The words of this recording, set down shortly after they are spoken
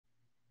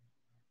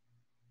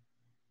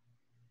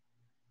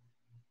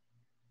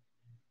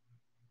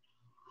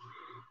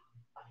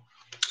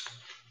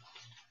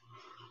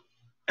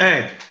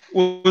Hey,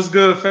 what's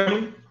good,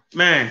 family?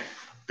 Man,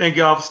 thank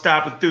y'all for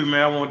stopping through,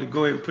 man. I wanted to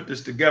go ahead and put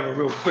this together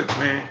real quick,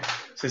 man,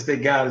 since they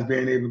got us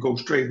being able to go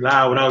straight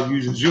live without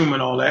using Zoom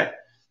and all that.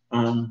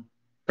 Um,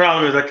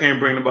 Problem is I can't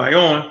bring nobody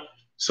on,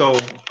 so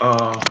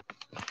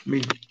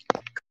me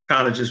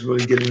kind of just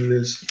really get into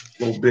this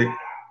a little bit.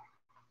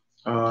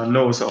 I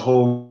know it's a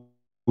whole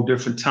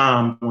different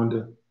time. I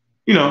wanted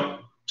to,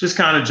 just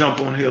kind of jump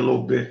on here a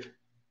little bit.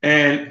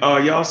 And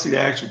y'all see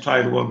the actual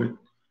title of it.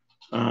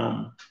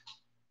 Um,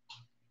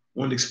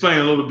 Want to explain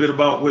a little bit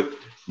about what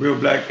real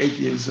black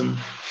atheism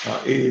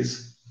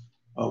is,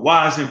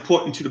 why it's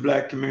important to the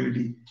black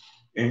community,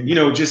 and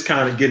just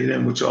kind of get it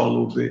in with y'all a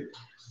little bit,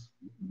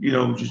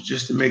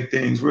 just to make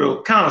things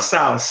real kind of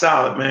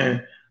solid,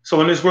 man. So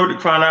in this work, the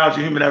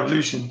chronology of human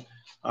evolution,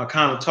 I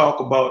kind of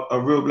talk about a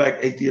real black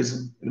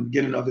atheism in the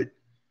beginning of it,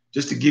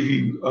 just to give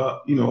you,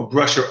 a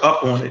brusher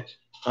up on it.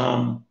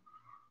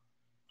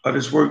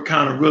 This work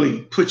kind of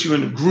really puts you in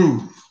the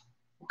groove.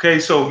 Okay,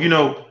 so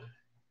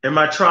in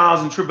my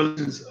trials and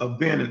tribulations of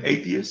being an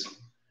atheist,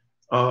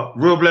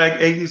 real black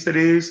atheist that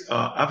is,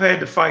 I've had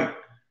to fight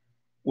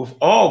with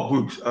all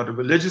groups of the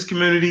religious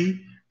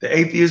community, the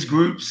atheist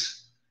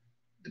groups,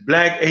 the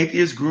black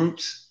atheist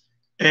groups,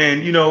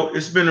 and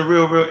it's been a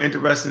real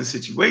interesting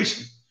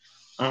situation.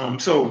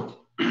 So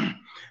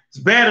it's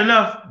bad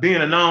enough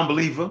being a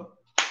non-believer,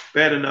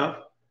 bad enough,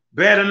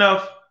 bad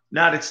enough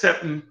not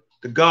accepting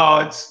the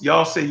gods.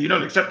 Y'all say you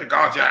don't accept the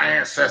gods, your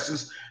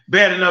ancestors.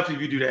 Bad enough if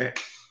you do that.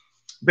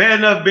 Bad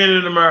enough being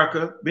in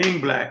America, being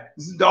black.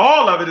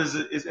 All of it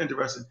is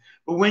interesting.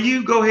 But when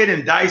you go ahead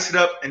and dice it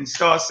up and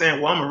start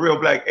saying, well, I'm a real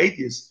black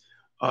atheist,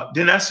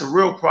 then that's a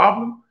real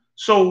problem.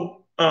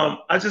 So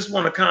I just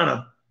want to kind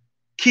of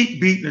keep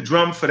beating the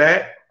drum for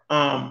that.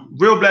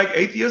 Real black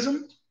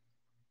atheism,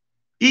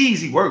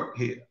 easy work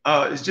here.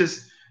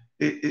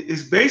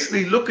 It's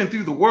basically looking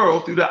through the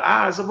world through the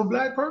eyes of a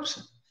black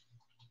person,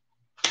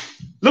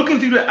 looking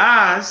through the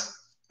eyes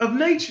of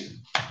nature.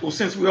 Well,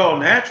 since we're all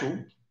natural,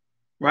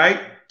 right?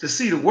 To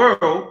see the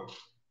world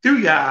through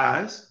your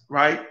eyes,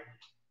 right?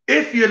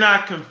 If you're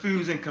not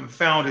confused and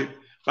confounded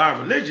by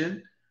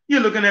religion,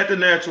 you're looking at the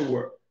natural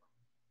world.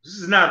 This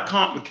is not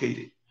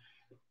complicated.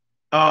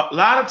 A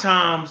lot of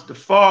times the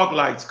fog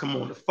lights come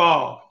on, the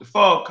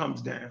fog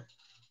comes down,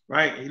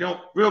 right?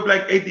 Real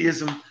black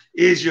atheism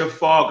is your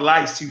fog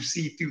lights to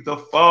see through the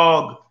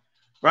fog,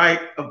 right?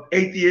 Of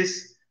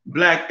atheists,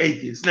 black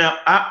atheists. Now,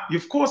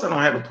 of course, I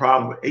don't have a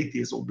problem with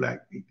atheists or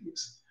black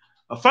atheists.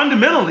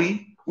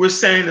 Fundamentally, we're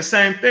saying the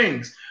same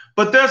things,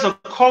 but there's a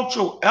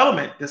cultural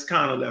element that's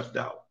kind of left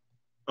out.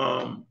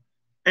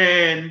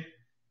 And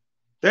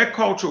that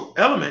cultural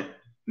element,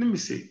 let me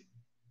see,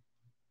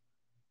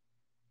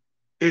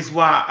 is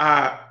why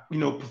I,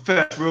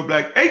 profess real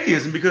black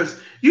atheism, because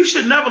you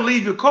should never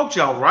leave your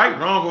culture out, right,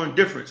 wrong, or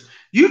indifference.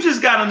 You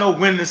just got to know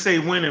when to say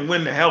when and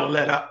when the hell to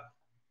let up.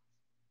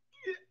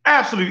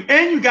 Absolutely.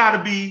 And you got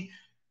to be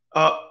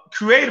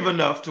creative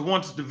enough to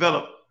want to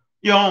develop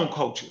your own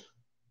culture.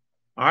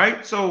 All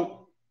right. So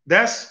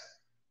let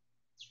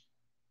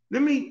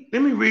me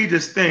read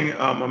this thing.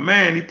 A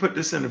man, he put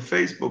this in a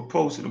Facebook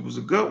post, and it was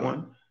a good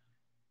one.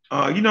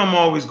 I'm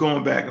always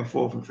going back and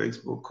forth in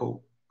Facebook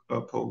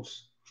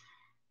posts.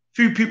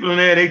 Few people in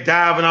there, they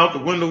diving out the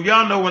window.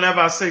 Y'all know whenever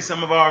I say some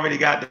have already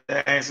got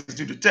the answers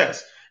to the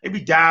test, they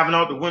be diving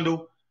out the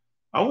window.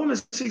 I want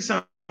to see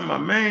something. My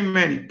main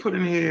man, he put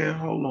in here.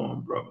 Hold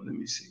on, brother. Let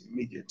me see. Let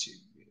me get to you.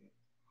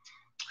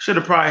 Should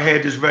have probably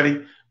had this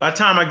ready. By the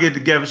time I get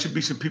together, should be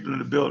some people in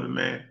the building,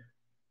 man.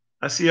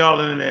 I see y'all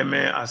in there,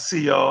 man. I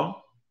see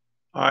y'all.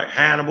 All right,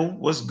 Hannibal,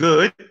 what's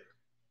good?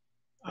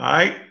 All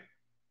right.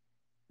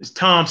 It's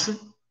Thompson.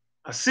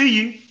 I see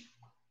you.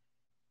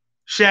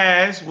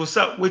 Shaz, what's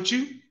up with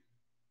you?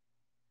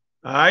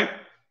 All right.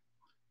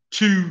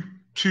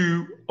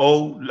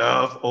 220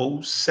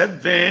 Love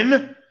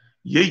 07.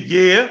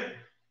 Yeah.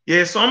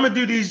 Yeah, so I'm going to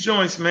do these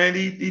joints, man.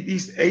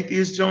 These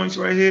atheist joints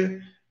right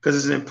here, because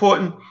it's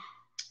important.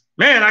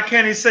 Man, I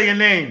can't even say your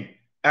name.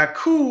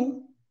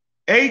 Aku,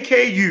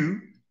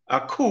 A-K-U,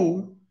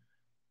 Aku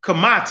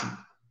Kamati.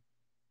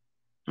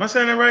 Am I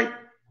saying that right?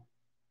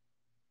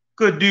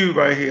 Good dude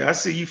right here. I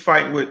see you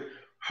fighting with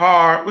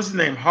Hard. What's his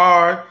name?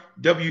 Hard.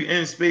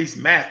 WN space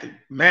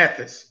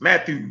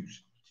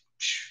Matthews.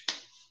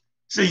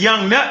 It's a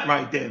young nut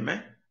right there,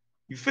 man.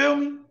 You feel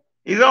me?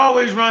 He's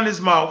always run his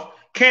mouth.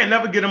 Can't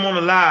never get him on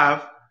the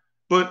live.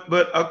 But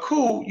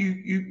cool.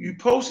 You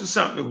posted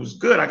something that was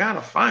good. I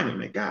gotta find it,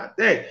 man. God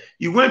dang.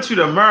 You went to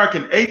the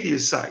American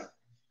Atheist site,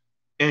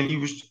 and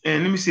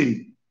let me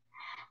see.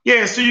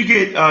 Yeah, so you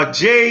get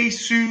J.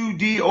 Sue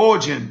D.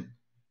 Origin.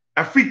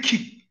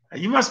 Afriki.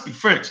 You must be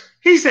French.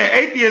 He said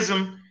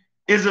atheism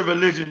is a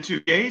religion too.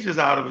 Yeah, he's just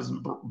out of his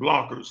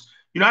blonkers.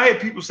 I hear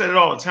people say it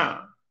all the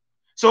time.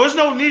 So there's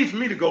no need for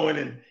me to go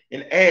in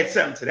and add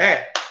something to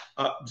that.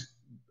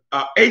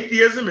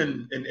 Atheism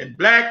and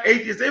black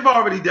atheists, they've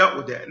already dealt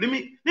with that. Let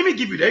me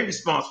give you their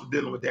response for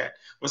dealing with that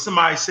when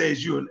somebody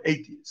says you're an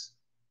atheist.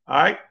 All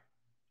right.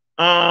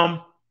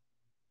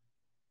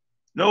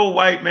 No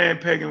white man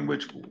pegging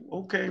ritual.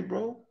 Okay,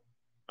 bro.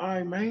 All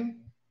right,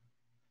 man.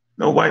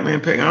 No white man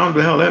pagan. I don't know what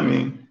the hell that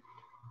means.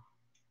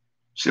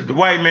 If the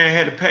white man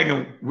had a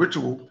pagan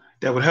ritual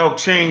that would help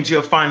change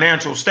your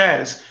financial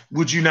status,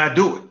 would you not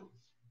do it?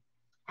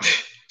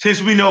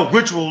 Since we know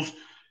rituals,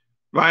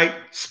 right,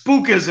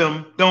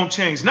 spookism don't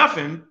change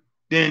nothing,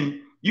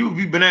 then you would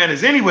be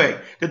bananas anyway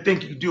to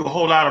think you could do a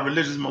whole lot of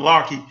religious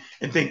malarkey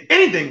and think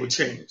anything would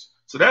change.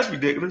 So that's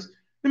ridiculous.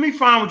 Let me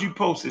find what you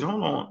posted.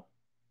 Hold on.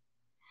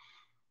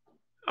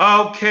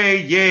 Okay,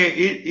 yeah,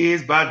 it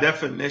is by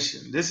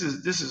definition. This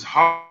is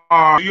hard.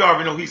 You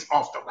already know he's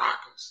off the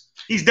rockers.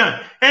 He's done.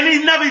 And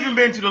he's never even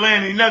been to the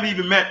land. And he never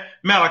even met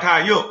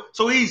Malachi York.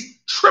 So he's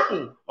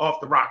triple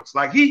off the rockers.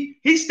 Like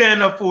he's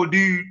standing up for a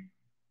dude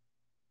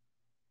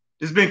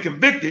that's been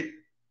convicted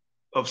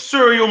of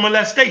serial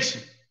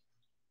molestation.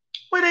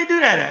 Where they do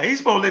that at? He's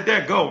supposed to let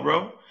that go,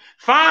 bro.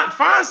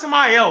 Find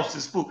somebody else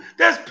to spook.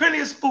 There's plenty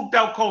of spooked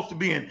out cults to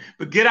be in,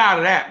 but get out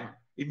of that one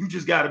if you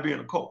just got to be in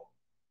a cult.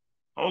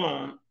 Hold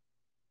on.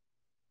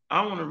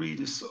 I want to read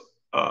this.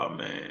 Oh,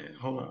 man.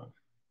 Hold on.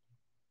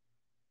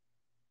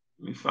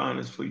 Let me find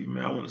this for you,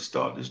 man. I want to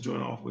start this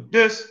joint off with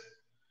this.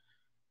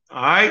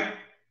 All right.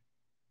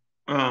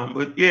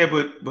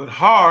 But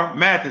Har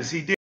Mathis,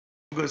 he did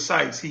good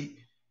sites. He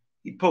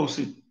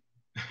posted.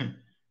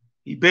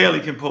 He barely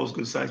can post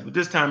good sites, but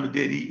this time he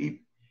did.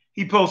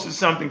 He posted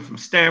something from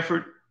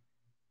Stanford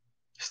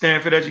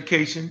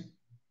Education,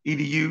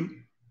 EDU,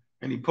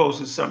 and he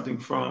posted something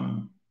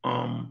from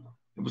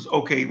it was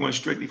okay. He went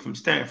strictly from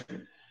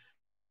Stanford,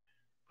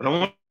 but I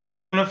want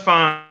to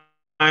find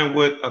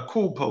what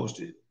Akul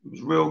posted. It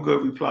was real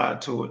good reply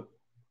to it.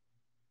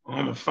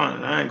 I'm gonna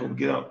find it. I ain't gonna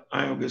get up.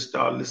 I ain't gonna get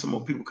started. There's some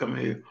more people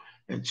coming here,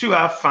 and two,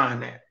 I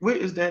find that. Where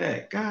is that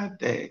at? God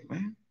dang,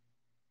 man.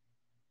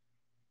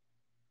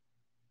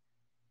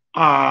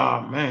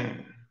 Ah,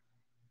 man.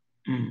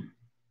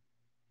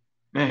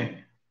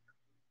 Man.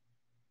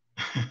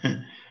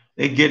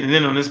 They getting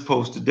in on this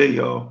post today,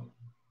 y'all.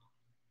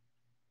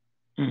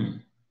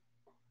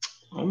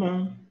 Hold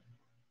on.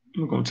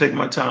 I'm going to take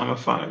my time and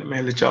find it,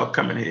 man. Let y'all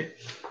come in here.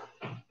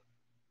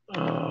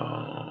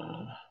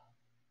 And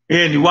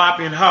the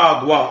whopping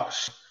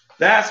hogwash.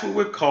 That's what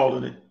we're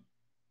calling it.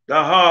 The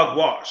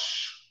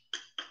hogwash.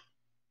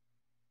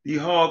 The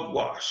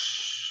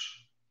hogwash.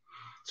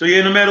 So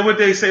yeah, no matter what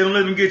they say, don't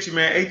let them get you,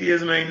 man.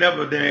 Atheism ain't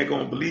never a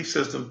daggone belief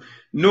system,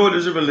 nor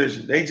does a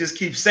religion. They just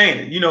keep saying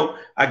it. You know,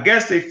 I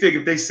guess they figure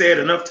if they say it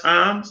enough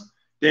times,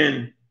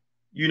 then,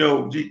 you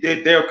know,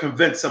 they'll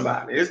convince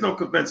somebody. There's no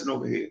convincing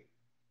over here.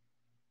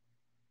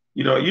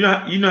 You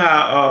know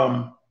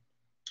how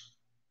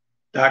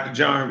Dr.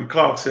 John Henry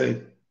Clark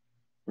said,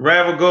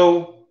 rather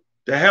go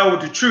to hell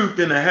with the truth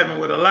than to heaven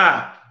with a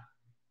lie.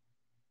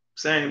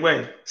 Same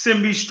way.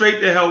 Send me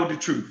straight to hell with the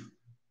truth.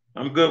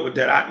 I'm good with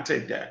that. I can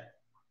take that.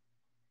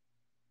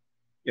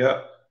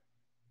 Yep.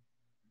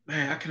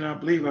 Man, I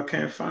cannot believe I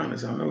can't find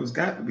this. I know it's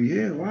got to be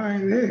here. Why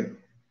ain't there?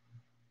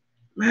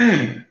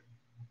 Man.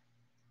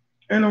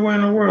 Ain't nowhere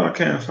in the world I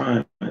can't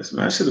find this,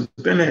 man. I should have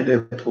been had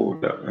that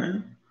pulled up,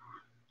 man.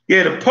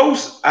 Yeah, the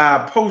post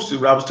I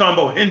posted, I was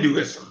talking about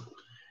Hinduism,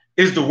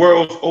 is the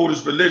world's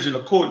oldest religion,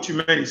 according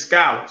to many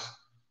scholars,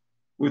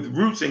 with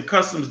roots and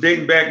customs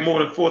dating back more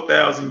than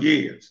 4,000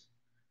 years.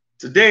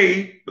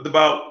 Today, with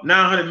about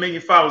 900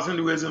 million followers,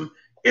 Hinduism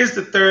is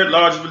the third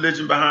largest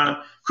religion behind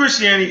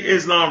Christianity,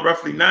 Islam.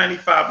 Roughly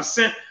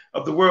 95%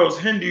 of the world's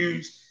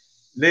Hindus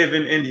live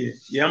in India.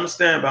 Yeah, I'm going to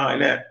stand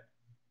behind that.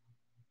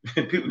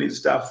 People need to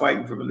stop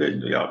fighting for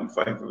religion. Y'all be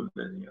fighting for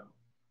religion, y'all.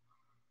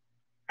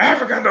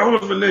 Africa got the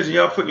oldest religion.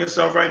 Y'all putting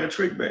yourself right in the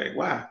trick bag.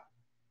 Why?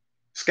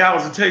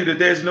 Scholars will tell you that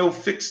there's no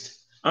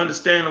fixed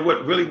understanding of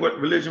what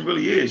religion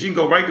really is. You can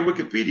go right to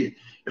Wikipedia.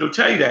 It'll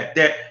tell you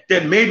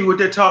that maybe what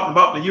they're talking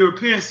about in the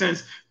European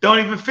sense don't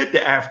even fit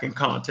the African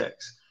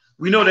context.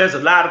 We know there's a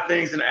lot of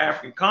things in the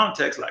African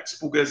context, like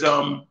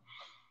spookism,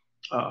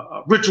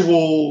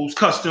 rituals,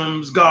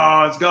 customs,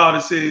 gods,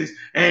 goddesses,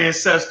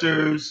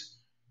 ancestors.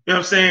 You know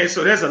what I'm saying?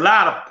 So there's a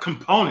lot of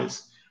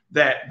components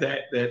that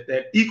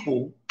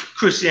equal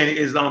Christianity,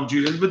 Islam,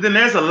 Judaism. But then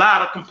there's a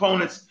lot of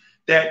components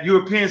that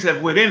Europeans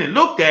have went in and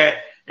looked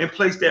at and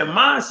placed their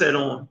mindset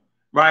on,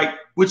 right?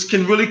 Which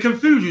can really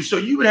confuse you. So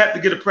you would have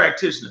to get a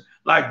practitioner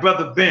like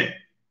Brother Ben.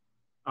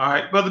 All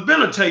right, Brother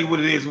Ben will tell you what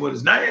it is and what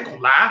it's not. He ain't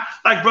gonna lie.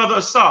 Like Brother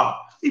Asar,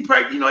 he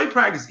practiced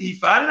E5.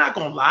 They're not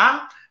gonna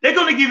lie. They're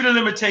gonna give you the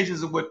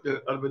limitations of what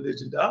the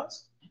religion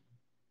does.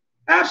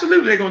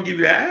 Absolutely, they're gonna give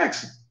you that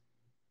accent.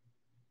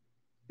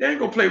 They ain't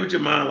gonna play with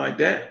your mind like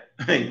that.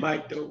 Hey,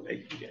 Mike, though,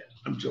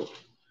 I'm joking.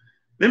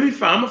 I'm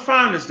gonna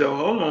find this though.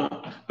 Hold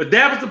on. But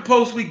that was the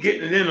post we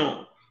getting it in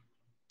on.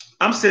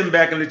 I'm sitting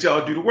back and let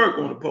y'all do the work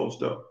on the post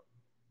though.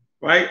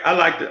 Right? I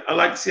like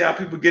to see how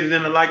people get it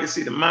in. I like to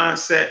see the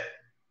mindset.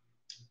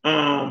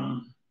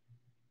 Hold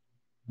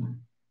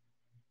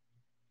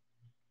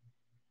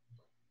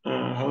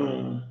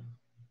on.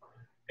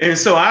 And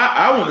so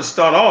I want to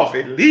start off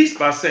at least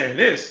by saying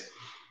this.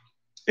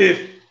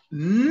 If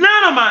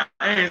none of my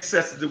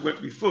ancestors that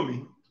went before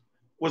me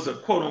was a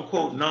quote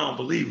unquote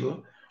non-believer,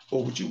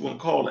 or what you want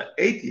to call an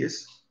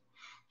atheist,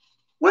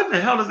 what in the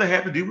hell does that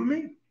have to do with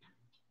me?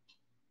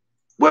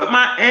 What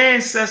my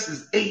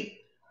ancestors ate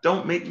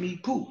don't make me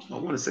poop. I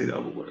want to say the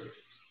other word.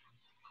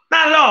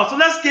 Not at all. So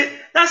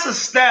let's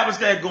establish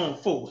that going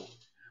forward.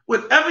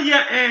 Whatever your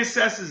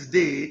ancestors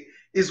did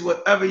is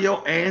whatever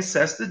your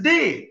ancestor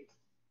did.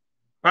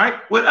 Right?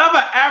 Whatever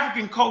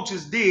African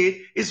cultures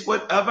did is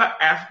whatever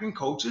African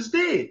cultures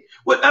did.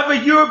 Whatever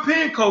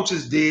European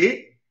cultures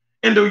did,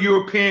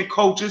 Indo-European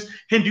cultures,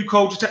 Hindu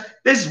cultures,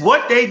 this is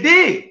what they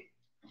did.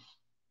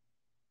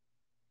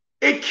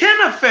 It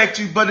can affect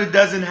you, but it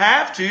doesn't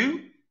have to.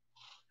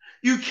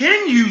 You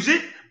can use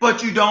it,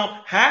 but you don't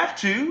have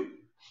to.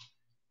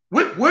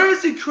 Where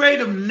is the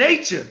creative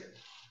nature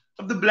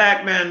of the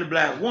black man and the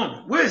black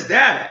woman? Where's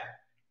that at?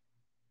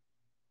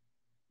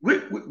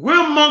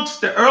 We're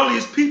amongst the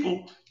earliest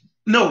people,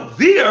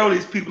 the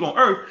earliest people on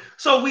earth.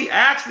 So we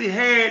actually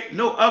had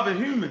no other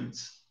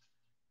humans.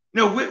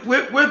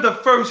 We're the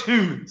first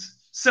humans.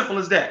 Simple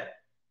as that.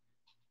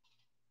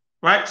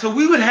 Right? So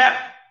we would have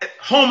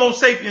Homo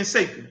sapiens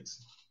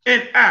sapiens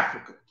in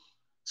Africa.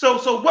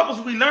 So what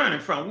was we learning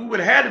from? We would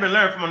have had to be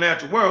learning from a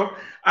natural world.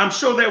 I'm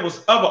sure there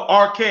was other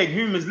archaic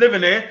humans living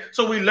there,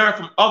 so we learned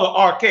from other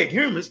archaic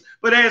humans.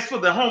 But as for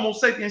the Homo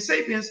sapiens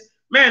sapiens,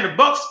 man, the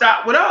buck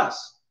stopped with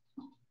us.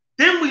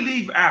 Then we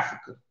leave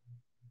Africa,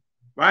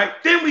 right?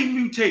 Then we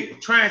mutate,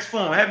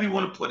 transform, however you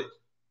want to put it.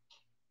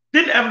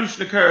 Then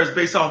evolution occurs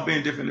based off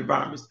being different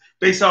environments,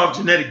 based off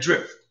genetic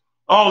drift,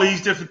 all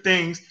these different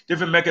things,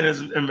 different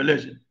mechanisms in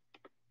religion.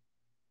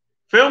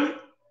 Feel me?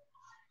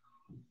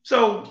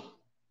 So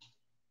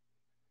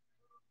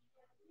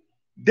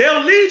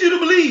they'll lead you to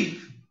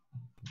believe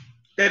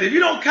that if you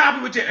don't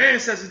copy what your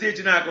ancestors did,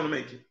 you're not going to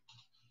make it.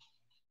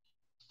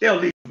 They'll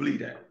lead you to believe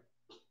that.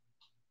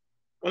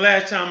 Well,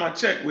 last time I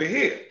checked, we're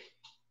here.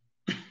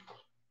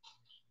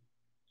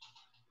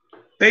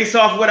 Based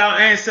off what our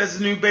ancestors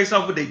knew, based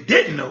off what they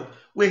didn't know,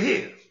 we're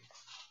here.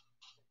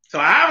 So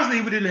obviously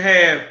we didn't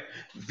have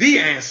the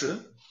answer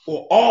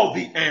or all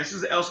the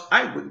answers, else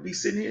I wouldn't be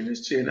sitting here in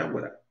this chair, now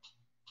would I?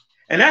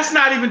 And that's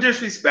not even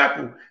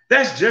disrespectful.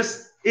 That's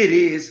just, it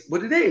is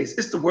what it is.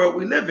 It's the world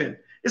we live in.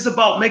 It's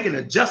about making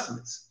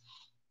adjustments.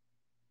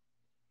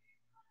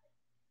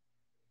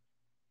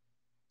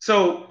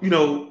 So,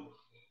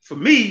 for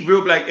me,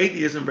 real black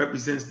atheism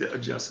represents the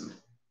adjustment.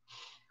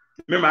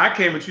 Remember, I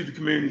came into the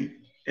community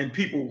and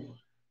people,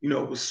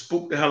 was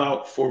spooked the hell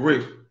out for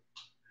real,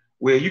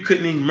 where you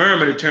couldn't even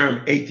murmur the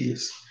term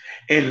atheist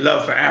and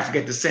love for Africa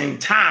at the same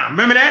time.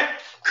 Remember that?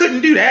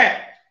 Couldn't do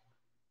that.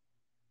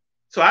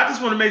 So I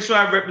just want to make sure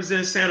I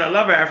represent saying I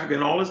love Africa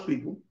and all its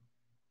people.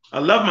 I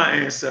love my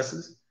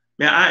ancestors.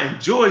 Man, I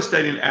enjoy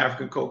studying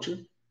African culture.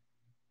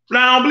 But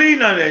I don't believe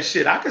none of that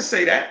shit. I can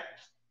say that.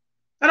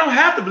 I don't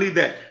have to believe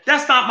that.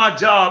 That's not my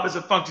job as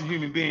a functioning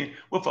human being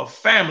with a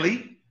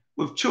family,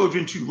 with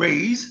children to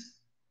raise.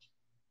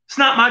 It's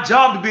not my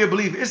job to be a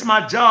believer. It's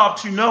my job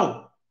to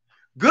know.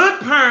 Good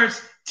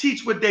parents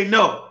teach what they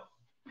know.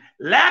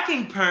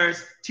 Lacking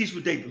parents teach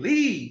what they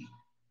believe.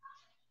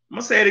 I'm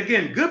going to say it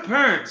again. Good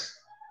parents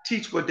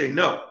teach what they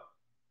know.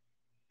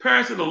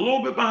 Parents that are a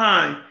little bit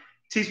behind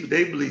teach what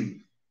they believe.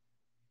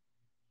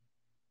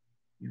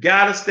 You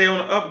got to stay on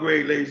the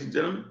upgrade, ladies and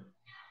gentlemen.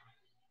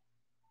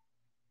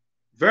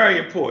 Very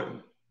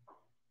important.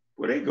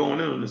 Where they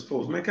going in on this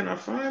post? Man, can I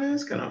find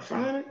this? Can I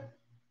find it?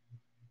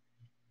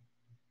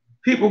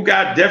 People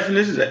got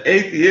definitions of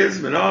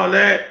atheism and all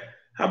that.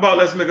 How about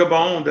let's make up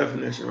our own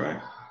definition, right?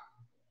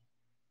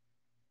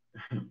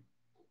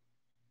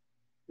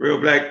 Real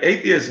black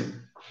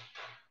atheism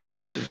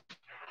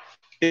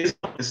is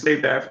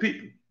enslaved African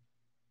people.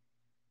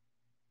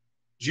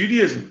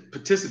 Judaism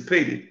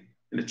participated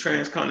in the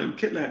transcontinental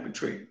kidnapping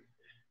trade.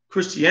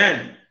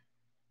 Christianity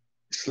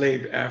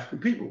enslaved African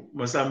people.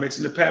 Must I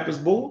mention the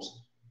Papist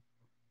Bulls?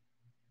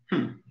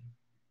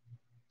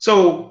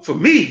 So for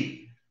me,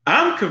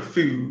 I'm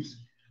confused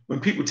when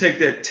people take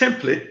that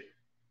template,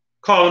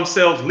 call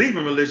themselves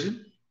leaving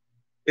religion,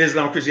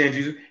 Islam,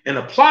 Christianity, and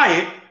apply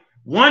it,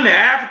 one, to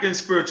African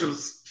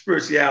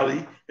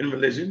spirituality and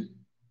religion,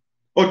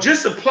 or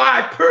just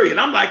apply it, period.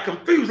 I'm like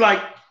confused,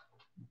 like,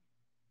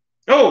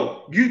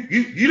 oh,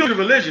 you don't do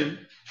religion,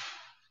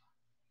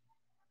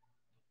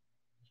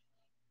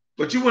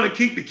 but you want to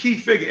keep the key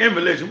figure in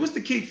religion. What's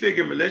the key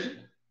figure in religion?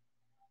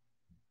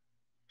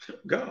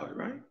 God,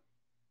 right?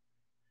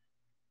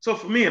 So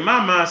for me, in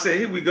my mindset,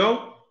 here we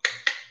go.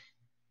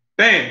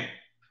 Bam.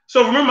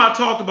 So remember I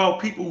talked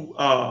about people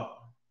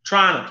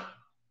trying to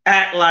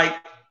act like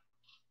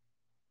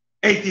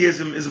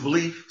atheism is a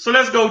belief. So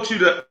let's go to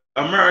the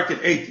American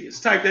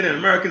Atheist. Type that in,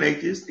 American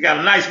Atheist. They got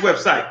a nice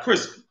website,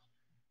 crispy.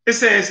 It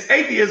says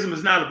atheism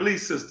is not a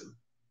belief system,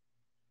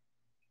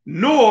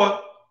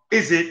 nor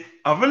is it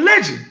a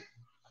religion.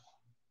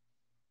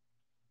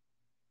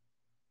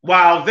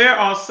 While there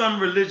are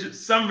some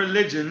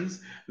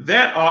religions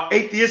that are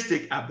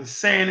atheistic, I've been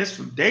saying this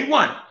from day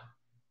one.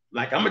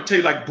 Like I'm gonna tell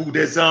you, like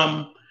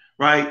Buddhism,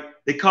 right?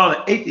 They call it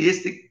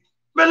atheistic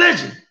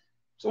religion.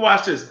 So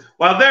watch this.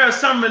 While there are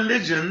some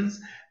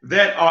religions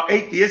that are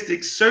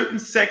atheistic, certain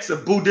sects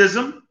of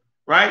Buddhism,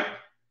 right?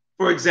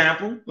 For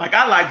example, like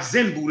I like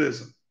Zen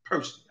Buddhism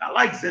personally. I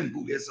like Zen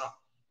Buddhism.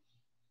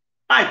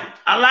 Like it.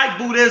 I like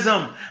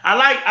Buddhism. I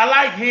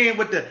like hearing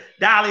what the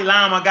Dalai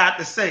Lama got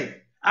to say.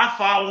 I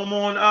follow him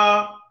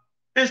on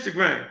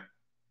Instagram.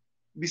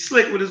 Be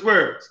slick with his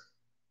words.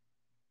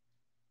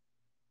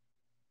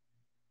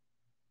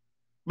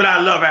 But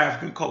I love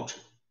African culture.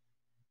 You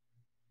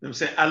know what I'm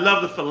saying? I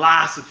love the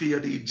philosophy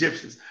of the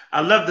Egyptians. I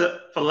love the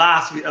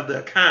philosophy of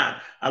the Akan.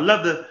 I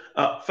love the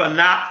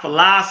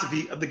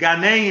philosophy of the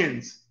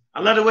Ghanaians. I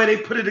love the way they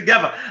put it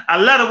together. I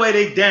love the way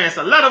they dance.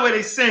 I love the way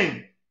they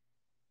sing.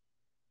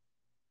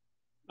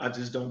 I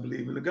just don't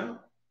believe in the God.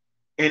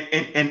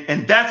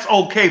 And that's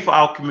okay for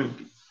our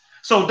community.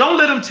 So don't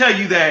let them tell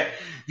you that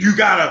you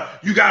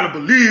gotta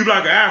believe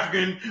like an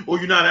African or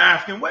you're not an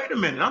African. Wait a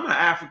minute. I'm an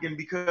African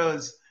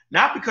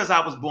not because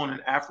I was born in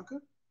Africa.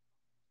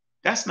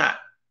 That's not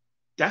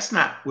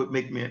what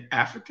makes me an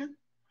African.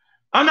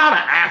 I'm not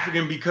an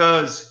African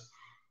because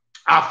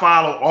I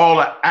follow all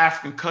the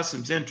African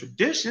customs and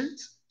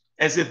traditions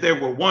as if there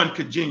were one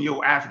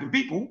congenial African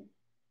people.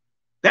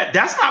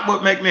 That's not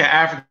what makes me an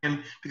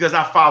African because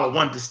I follow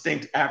one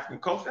distinct African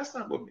culture. That's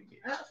not what makes me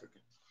African.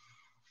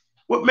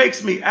 What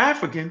makes me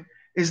African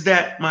is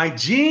that my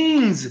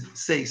genes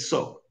say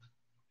so.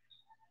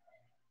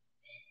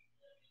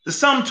 The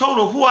sum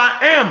total of who I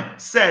am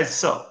says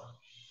so.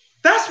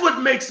 That's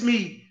what makes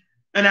me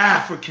an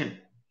African.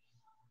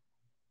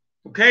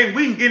 Okay,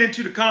 we can get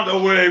into the concept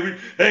of where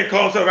they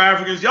call themselves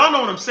Africans. Y'all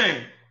know what I'm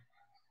saying.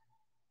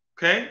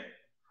 Okay,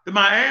 that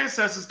my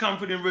ancestors come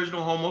from the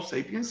original Homo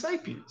sapiens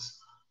sapiens.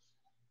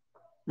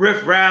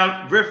 Rift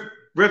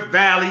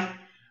Valley,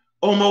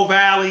 Omo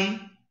Valley,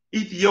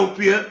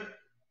 Ethiopia,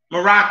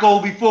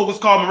 Morocco before it was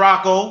called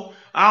Morocco.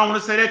 I don't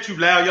want to say that too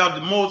loud. Y'all,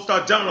 the more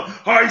start jumping,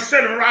 oh, he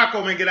said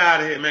Morocco, man, get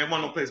out of here, man.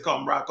 One no place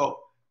called Morocco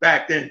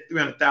back then,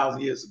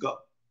 300,000 years ago.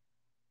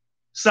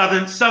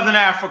 Southern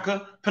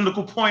Africa,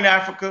 Pinnacle Point,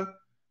 Africa,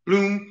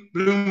 Bloom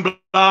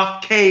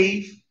Block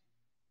Cave.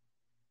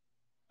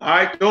 All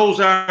right,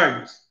 those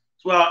areas.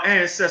 That's where our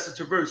ancestors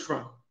traversed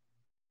from.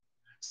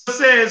 So it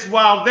says,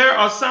 while there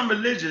are some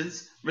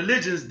religions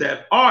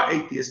that are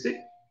atheistic,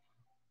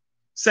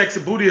 sects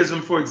of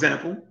Buddhism, for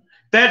example,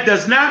 that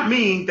does not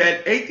mean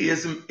that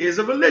atheism is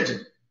a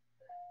religion.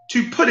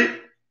 To put it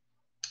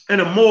in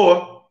a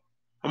more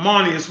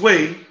harmonious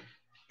way,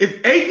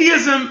 if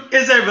atheism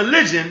is a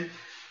religion,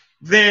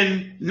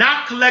 then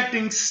not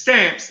collecting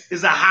stamps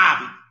is a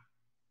hobby.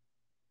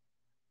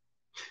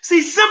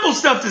 See, simple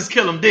stuff just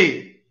kill them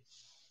dead.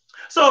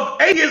 So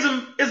if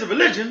atheism is a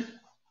religion,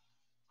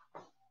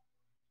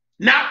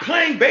 not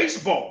playing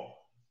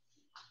baseball,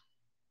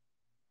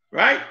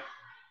 right,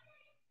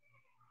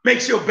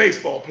 makes you a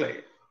baseball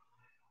player.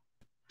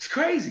 It's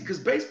crazy because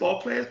baseball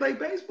players play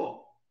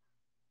baseball.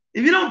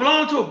 If you don't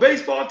belong to a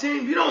baseball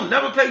team, you don't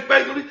never play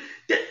baseball,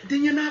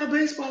 then you're not a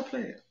baseball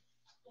player.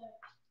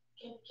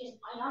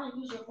 I gotta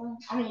use your phone.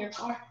 I'm in your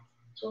car,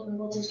 so we can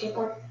go to the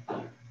skateboard.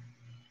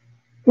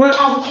 What?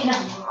 Oh, okay,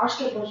 never mind. Our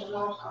skateboards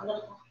are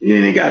not. You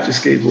ain't got your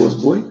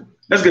skateboards, boy.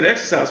 That's good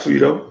exercise for you,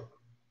 though.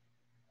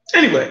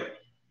 Anyway,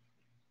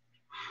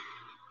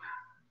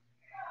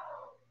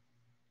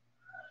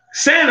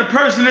 saying a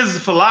person is a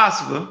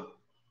philosopher,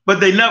 but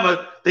they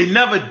never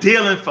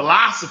deal in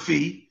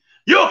philosophy.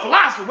 You're a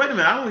philosopher. Wait a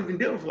minute, I don't even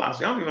deal with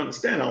philosophy. I don't even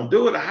understand. I don't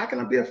do it. How can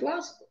I be a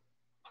philosopher?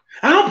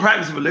 I don't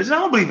practice religion. I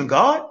don't believe in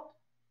God.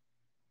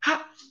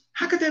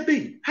 How could that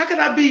be? How could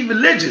I be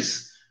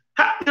religious?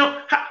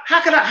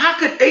 How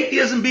could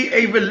atheism be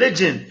a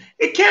religion?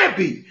 It can't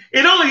be.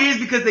 It only is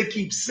because they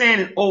keep saying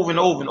it over and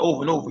over and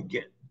over and over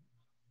again.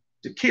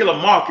 To kill a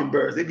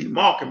mockingbirds, they be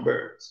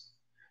mockingbirds.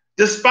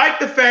 Despite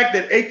the fact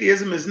that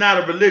atheism is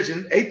not a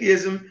religion,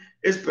 atheism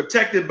is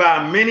protected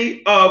by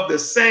many of the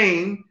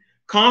same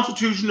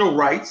constitutional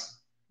rights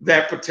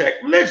that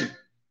protect religion.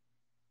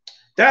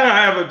 That,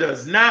 however,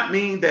 does not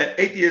mean that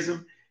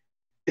atheism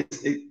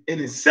is in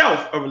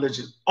itself a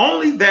religion,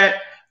 only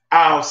that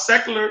our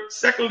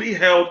secularly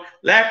held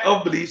lack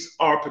of beliefs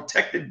are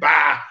protected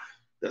by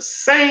the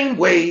same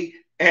way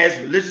as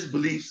religious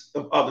beliefs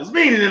of others.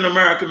 Meaning in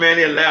America, man,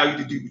 they allow you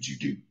to do what you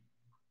do.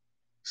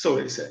 So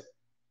they say.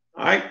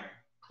 All right?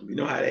 You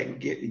know how they can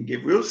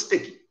get real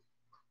sticky.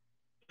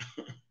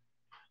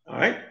 All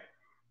right?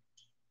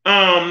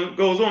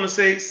 Goes on to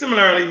say,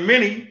 similarly,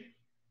 many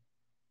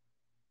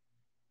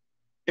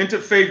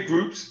interfaith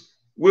groups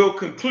will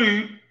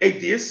conclude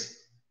atheists.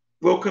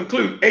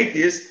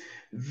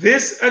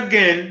 This,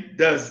 again,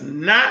 does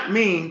not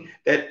mean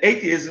that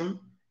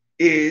atheism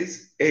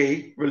is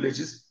a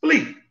religious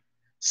belief.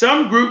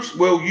 Some groups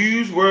will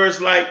use words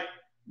like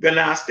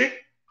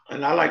agnostic,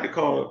 and I like to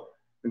call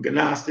it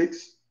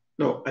agnostics.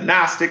 No,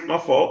 agnostic, my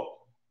fault.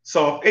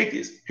 Soft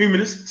atheists,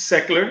 humanists,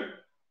 secular,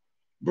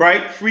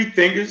 bright, free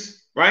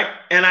thinkers, right?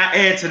 And I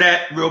add to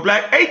that real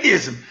black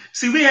atheism.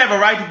 See, we have a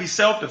right to be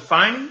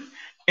self-defining,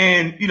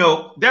 and, you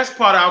know, that's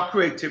part of our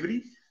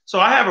creativity. So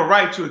I have a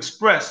right to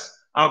express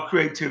our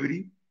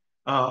creativity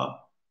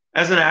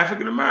as an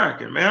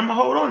African-American, man. I'm going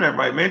to hold on to that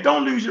right, man.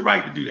 Don't lose your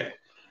right to do that.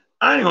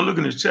 I ain't going to look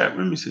in the chat.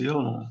 Let me see.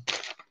 Hold on.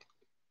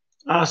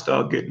 I'll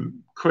start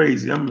getting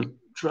crazy. I'm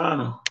trying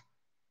to.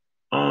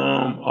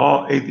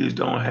 All atheists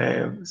don't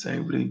have the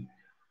same belief.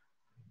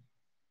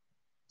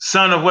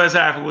 Son of West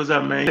Africa, what's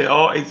up, man?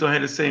 All atheists don't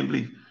have the same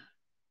belief.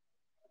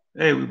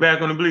 Hey, we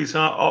back on the beliefs,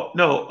 huh?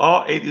 No,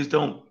 all atheists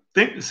don't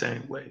think the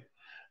same way.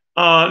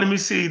 Let me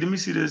see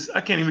this.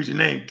 I can't even read your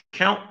name.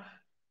 Count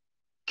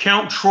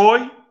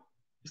Troy.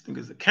 This thing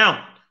is a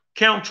Count.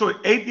 Count Troy.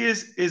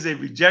 Atheist is a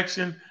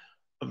rejection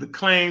of the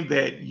claim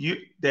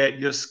that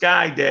your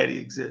sky daddy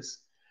exists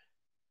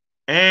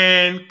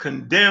and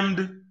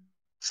condemned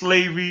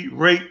slavery,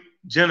 rape,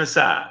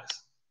 genocides.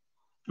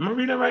 Am I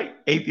reading that right?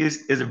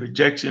 Atheist is a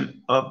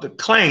rejection of the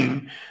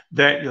claim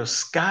that your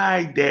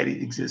sky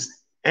daddy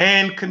exists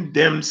and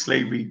condemned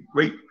slavery,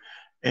 rape,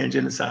 and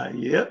genocide.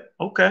 Yep,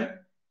 okay.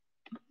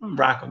 I'm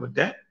rocking with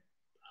that.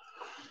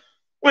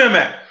 Wait a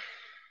minute.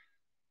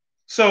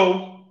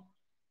 So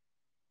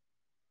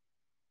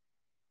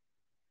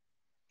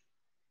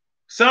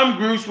some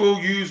groups will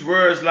use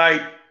words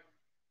like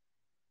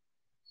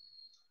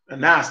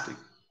agnostic,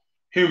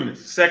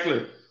 humanist,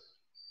 secular,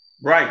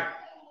 right,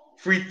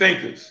 free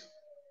thinkers,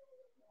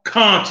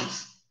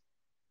 conscious.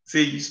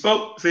 See, you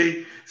spoke.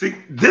 See,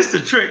 this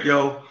is the trick,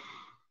 yo.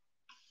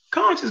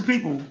 Conscious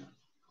people,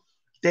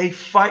 they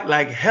fight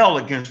like hell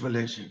against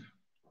religion,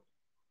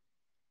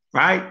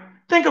 right?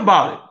 Think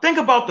about it. Think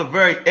about the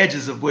very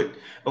edges of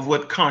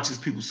what conscious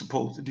people are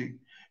supposed to do.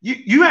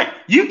 You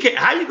can't.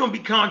 How you gonna be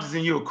conscious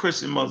and you're a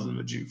Christian, Muslim,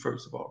 or Jew?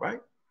 First of all,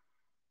 right?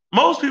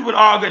 Most people would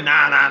argue,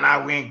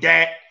 nah, we ain't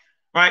that,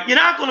 right? You're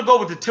not gonna go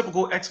with the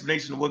typical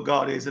explanation of what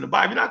God is in the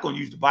Bible. You're not gonna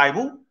use the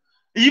Bible.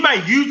 You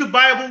might use the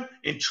Bible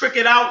and trick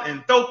it out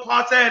and throw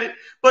parts at it,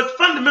 but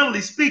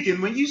fundamentally speaking,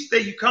 when you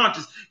say you're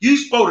conscious, you're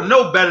supposed to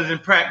know better than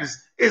practice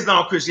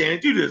Islam, Christianity,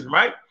 Judaism,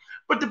 right?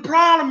 But the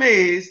problem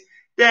is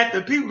that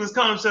the people that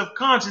call themselves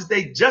conscious,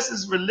 they just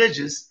as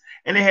religious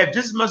and they have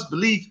just as much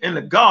belief in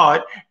the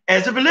God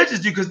as the religious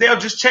do because they'll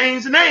just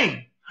change the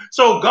name.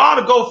 So God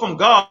will go from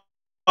God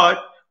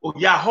or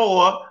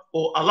Yahweh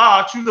or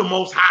Allah to the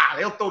Most High.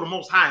 They'll throw the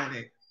Most High in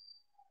there.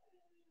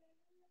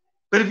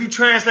 But if you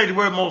translate the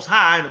word Most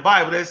High in the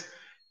Bible, that's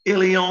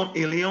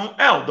Elyon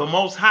El, the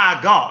Most High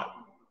God.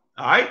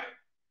 All right?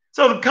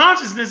 So the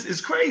consciousness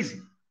is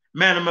crazy.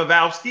 Madame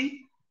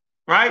Blavatsky,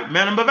 right?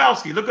 Madame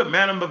Blavatsky. Look up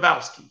Madame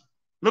Blavatsky.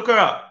 Look her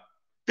up.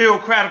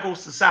 Theocratical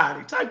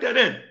Society. Type that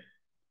in.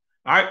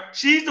 All right?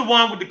 She's the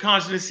one with the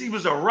consciousness. She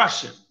was a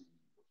Russian.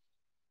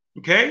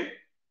 Okay?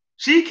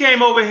 She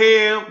came over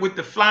here with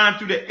the flying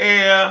through the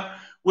air,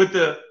 with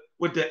the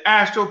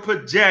astral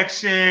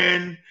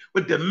projection,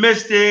 with the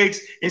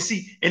mystics,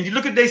 and you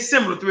look at they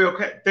similar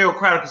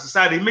theocratical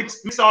society.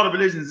 Mix all the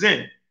religions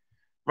in,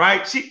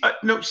 right?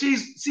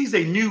 She's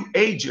a new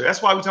ager.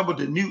 That's why we talk about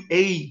the new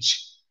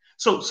age.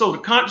 So the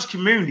conscious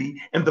community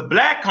and the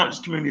black conscious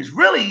community is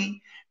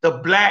really the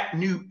black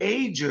new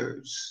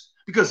agers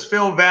because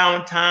Phil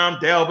Valentine,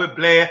 Delbert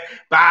Blair,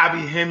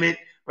 Bobby Hemmett,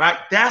 right?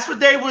 That's what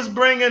they was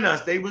bringing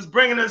us. They was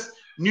bringing us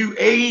new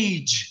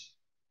age.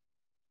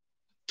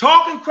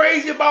 Talking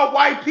crazy about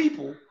white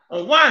people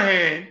on one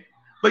hand,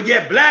 but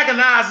yet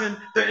blackenizing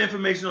the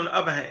information on the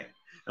other hand.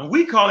 And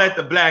we call that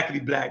the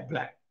blackity black.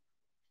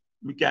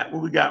 We got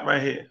what we got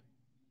right here.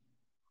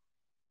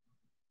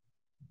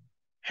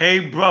 Hey,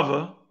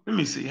 brother. Let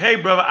me see. Hey,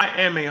 brother,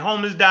 I am a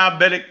homeless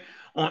diabetic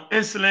on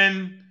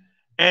insulin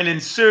and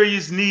in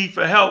serious need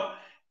for help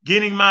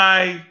getting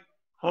my,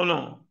 hold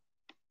on.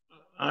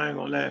 I ain't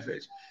gonna laugh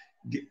at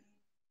you.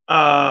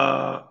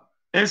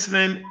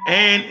 Insulin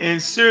and in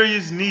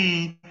serious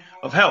need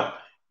of help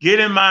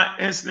getting my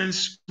insulin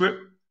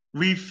script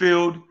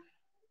refilled.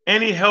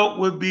 Any help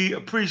would be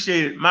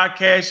appreciated. My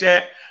cash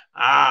app,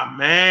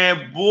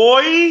 man,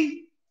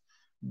 boy,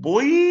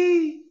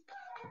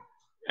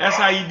 that's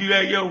how you do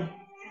that, yo.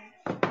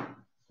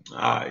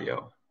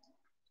 Yo,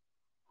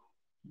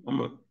 I'm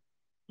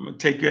gonna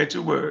take you at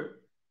your word.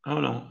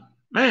 Hold on,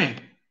 man.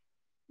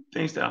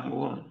 Things that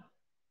move on.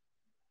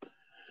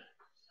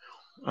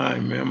 All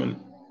right, man.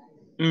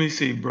 Let me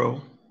see, bro.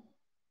 I'm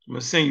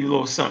gonna sing you a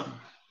little something.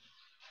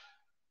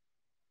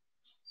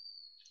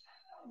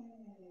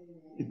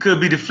 It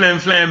could be the flim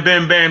flam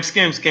bam bam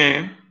skim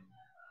scam.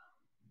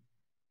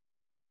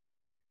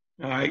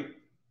 All right.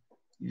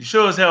 You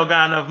sure as hell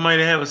got enough money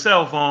to have a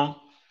cell phone.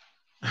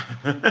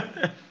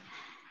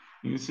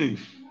 Let me see.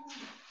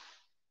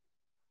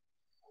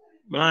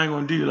 But I ain't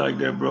gonna do you like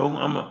that, bro.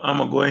 I'm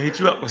gonna go ahead and hit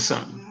you up with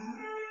something.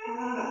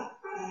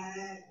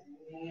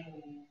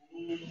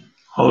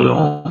 Hold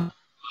on.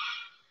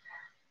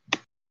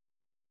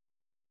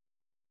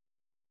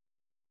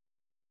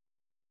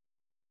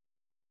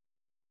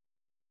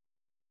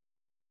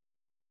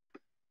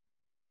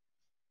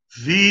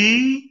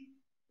 VICTOR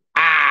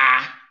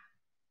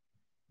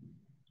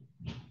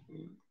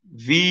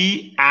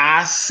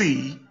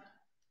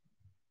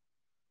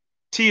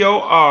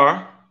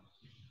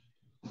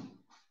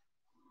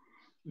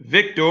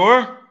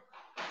Victor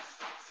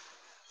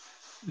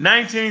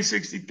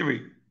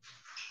 1963.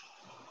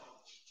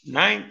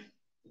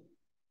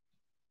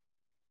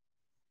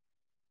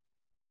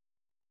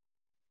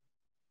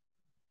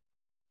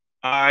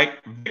 All right,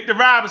 Victor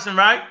Robinson,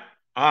 right?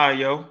 All right,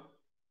 yo.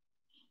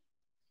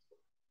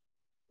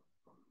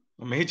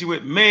 I'm going to hit you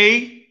with,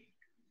 may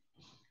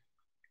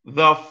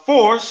the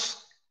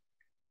force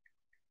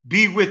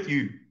be with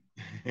you.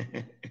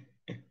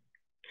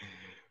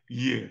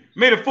 Yeah.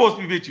 May the force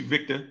be with you,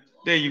 Victor.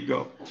 There you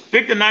go.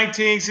 Victor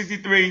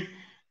 1963.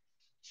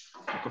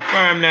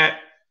 Confirm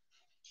that.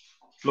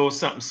 Little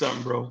something,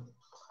 something, bro.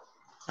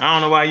 I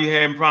don't know why you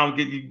having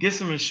problems. Get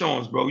some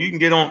insurance, bro. You can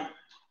get on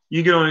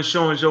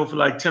insurance, yo, for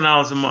like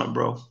 $10 a month,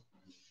 bro.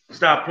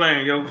 Stop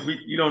playing, yo.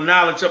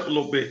 Knowledge up a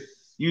little bit.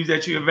 Use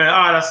that to your advantage.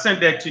 All right, I sent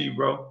that to you,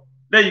 bro.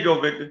 There you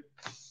go, Victor.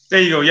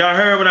 There you go. Y'all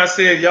heard what I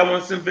said. Y'all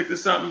want to send Victor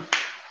something?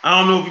 I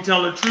don't know if you're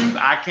telling the truth.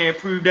 I can't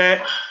prove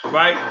that,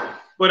 right?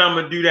 But I'm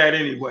going to do that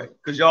anyway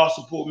because y'all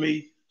support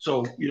me.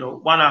 So,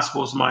 why not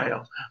support somebody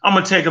else? I'm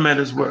going to take him at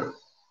his word.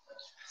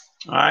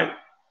 All right?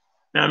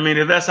 Now, I mean,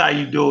 if that's how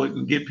you do it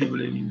and get people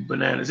to eat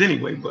bananas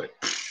anyway, but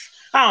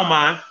I don't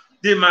mind.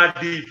 Did my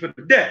deed for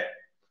the day.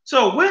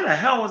 So where the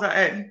hell was I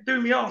at? You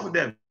threw me off with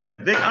that,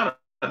 Vic. I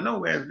don't know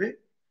where, Vic.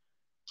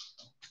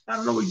 I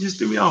don't know what you just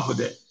threw me off with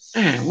that.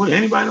 Man,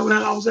 anybody know where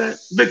the hell I was at?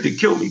 Victor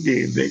killed me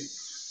dead, Vic.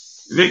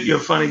 Vic, you're a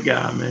funny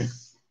guy, man. It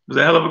was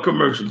a hell of a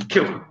commercial. You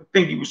killed me. I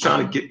think he was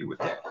trying to get me with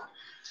that.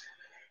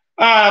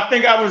 I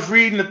think I was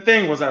reading the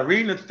thing. Was I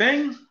reading the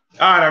thing?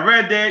 All right, I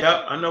read that.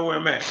 Yep, I know where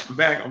I'm at. I'm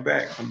back.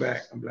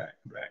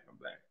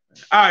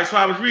 All right, so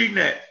I was reading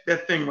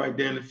that thing right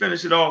there and to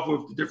finish it off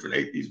with the different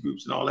atheist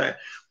groups and all that.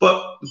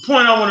 But the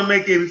point I want to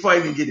make here before I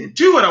even get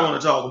into what I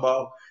want to talk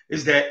about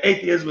is that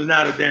atheism is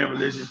not a damn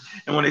religion.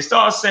 And when they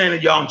start saying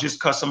it, y'all just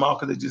cuss them out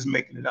because they're just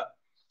making it up.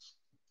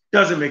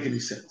 Doesn't make any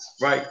sense,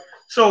 right?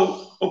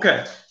 So,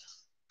 okay.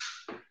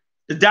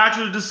 The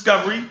doctrine of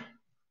discovery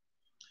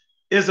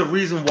is a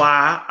reason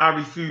why I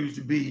refuse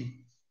to be,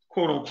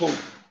 quote unquote,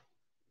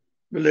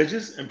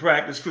 religious and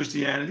practice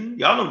Christianity.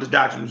 Y'all know what the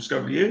doctrine of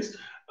discovery is.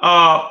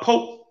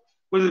 Pope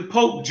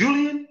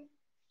Julian?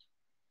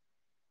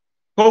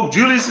 Pope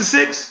Julius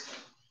VI?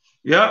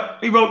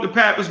 Yep, he wrote the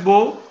Papist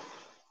Bull.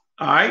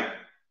 All right.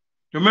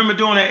 Remember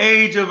during the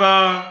age of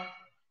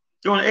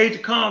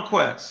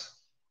conquest,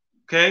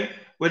 okay,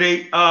 where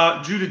they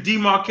drew the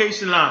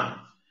demarcation line.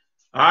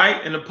 All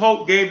right, and the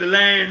Pope gave the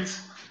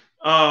lands,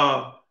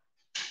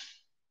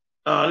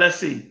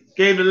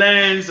 gave the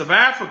lands of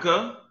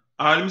Africa.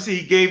 Let me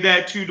see, he gave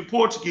that to the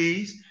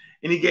Portuguese,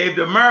 and he gave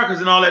the Americans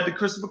and all that to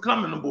Christopher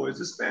Columbus and the boys,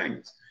 the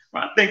Spaniards.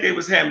 Well, I think they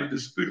was having a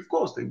dispute. Of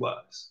course they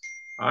was.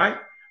 All right.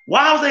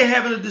 Why was they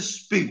having a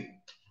dispute?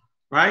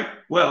 Right?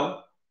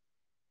 Well,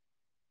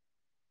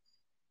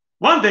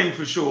 one thing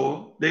for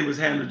sure, they was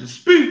having a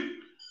dispute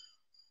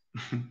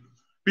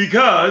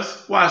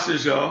because, watch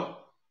this, y'all.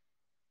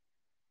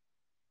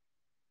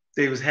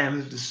 They was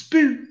having a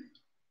dispute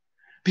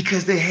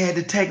because they had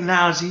the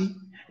technology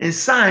and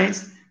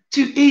science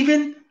to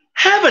even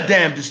have a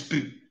damn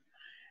dispute.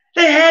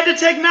 They had the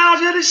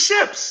technology of the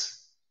ships.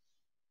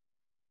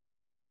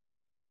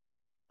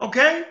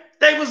 Okay?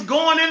 They was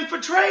going in for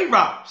trade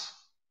routes.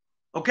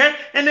 Okay?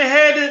 And they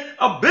had the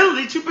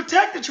ability to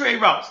protect the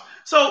trade routes.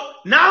 So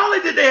not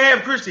only did they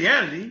have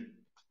Christianity,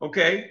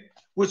 okay,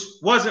 which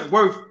wasn't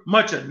worth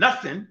much of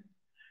nothing,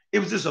 it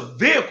was just a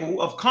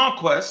vehicle of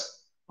conquest,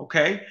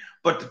 okay?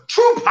 But the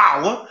true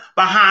power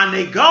behind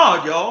their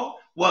God, y'all,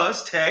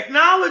 was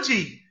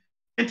technology.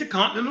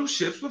 Intercontinental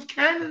ships with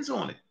cannons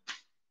on it.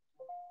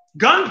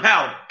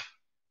 Gunpowder.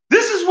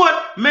 This is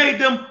what made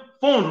them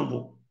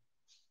vulnerable.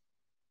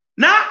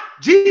 Not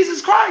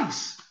Jesus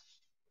Christ.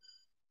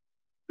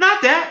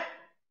 Not that.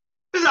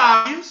 It's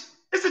obvious.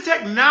 It's the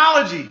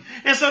technology.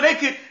 And so they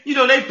could,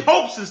 they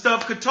popes and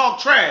stuff could talk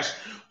trash,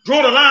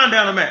 draw the line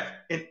down the map.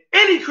 And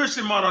any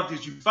Christian monarch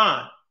that you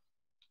find,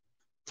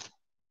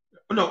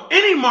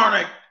 any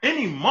monarch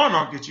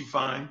that you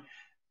find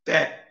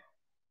that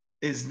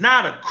is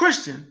not a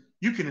Christian,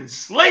 you can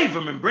enslave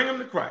them and bring them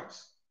to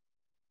Christ.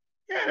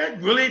 Yeah,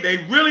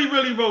 they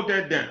really wrote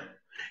that down.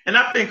 And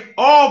I think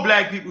all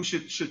black people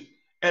should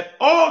at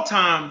all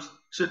times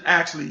should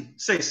actually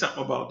say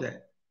something about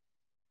that.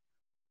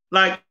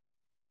 Like,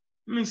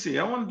 let me see.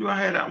 I want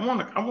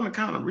to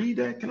kind of read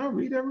that. Can I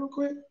read that real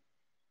quick?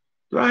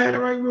 Do I have it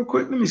right real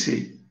quick? Let me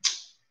see.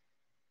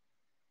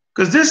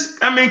 Because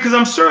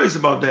I'm serious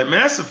about that,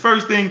 man. That's the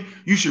first thing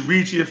you should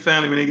read to your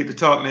family when they get to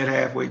talking that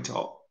halfway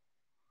talk.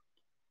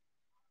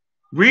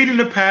 Reading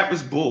the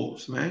Papist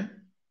Bulls, man.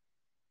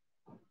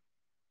 I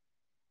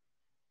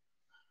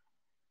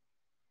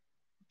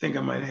think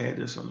I might have had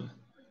this on.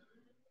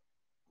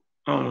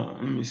 Hold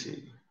on, let me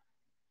see.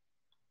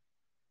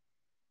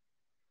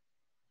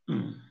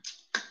 Be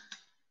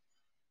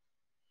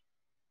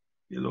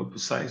a little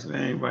precise,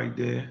 man. Ain't right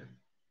there.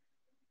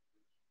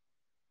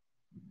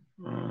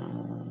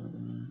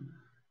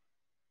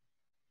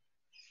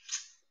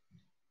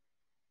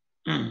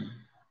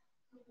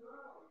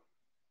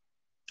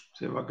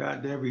 See if I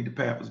got there. Read the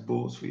Papist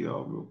Bulls for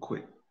y'all real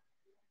quick.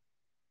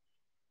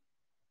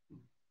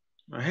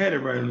 I had it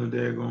right on the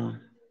daggone.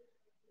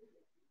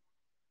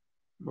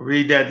 I'll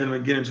read that, then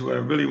I'll get into what I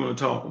really want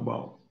to talk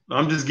about.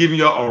 I'm just giving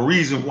y'all a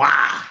reason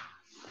why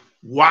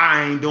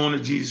I ain't doing the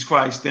Jesus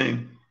Christ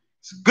thing.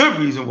 It's a good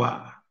reason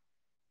why.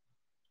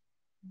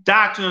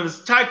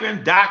 Type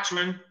in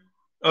doctrine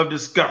of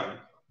discovery.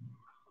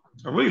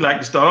 I really like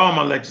to start all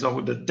my lectures off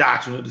with the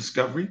doctrine of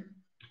discovery.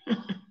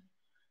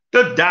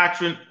 The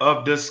doctrine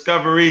of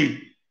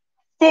discovery,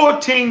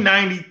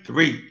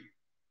 1493.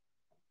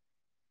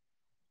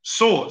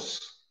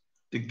 Source,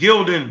 the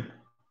Gildan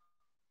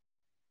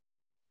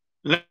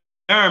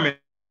Lehrman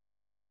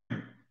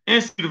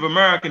Institute of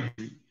American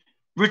History.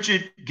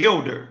 Richard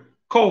Gilder,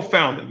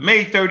 co-founder,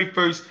 May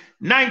 31st,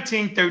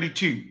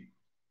 1932.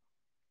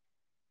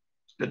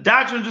 The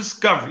Doctrine of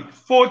Discovery,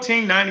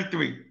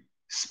 1493.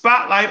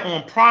 Spotlight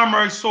on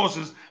primary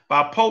sources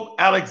by Pope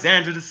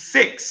Alexander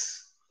VI.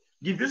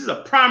 This is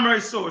a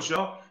primary source,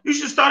 y'all. You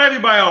should start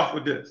everybody off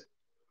with this.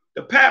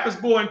 The Papyrus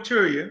Boy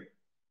Interior,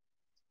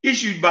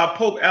 issued by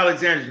Pope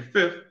Alexander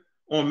V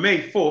on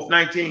May 4th,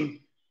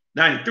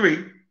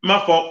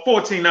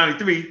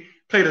 1493,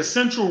 played a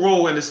central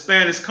role in the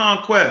Spanish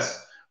conquest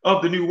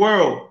of the New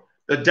World.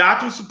 The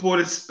doctrine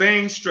supported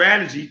Spain's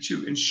strategy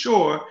to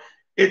ensure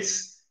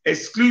its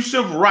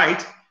exclusive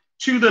right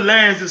to the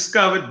lands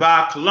discovered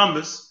by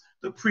Columbus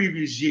the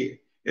previous year.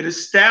 It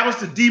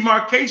established a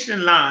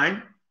demarcation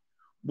line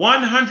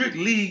 100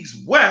 leagues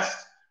west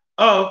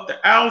of the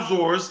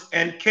Azores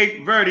and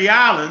Cape Verde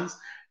Islands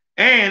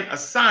and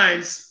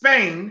assigned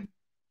Spain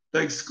the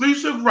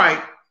exclusive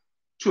right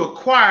to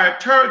acquire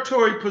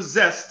territorial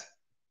possessions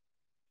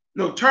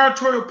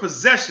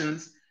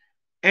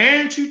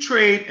and to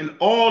trade in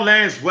all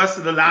lands west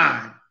of the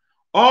line.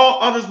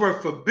 All others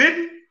were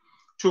forbidden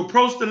to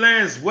approach the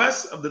lands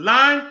west of the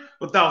line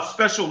without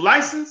special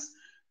license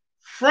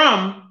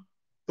from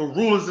the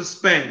rulers of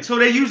Spain. So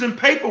they're using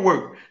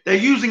paperwork. They're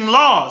using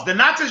laws. They're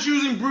not just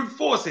using brute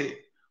force here,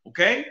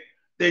 okay?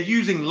 They're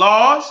using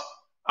laws,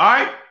 all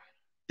right?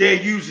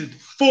 They're using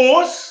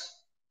force.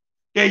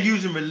 They're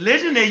using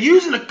religion. They're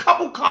using a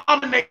couple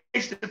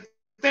combinations of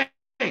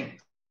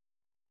things,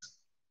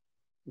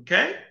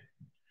 okay?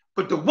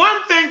 But the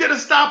one thing that'll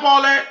stop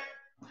all that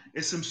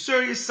is some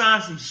serious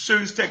science and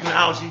serious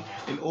technology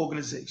and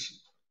organization.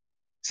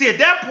 See, at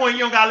that point, you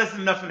don't got to listen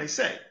to nothing they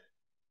say.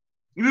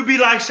 You would be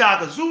like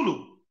Shaka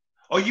Zulu,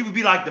 or you would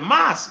be like the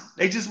Maasi.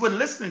 They just wasn't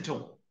listening to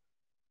them.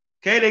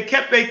 Okay, they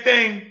kept their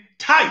thing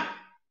tight.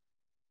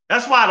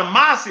 That's why the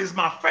Maasi is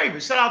my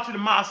favorite. Shout out to the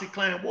Maasi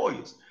clan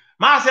warriors.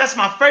 Maasi, that's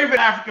my favorite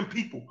African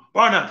people.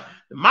 The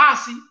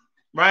Maasi,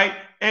 right,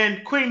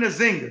 and Queen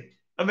Nzinga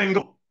of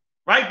Angola,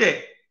 right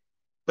there.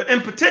 But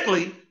in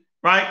particularly,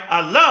 right,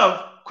 I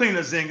love Queen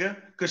Nzinga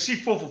because she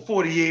fought for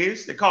 40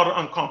 years. They called her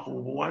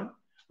Unconquerable One,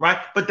 right?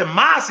 But the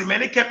Maasi,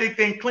 man, they kept their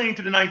thing clean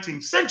to the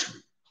 19th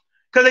century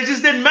because they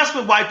just didn't mess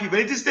with white people.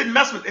 They just didn't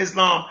mess with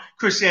Islam,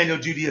 Christianity, or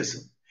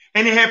Judaism.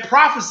 And they had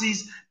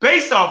prophecies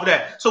based off of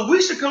that. So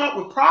we should come up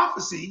with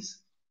prophecies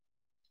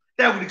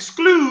that would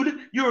exclude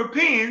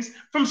Europeans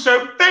from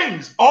certain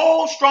things.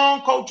 All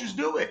strong cultures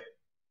do it.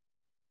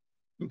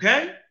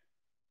 Okay?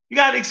 You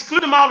got to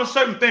exclude them out of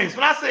certain things.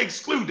 When I say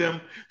exclude them,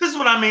 this is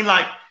what I mean.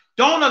 Like,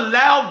 don't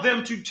allow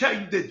them to tell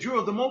you that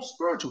you're the most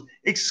spiritual.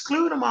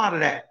 Exclude them out of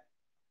that,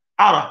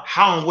 out of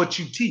how and what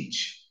you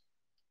teach.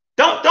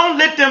 Don't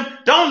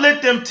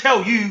let them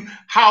tell you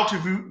how to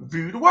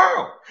view the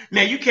world.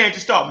 Now, you can't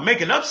just start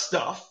making up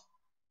stuff.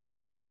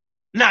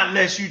 Not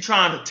unless you're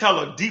trying to tell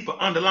a deeper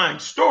underlying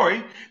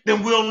story,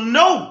 then we'll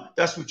know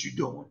that's what you're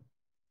doing.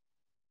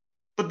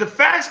 But the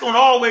fact's going to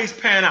always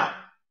pan out.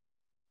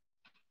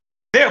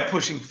 They're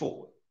pushing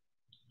forward.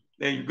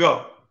 There you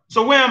go.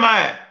 So where am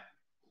I at?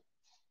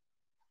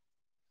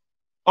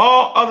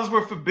 All others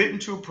were forbidden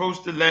to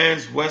approach the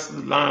lands west of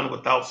the line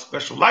without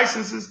special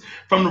licenses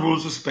from the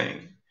rulers of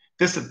Spain.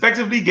 This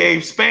effectively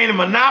gave Spain a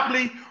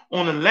monopoly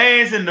on the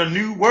lands in the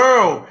New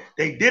World.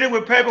 They did it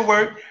with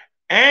paperwork,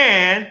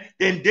 and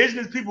the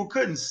indigenous people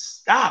couldn't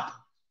stop,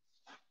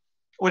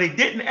 or they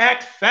didn't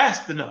act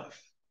fast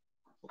enough.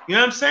 You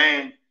know what I'm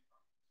saying?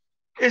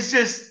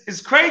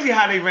 It's crazy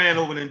how they ran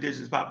over the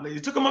indigenous population.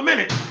 It took them a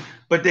minute,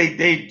 but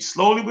they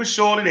slowly but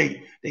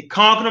surely they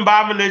conquered them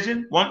by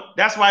religion.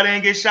 That's why they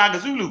didn't get Shaka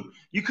Zulu.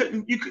 You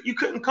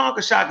couldn't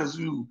conquer Shaka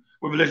Zulu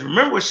with religion.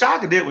 Remember what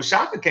Shaka did when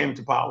Shaka came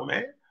into power,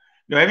 man.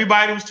 You know,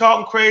 everybody was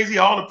talking crazy,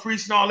 all the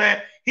priests and all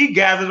that. He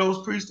gathered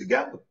those priests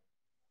together.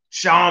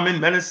 Shaman,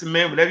 medicine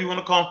man, whatever you want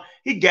to call them.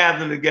 He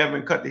gathered them together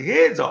and cut their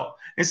heads off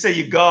and said,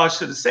 your God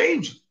should have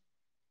saved you.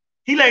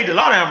 He laid the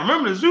law down.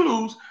 Remember, the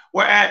Zulus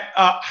were at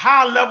a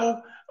high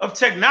level of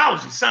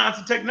technology, science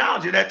and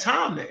technology at that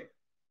time there.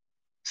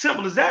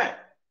 Simple as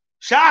that.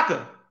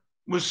 Shaka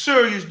was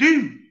serious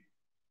dude.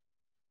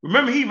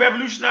 Remember, he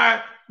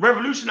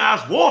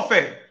revolutionized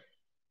warfare.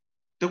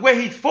 The way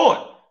he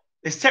fought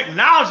is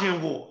technology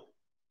in war.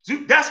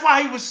 That's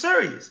why he was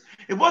serious.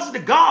 It wasn't the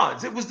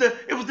gods. It was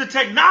the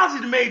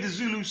technology that made the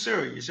Zulu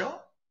serious,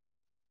 y'all.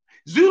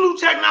 Zulu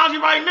technology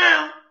right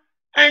now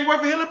ain't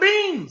worth a hill of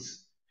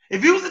beans.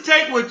 If you was to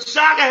take what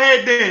Shaka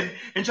had then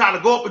and try to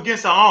go up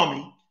against an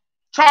army,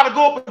 try to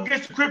go up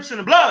against the Crips and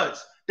the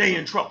Bloods, they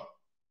in trouble.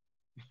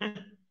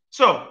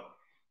 So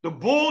the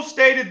bull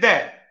stated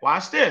that.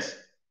 Watch this.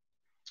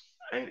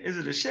 Is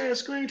it a share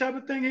screen type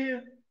of thing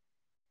here?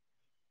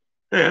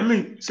 Yeah, let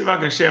me see if I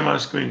can share my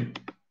screen.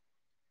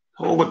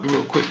 Hold with me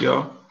real quick,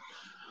 y'all.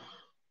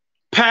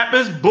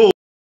 Papist Bull.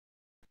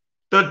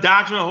 The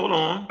doctrine. Hold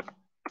on.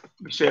 Let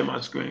me share my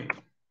screen.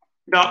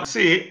 Y'all can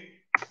see it.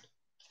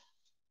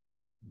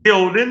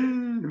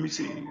 Gilden. Let me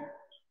see.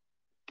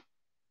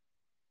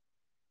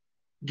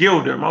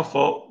 Gilder. My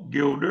fault.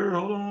 Gilder.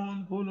 Hold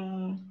on. Hold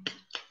on.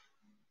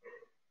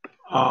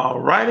 All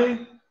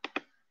righty.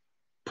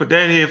 Put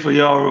that here for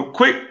y'all real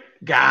quick.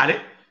 Got it.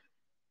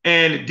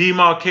 And the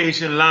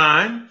demarcation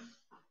line.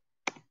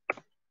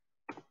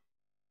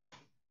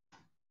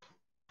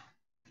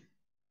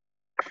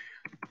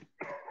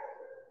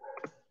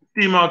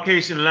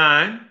 Demarcation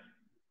line.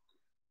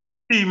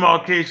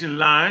 Demarcation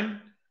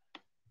line.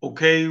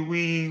 Okay,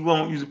 we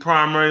won't use a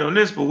primary on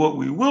this, but what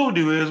we will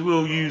do is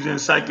we'll use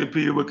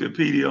Encyclopedia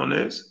Wikipedia on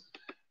this,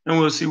 and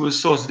we'll see what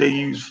sources they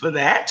use for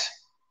that.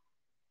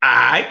 All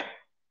right.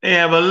 They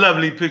have a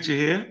lovely picture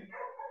here.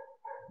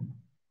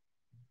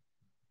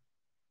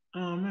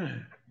 Oh,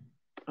 man.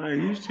 I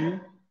used to.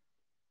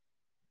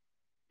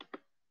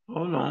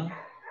 Hold on.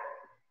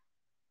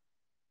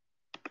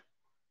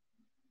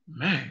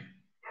 Man.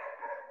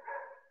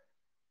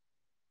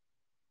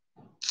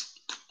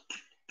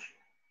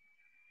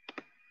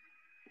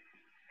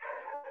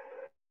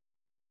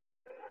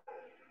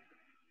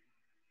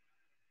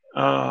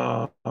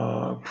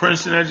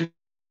 Princeton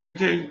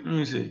education. Let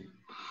me see.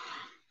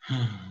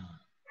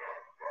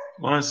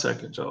 1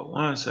 second, y'all.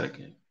 1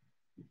 second.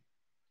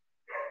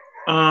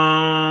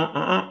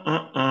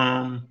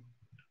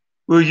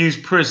 We'll use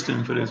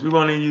Princeton for this. We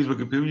won't even use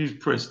Wikipedia. We'll use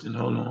Princeton.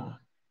 Hold on.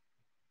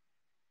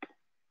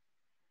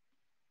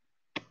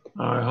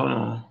 All right, hold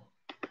on.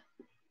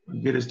 I'll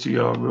get this to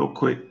y'all real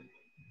quick.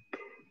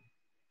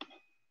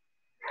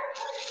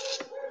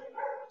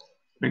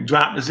 Let me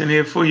drop this in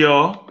here for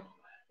y'all.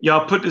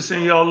 Y'all put this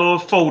in your little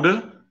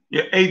folder,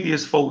 your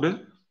atheist folder,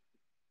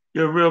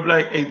 your Real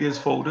Black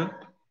Atheist folder.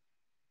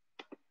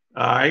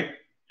 All right,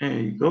 there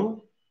you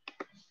go.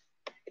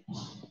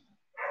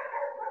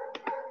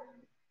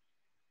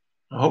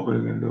 I hope we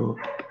can do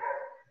it.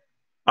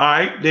 All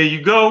right, there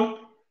you go.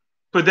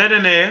 Put that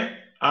in there.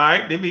 All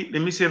right, let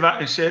me see if I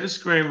can share the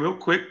screen real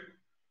quick.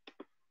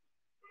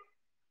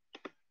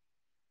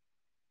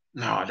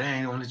 No, they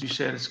ain't gonna let you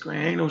share the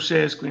screen. Ain't no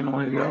share screen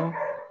on here, y'all.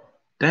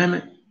 Damn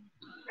it.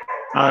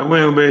 All right, we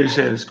ain't gonna be able to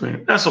share the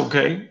screen. That's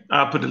okay.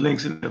 I'll put the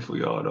links in there for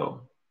y'all,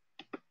 though.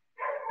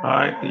 All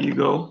right, there you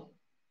go.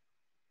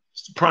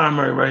 It's the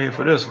primary right here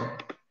for this one.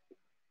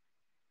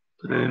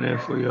 Put it in there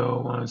for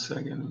y'all. 1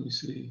 second. Let me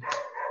see.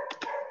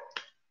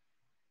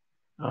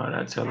 All right,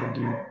 I tell her,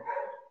 dude.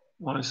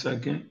 1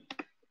 second.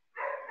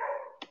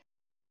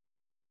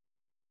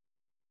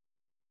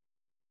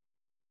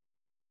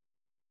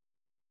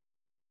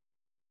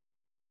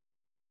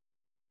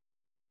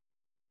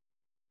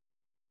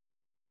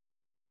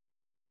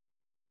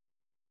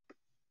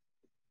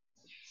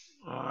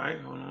 All right,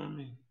 hold on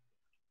me.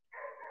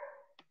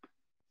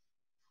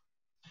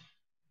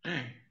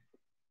 Dang. I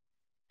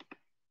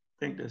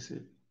think that's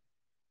it.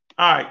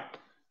 All right.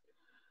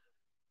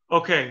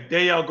 Okay,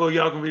 there y'all go.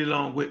 Y'all can read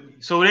along with me.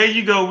 So there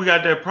you go. We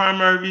got that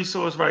primary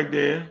resource right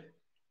there.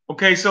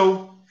 Okay,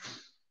 so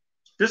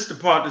this is the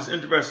part that's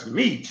interesting to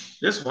me.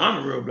 This one,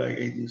 I'm a Real Black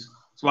Atheist.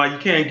 That's why you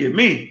can't get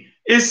me.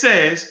 It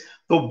says,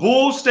 the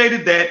bull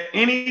stated that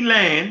any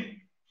land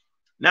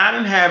not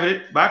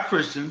inhabited by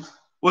Christians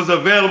was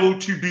available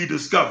to be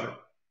discovered,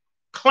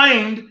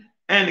 claimed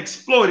and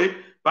exploited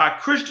by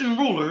Christian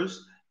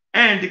rulers,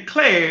 and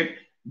declared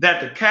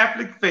that the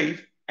Catholic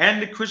faith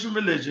and the Christian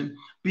religion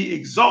be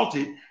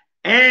exalted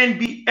and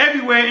be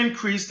everywhere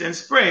increased and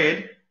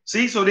spread.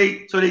 See, so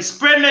they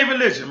spread their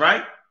religion,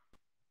 right?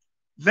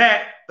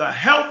 That the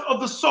health of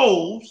the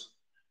souls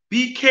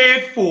be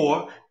cared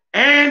for,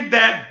 and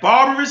that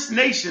barbarous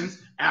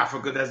nations,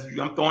 Africa, that's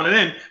I'm throwing it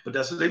in, but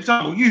that's what they're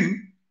talking about, you,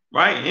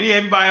 right? And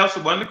everybody else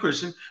who wasn't a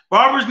Christian,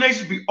 barbarous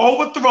nations be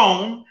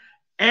overthrown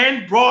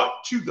and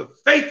brought to the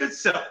faith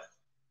itself.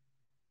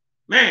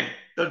 Man,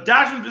 the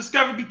doctrine of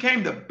discovery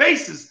became the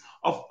basis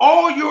of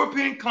all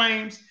European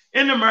claims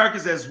in the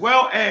Americas, as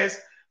well as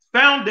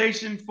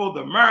foundation for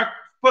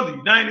the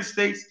United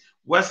States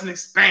Western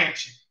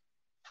expansion.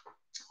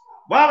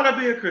 Why would I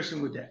be a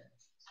Christian with that?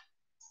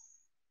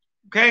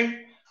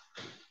 Okay?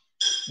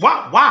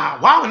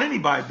 Why would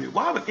anybody be?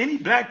 Why would any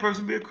black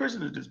person be a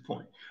Christian at this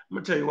point? I'm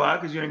gonna tell you why,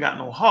 because you ain't got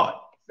no heart.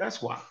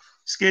 That's why.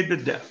 Scared to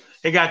death.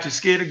 They got you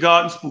scared of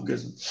God and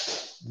spookism.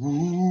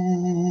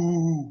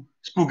 Ooh,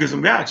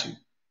 spookism got you.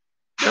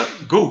 Yep.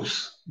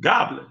 Ghosts,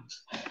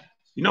 goblins.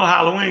 You know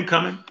Halloween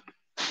coming.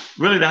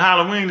 Really, the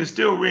Halloween is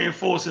still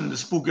reinforcing the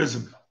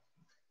spookism.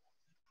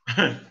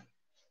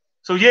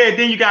 So yeah,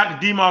 then you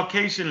got the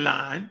demarcation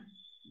line.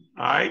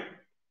 All right.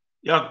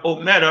 Y'all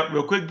open that up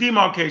real quick.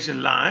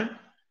 Demarcation line.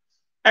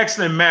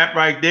 Excellent map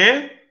right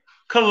there.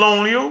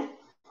 Colonial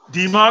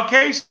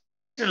demarcation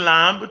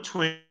line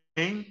between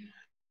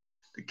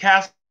the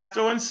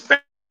Castile and Spain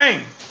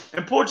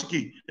and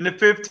Portuguese in the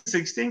 15th,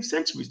 16th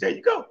centuries. There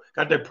you go.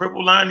 Got that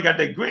purple line, you got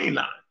that green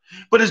line.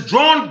 But it's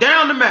drawn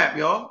down the map,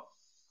 y'all.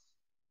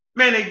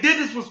 Man, they did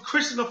this with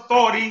Christian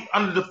authority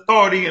under the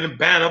authority and the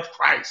banner of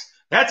Christ.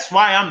 That's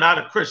why I'm not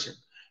a Christian.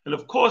 And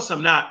of course,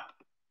 I'm not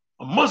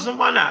a Muslim.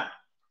 Why not?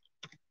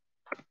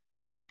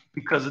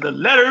 Because of the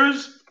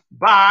letters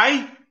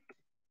by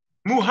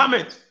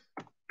Muhammad.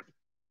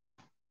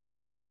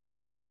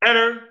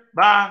 Letter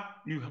by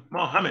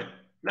Muhammad.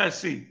 Let's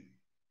see.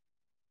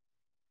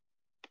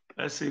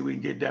 Let's see if we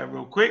can get that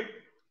real quick.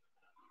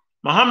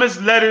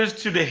 Muhammad's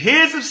letters to the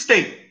heads of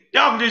state.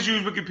 Y'all can just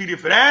use Wikipedia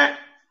for that.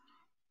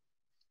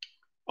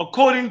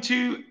 According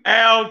to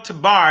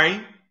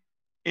Al-Tabari,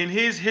 in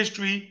his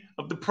history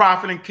of the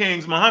prophet and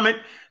kings, Muhammad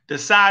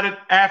decided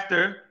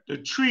after the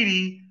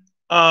Treaty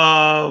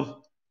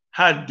of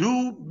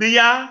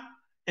Hudaybiyah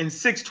in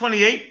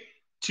 628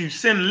 to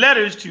send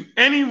letters to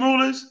any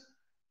rulers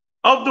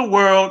of the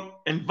world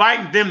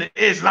inviting them to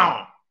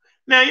Islam.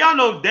 Now, y'all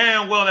know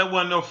damn well that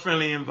wasn't no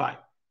friendly invite.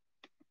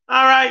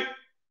 All right?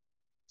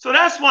 So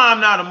that's why I'm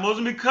not a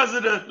Muslim, because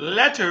of the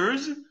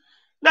letters.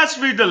 Let's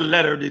read the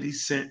letter that he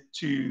sent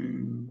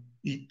to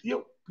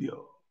Ethiopia.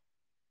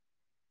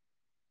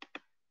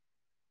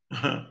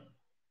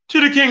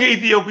 To the king of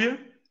Ethiopia.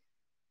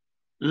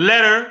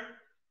 Letter.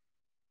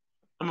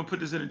 I'm going to put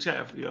this in the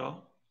chat for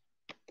y'all.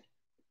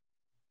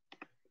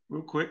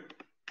 Real quick.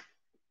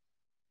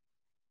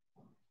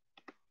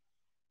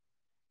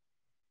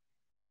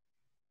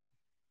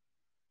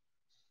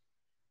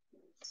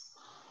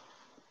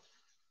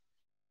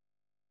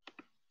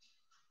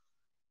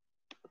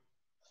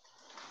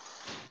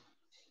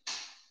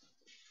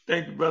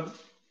 Thank you, brother.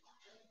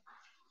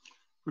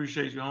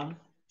 Appreciate you, homie.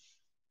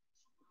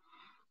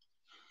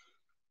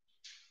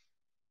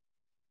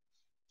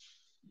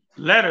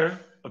 Letter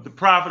of the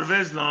Prophet of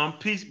Islam,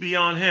 peace be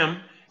on him,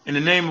 in the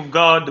name of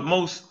God, the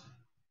most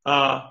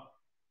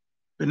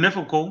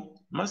beneficent.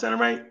 Am I saying it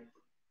right?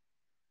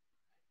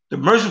 The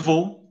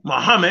merciful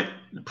Muhammad,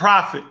 the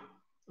Prophet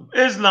of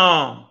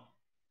Islam,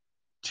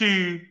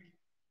 to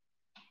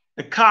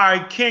the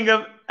Kari, king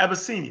of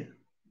Abyssinia.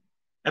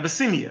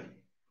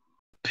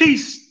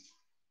 Peace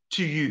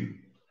to you.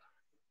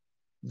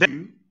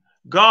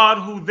 God,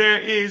 who there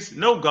is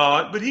no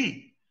God but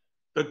he,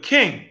 the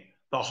king,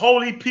 the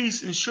holy,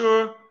 peace, and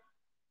sure,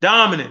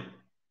 dominant.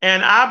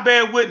 And I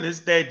bear witness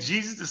that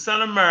Jesus, the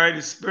son of Mary,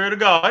 the Spirit of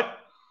God,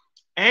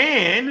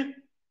 and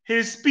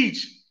his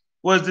speech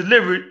was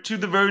delivered to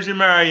the Virgin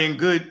Mary in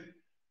good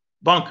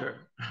bunker.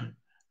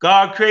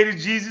 God created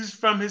Jesus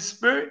from his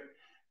spirit,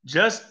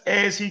 just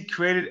as he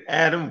created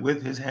Adam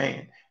with his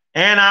hand.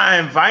 And I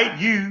invite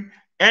you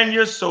and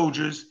your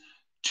soldiers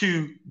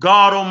to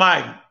God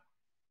Almighty,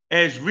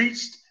 as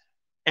reached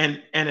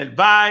and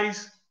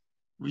advise,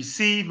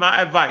 receive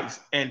my advice,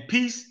 and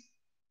peace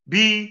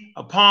be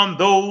upon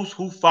those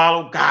who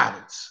follow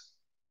guidance.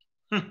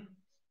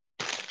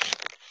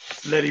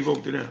 Let he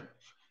wrote to them.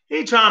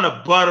 He trying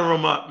to butter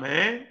them up,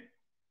 man.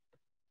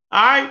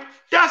 All right,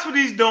 that's what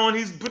he's doing.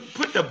 He's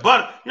put the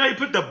butter. You know, you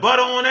put the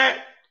butter on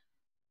that.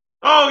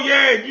 Oh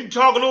yeah, you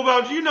talk a little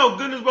about, you know,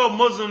 goodness well,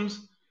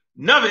 Muslims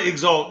never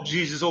exalt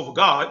Jesus over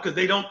God because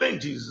they don't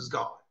think Jesus is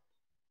God.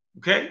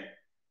 Okay,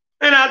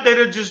 and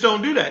they just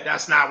don't do that.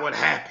 That's not what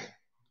happened,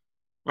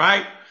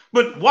 right?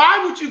 But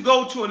why would you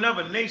go to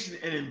another nation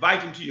and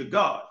invite them to your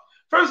God?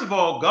 First of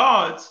all,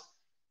 gods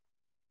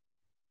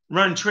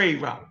run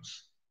trade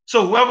routes.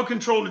 So whoever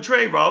controlled the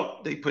trade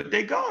route, they put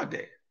their God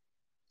there.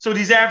 So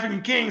these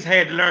African kings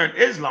had to learn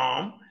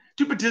Islam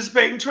to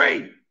participate in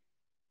trade.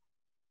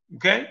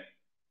 Okay?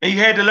 And you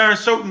had to learn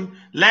certain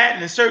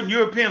Latin and certain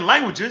European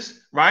languages,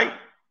 right?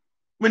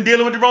 When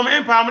dealing with the Roman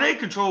Empire, when they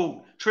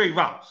controlled trade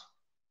routes,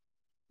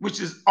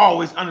 which is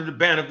always under the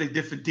banner of the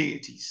different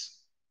deities,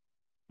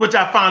 which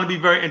I found to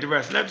be very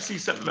interesting. Let me see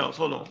something else.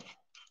 Hold on.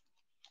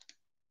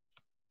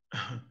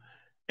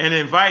 And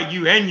invite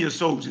you and your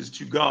soldiers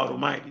to God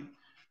Almighty.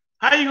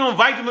 How are you going to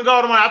invite them to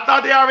God Almighty? I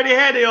thought they already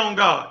had their own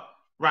God.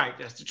 Right,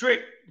 that's the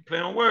trick. Play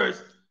on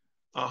words.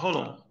 Hold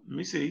on. Let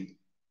me see.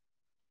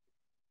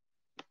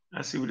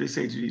 Let's see what they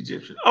say to the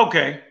Egyptians.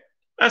 Okay.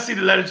 Let's see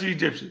the letter to the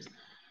Egyptians.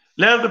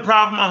 Letter of the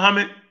Prophet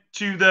Muhammad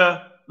to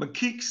the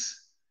Makiks,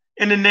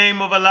 in the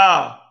name of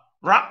Allah,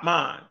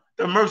 Rahman,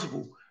 the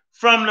merciful,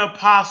 from the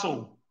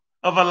apostle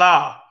of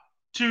Allah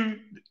to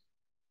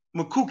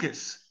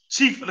Makukis,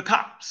 chief of the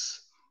Copts.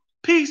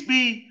 Peace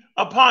be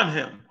upon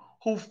him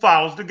who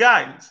follows the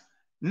guidance.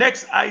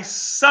 Next, I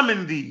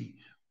summon thee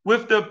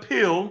with the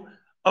appeal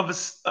of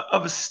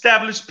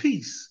established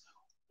peace,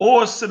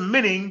 or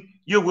submitting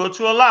your will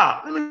to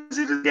Allah. Let me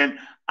see this again.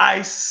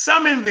 I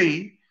summon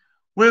thee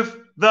with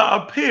the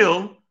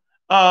appeal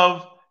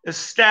of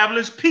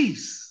established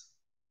peace.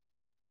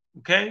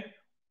 Okay?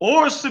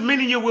 Or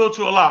submitting your will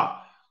to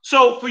Allah.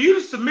 So for you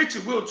to submit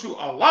your will to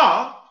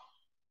Allah,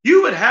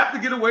 you would have to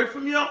get away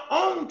from your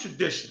own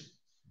tradition.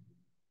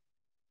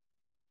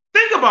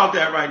 Think about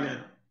that right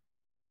now.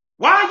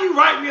 Why are you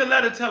writing me a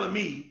letter telling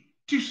me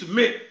to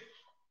submit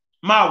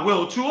my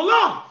will to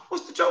Allah?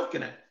 What's the joke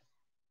in that?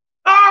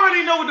 I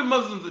already know what the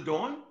Muslims are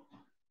doing.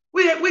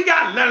 We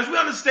got letters. We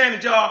understand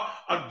that y'all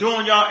are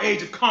doing y'all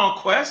age of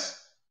conquest.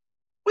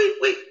 We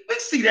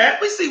see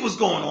that. We see what's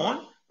going on.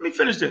 Let me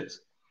finish this.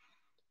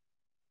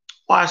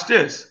 Watch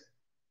this.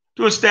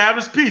 to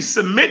establish peace.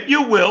 Submit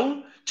your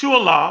will to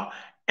Allah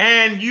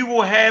and you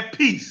will have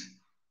peace.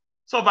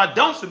 So if I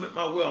don't submit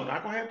my will, I'm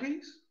not going to have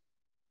peace.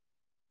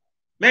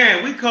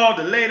 Man, we call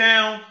to lay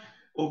down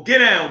or get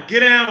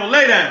down or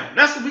lay down.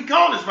 That's what we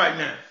call this right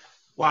now.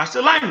 Watch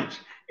the language.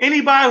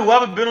 Anybody who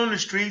ever been on the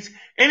streets,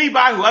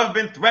 anybody who ever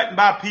been threatened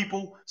by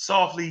people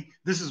softly,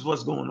 this is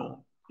what's going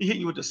on. He hit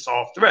you with the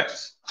soft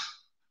threats.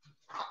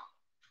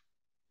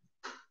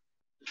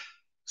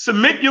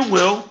 Submit your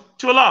will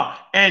to Allah,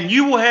 and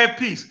you will have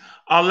peace.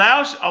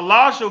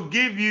 Allah shall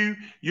give you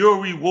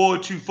your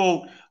reward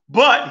twofold.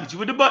 But, hit you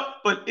with the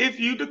but if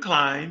you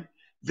decline,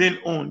 then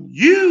on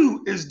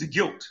you is the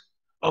guilt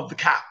of the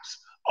cops.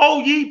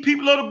 O ye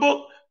people of the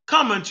book,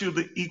 come into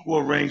the equal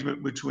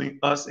arrangement between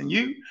us and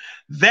you,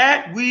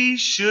 that we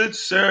should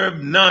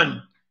serve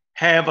none,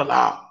 have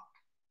Allah,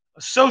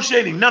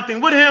 associating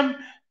nothing with him,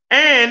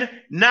 and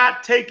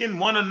not taking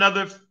one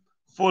another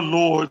for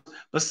lords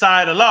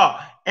beside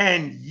Allah.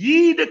 And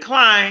ye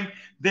decline,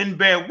 then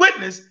bear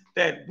witness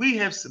that we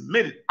have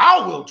submitted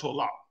our will to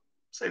Allah.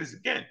 Say this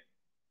again.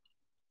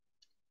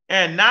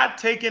 And not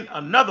taking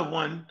another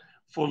one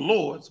for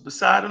lords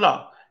beside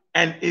Allah.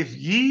 And if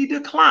ye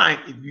decline,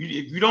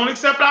 if you don't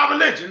accept our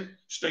religion,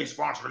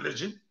 state-sponsored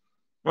religion,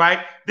 right,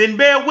 then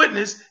bear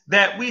witness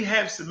that we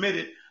have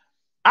submitted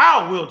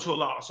our will to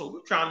Allah. So we're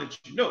trying to let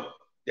you know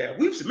that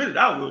we've submitted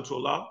our will to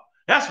Allah.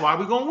 That's why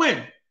we're going to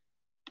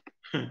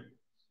win.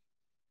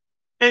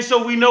 And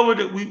so we know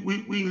that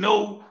we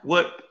know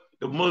what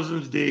the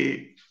Muslims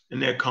did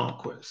in their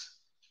conquest,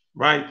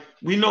 right?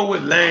 We know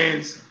what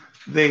lands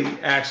they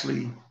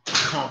actually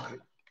conquered.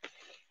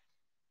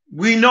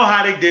 We know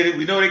how they did it.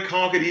 We know they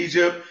conquered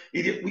Egypt.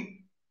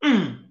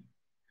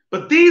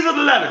 But these are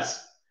the letters,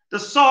 the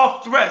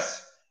soft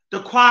threats, the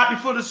quiet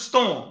before the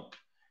storm.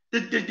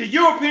 The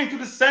Europeans do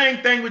the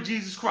same thing with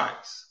Jesus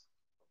Christ.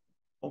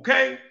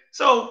 Okay?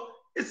 So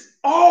it's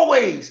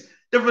always,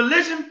 the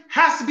religion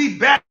has to be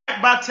backed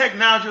by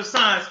technology or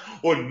science,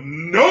 or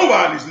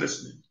nobody's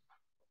listening.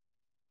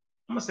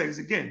 I'm going to say this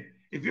again.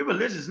 If your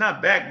religion is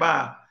not backed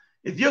by,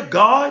 if your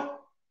God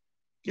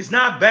is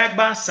not backed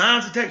by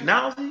science and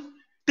technology,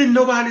 then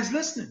nobody's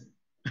listening.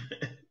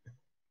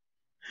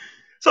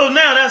 So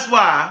now that's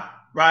why,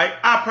 right,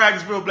 I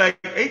practice real black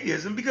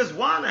atheism, because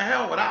why in the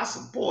hell would I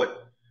support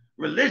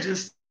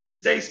religions,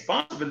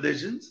 state-sponsored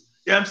religions,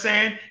 you know what I'm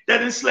saying,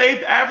 that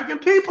enslaved African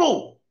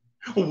people?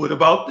 Well, what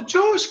about the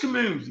Jewish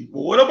community?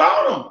 Well, what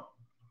about them?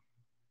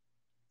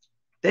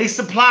 They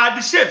supplied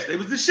the ships. They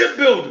was the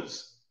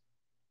shipbuilders.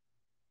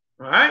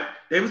 Right?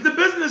 They was the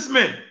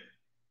businessmen.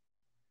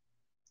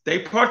 They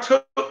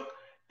partook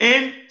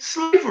in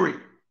slavery.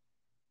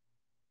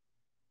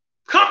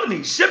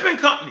 Companies, shipping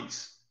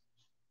companies,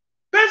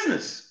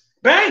 business,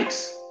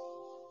 banks.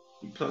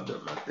 You plugged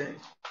up my thing.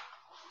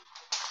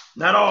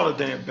 Not all the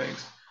damn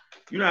banks.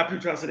 You know how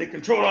people try to say they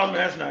control all them.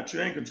 That's not true.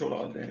 They ain't control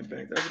all the damn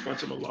banks. That's a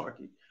bunch of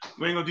malarkey.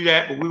 We ain't gonna do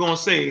that, but we're gonna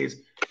say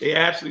is they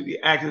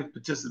absolutely actively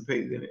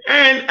participated in it.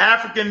 And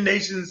African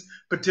nations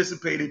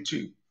participated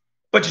too.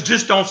 But you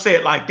just don't say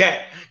it like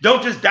that.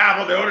 Don't just dive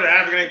on the order of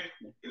African.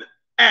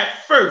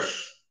 At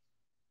first,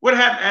 what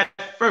happened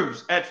at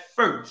first? At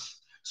first.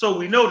 So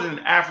we know that in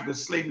Africa,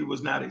 slavery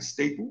was not a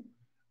staple.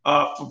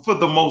 For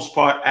the most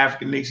part,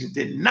 African nations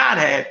did not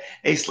have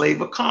a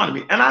slave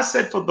economy. And I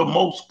said for the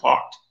most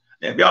part.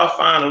 Now, if y'all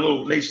find a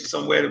little nation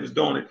somewhere that was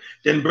doing it,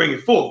 then bring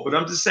it forth. But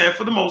I'm just saying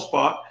for the most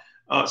part,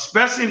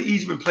 especially in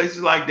Egypt and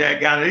places like that,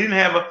 Ghana, they didn't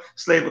have a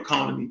slave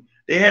economy.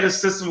 They had a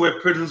system where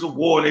prisoners of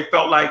war, they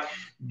felt like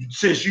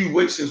you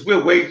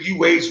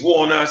waged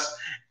war on us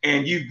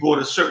and you brought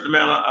a certain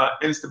amount of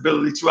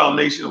instability to our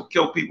nation or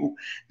kill people,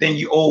 then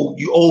you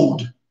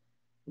owed.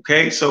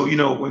 Okay, so you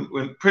know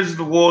when prisoners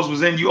of wars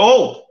was in, you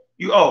owe.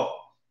 All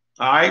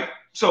right.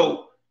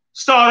 So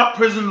start up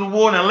prisoners of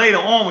war, and later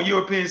on when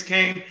Europeans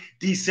came,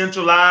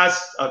 decentralized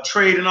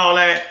trade and all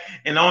that,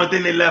 and the only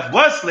thing they left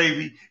was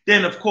slavery.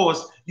 Then of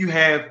course you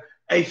have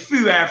a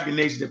few African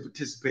nations that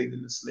participated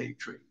in the slave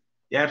trade.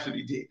 They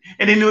absolutely did,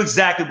 and they knew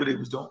exactly what they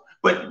was doing,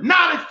 but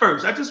not at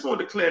first. I just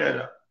wanted to clear that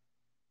up.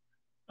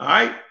 All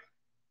right.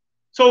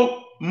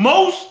 So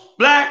most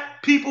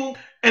black people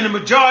and the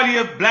majority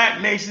of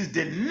black nations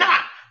did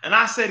not. And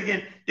I said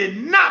again, did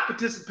not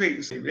participate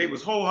in slavery. They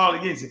was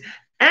wholeheartedly against it.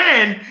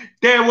 And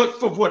there was,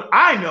 for what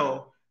I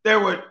know,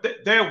 there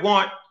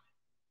weren't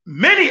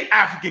many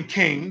African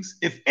kings,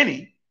 if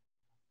any,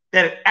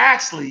 that had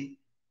actually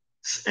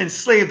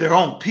enslaved their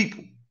own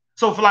people.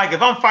 So for like,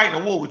 if I'm fighting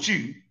a war with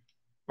you,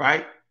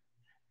 right,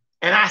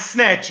 and I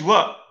snatch you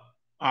up,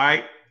 all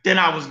right, then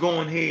I was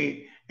going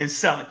ahead and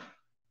selling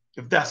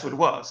you, if that's what it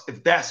was,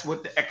 if that's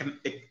what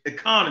the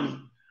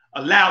economy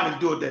allowed me to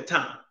do at that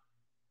time.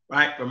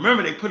 Right?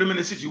 Remember, they put them in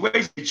a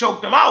situation, they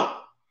choked them out.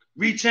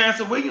 Read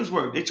Chancellor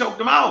Williamsburg, they choked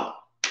them out.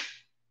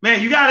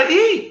 Man, you got to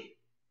eat.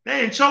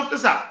 They ain't choked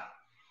us out.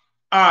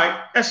 All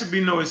right, that should be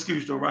no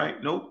excuse though,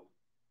 right? Nope.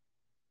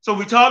 So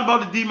we talked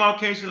about the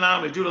demarcation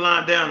line. They drew the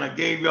line down. I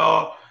gave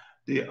y'all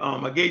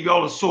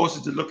the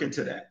sources to look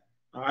into that.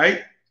 All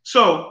right.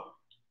 So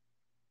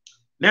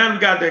now we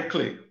got that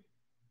clear.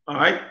 All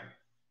right.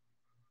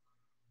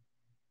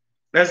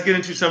 let's get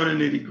into some of the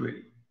nitty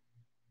gritty.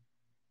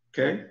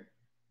 Okay.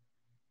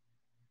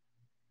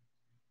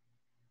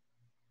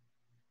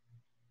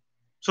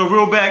 So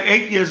real black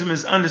atheism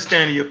is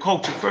understanding your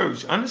culture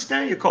first.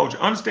 Understand your culture.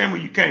 Understand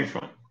where you came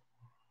from.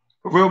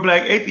 For real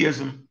black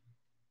atheism,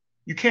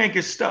 you can't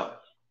get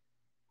stuck.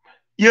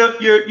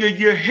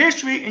 Your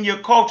history and your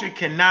culture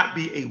cannot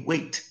be a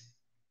weight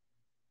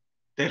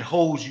that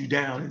holds you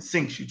down and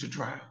sinks you to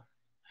drown.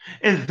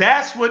 And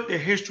that's what the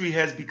history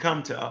has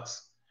become to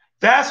us.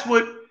 That's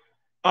what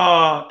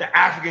the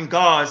African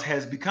gods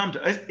has become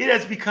to us. It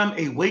has become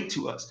a weight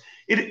to us.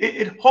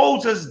 It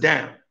holds us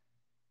down.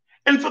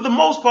 And for the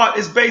most part,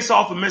 it's based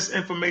off of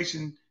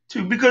misinformation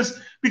too. Because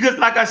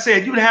like I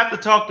said, you would have to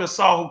talk to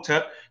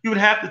Sahotep. You would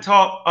have to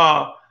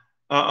talk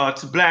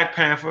to Black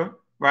Panther,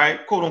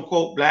 right? Quote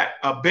unquote Black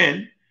Ben.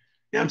 You know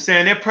what I'm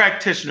saying? They're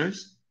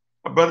practitioners.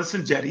 My brother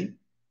Sanjetti. You know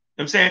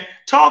what I'm saying?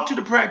 Talk to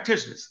the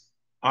practitioners.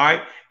 All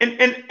right.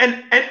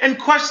 And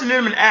question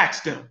them and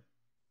ask them.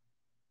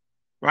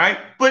 Right?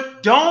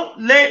 But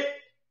don't let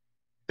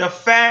the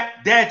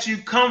fact that you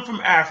come from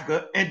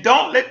Africa, and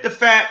don't let the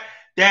fact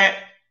that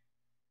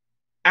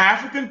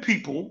African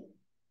people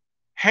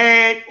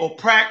had or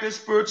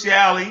practiced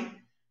spirituality,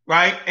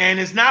 right? And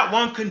it's not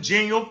one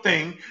congenial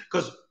thing,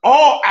 because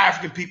all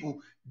African people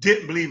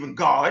didn't believe in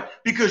God,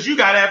 because you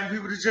got African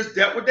people that just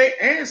dealt with their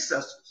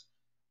ancestors.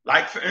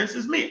 Like, for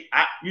instance, me,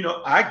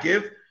 I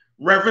give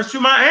reverence to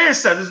my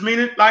ancestors,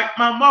 meaning like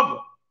my mother,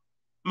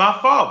 my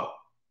father,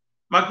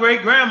 my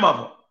great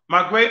grandmother,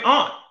 my great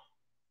aunt,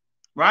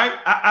 right?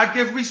 I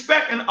give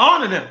respect and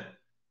honor them.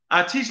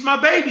 I teach my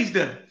babies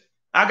them.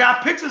 I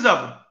got pictures of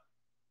them,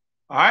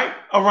 all right,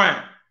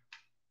 around,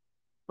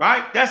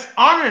 right? That's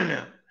honoring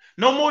them.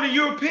 No more than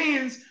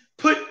Europeans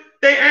put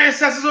their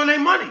ancestors on their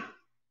money.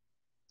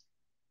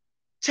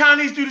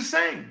 Chinese do the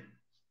same.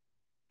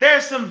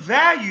 There's some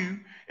value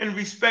in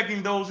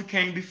respecting those who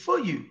came before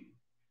you.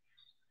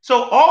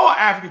 So all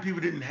African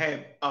people didn't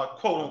have a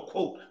quote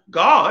unquote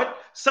God.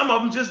 Some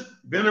of them just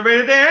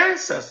venerated their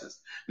ancestors.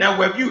 Now,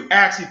 whether you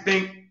actually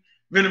think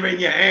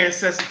venerating your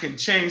ancestors can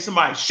change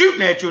somebody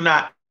shooting at you or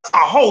not, it's a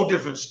whole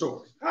different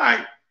story. All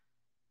right.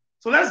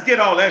 So let's get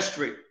all that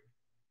straight.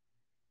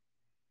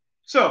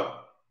 So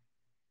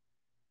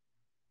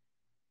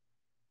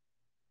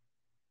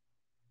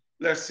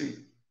let's see.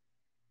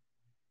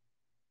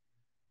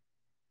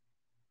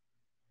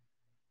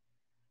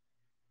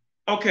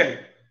 Okay.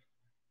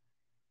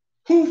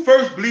 Who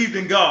first believed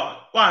in God?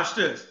 Watch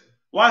this.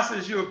 Watch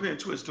this European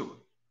twist to it.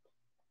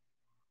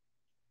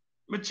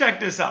 But check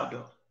this out,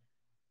 though.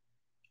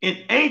 In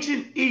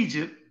ancient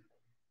Egypt,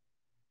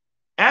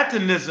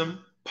 Atenism,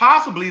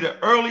 possibly the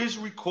earliest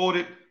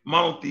recorded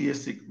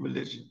monotheistic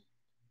religion.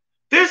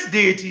 This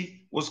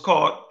deity was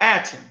called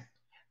Aten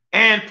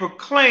and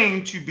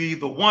proclaimed to be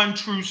the one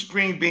true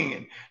supreme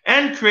being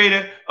and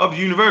creator of the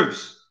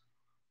universe.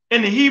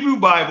 In the Hebrew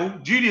Bible,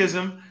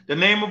 Judaism, the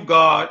name of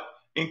God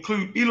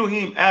include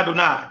Elohim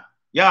Adonai,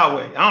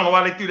 Yahweh. I don't know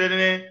why they threw that in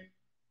there,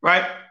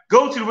 right?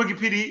 Go to the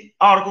Wikipedia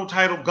article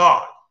titled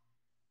God,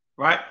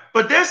 right?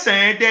 But they're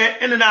saying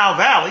that in the Nile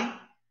Valley,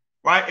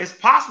 right, is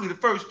possibly the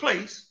first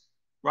place,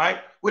 right,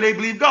 where they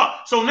believe God.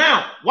 So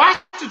now, watch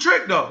the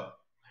trick, though.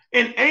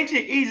 In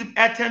ancient Egypt,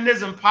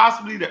 Atenism,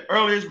 possibly the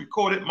earliest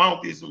recorded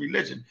monotheistic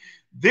religion,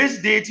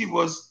 this deity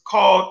was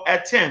called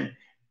Aten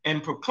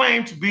and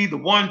proclaimed to be the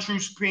one true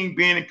supreme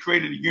being and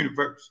creator of the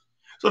universe.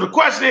 So the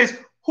question is,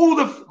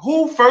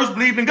 who first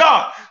believed in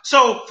God?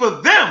 So for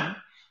them,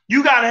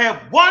 you got to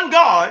have one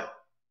God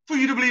for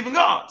you to believe in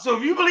God. So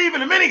if you believe in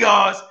the many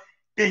gods,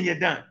 then you're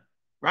done,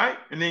 right?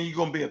 And then you're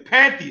going to be a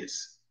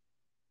pantheist.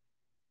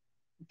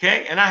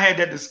 Okay? And I had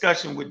that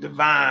discussion with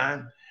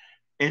Divine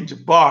and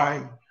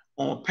Jabari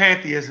on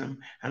pantheism,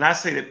 and I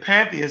say that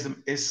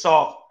pantheism is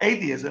soft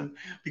atheism,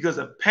 because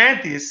a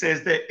pantheist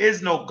says there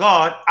is no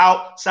God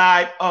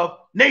outside of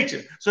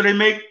nature. So they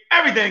make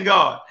everything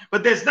God,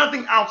 but there's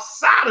nothing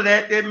outside of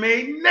that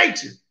made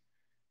nature.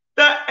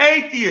 The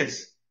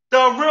atheist,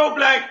 the real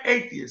black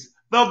atheist,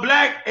 the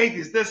black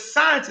atheist, the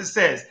scientist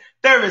says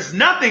there is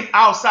nothing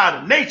outside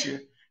of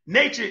nature.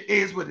 Nature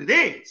is what it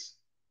is.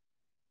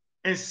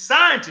 And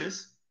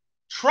scientists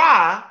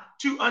try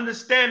to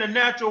understand the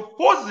natural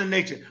forces in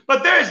nature.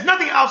 But there is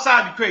nothing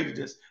outside the created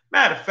this.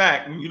 Matter of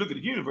fact, when you look at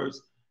the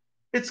universe,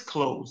 it's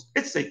closed.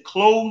 It's a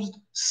closed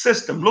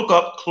system. Look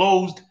up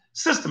closed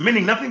system,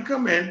 meaning nothing can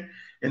come in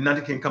and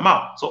nothing can come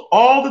out. So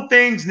all the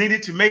things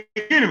needed to make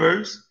the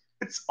universe,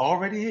 it's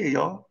already here,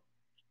 y'all.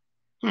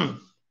 Let's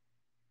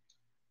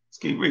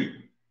keep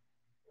reading.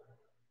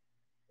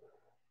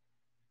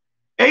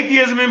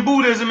 Atheism and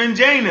Buddhism and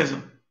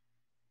Jainism.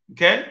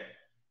 Okay?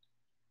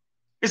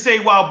 It say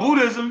while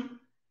Buddhism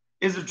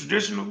is a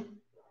tradition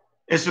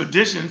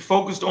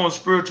focused on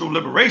spiritual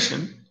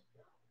liberation,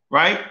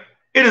 right?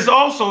 It is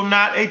also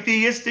not a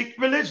theistic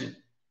religion.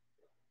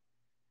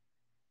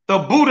 The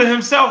Buddha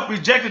himself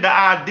rejected the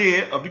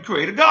idea of the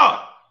creator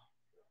God.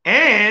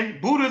 And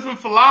Buddhism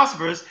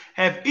philosophers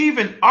have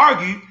even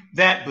argued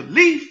that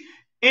belief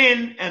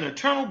in an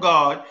eternal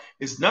God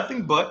is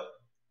nothing but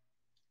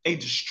a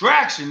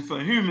distraction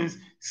for humans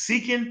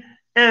seeking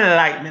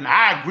enlightenment.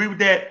 I agree with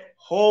that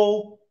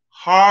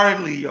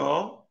wholeheartedly,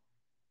 y'all.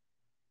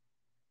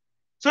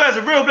 So as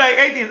a real black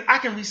atheist, I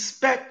can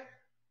respect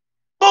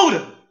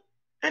Buddha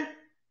and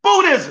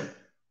Buddhism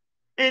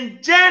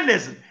and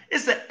Jainism.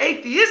 It's an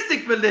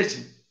atheistic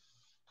religion.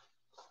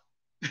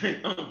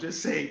 I'm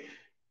just saying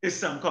it's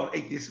something called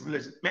atheistic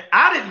religion. Man,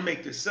 I didn't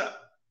make this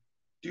up.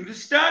 Do the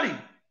study.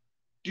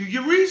 Do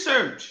your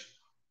research.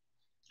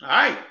 All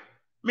right.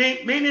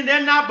 Meaning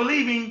they're not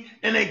believing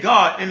in a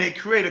God and a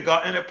creator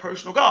God and a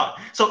personal God.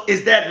 So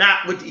is that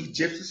not what the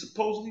Egyptians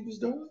supposedly was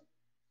doing?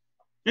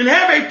 And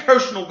have a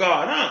personal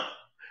God, huh?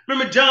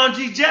 Remember John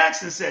G.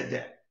 Jackson said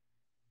that.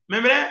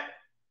 Remember that?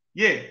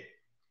 Yeah.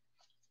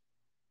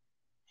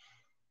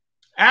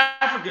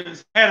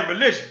 Africans had a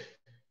religion.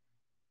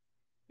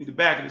 In the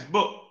back of this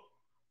book.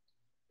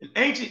 In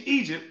ancient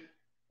Egypt,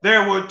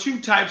 there were two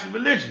types of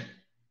religion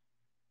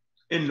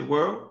in the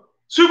world.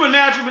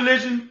 Supernatural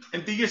religion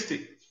and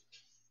theistic.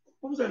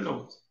 What was that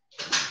noise?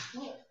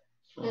 What?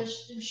 They're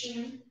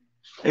shooting.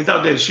 They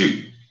thought they were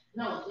shooting.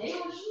 No, they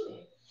were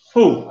shooting.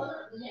 Who?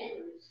 The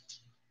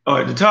neighbors. Oh,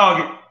 at the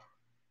target.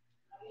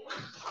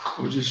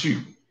 Or just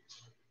shooting.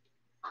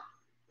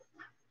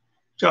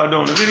 Y'all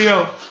doing the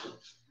video?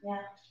 Yeah.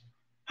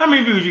 How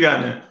many views you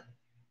got now?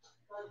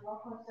 Like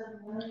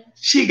 1.7 million.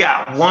 She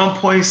got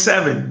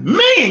 1.7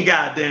 million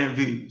goddamn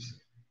views.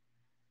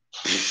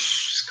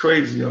 It's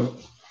crazy, yo.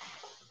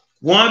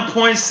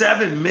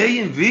 1.7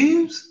 million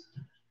views?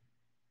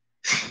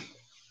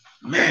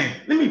 Man,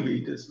 let me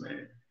read this,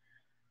 man.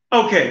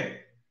 Okay.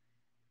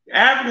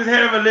 Africans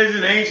had a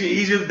religion in ancient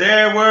Egypt.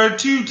 There were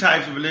two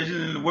types of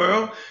religion in the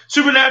world: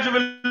 supernatural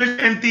religion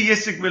and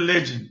theistic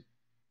religion.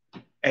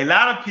 A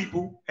lot of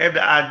people have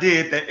the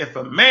idea that if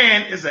a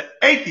man is an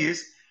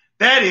atheist,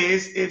 that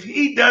is, if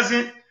he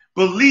doesn't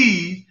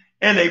believe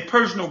in a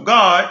personal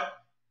God,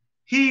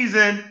 he's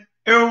an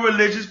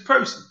irreligious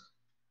person.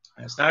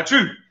 That's not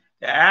true.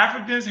 The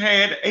Africans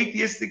had an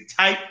atheistic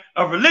type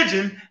of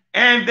religion,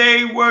 and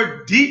they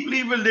were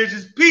deeply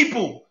religious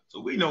people.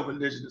 So we know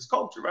religion is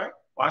culture, right?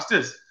 Watch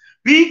this.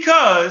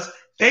 Because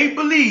they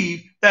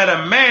believe that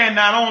a man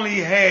not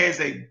only has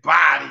a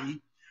body,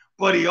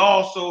 but he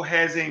also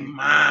has a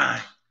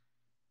mind,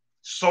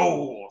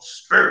 soul,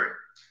 spirit.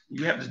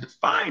 You have to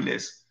define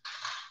this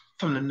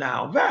from the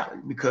Nile Valley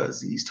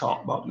because he's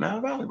talking about the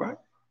Nile Valley, right?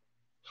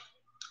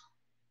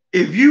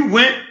 If you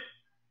went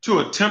to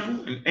a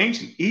temple in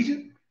ancient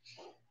Egypt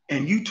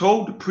and you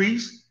told the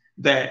priest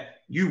that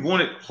you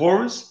wanted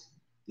Horus,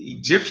 the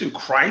Egyptian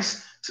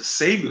Christ, to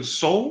save your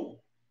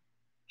soul,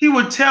 he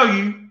would tell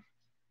you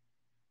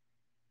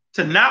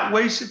to not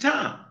waste your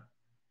time.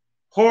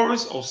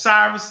 Horus,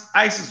 Osiris,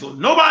 Isis, or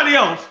nobody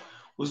else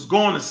was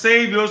going to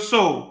save your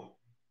soul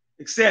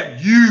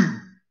except you.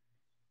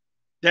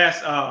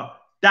 That's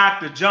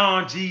Dr.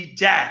 John G.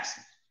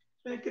 Jackson.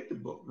 Man, get the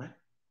book, man.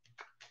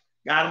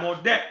 Got him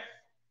on deck.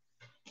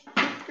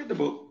 Get the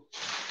book.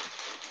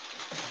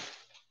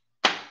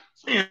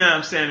 You know what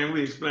I'm saying? And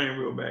we explain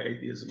real bad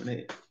atheism in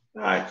here.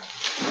 All right.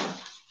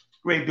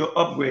 Great deal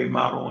upgrade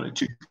model on it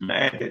too. I'm gonna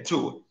add that to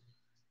it. All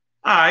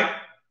right.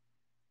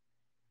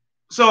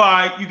 So, all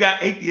right, you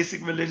got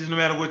atheistic religion, no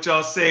matter what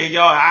y'all say.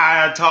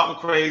 Y'all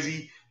talking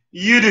crazy.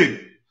 You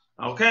do.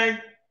 Okay?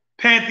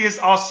 Pantheists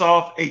are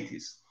soft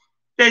atheists.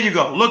 There you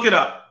go. Look it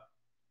up.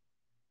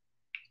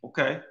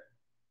 Okay.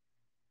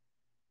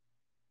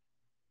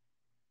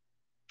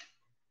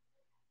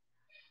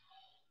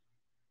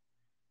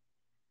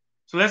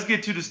 So let's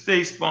get to the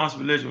state-sponsored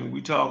religion when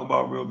we talk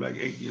about real black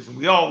atheism.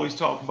 We always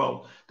talk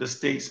about the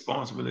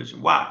state-sponsored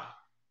religion. Why?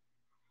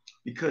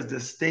 Because the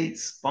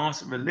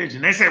state-sponsored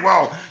religion, they say,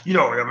 well, you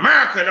know,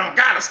 America don't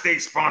got a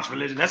state-sponsored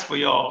religion. That's for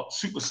y'all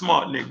super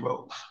smart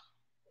Negroes.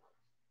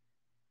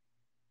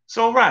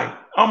 So, right,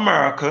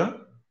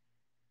 America,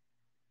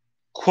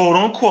 quote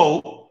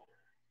unquote,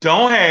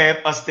 don't have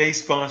a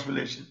state-sponsored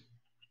religion.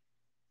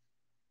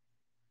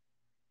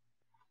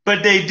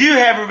 But they do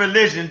have a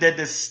religion that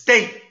the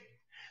state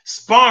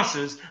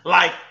sponsors,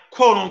 like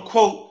quote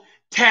unquote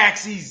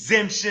tax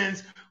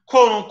exemptions,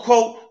 quote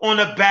unquote on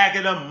the back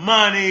of the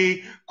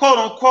money, quote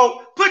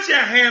unquote put your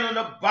hand on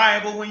the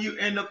Bible when you're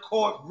in the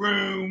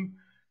courtroom.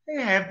 They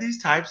have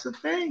these types of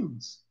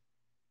things.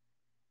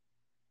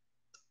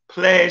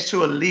 Pledge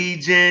to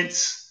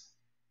allegiance.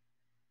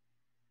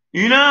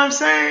 You know what I'm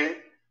saying?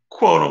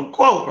 Quote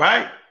unquote,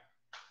 right?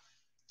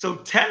 So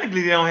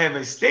technically they don't have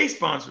a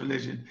state-sponsored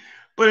religion,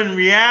 but in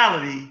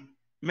reality,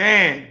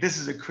 man, this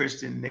is a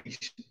Christian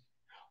nation.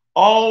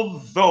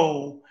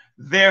 Although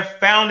their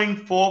founding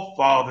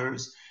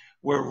forefathers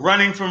were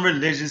running from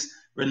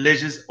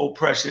religious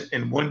oppression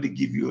and wanted to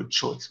give you a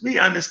choice. We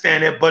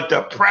understand that, but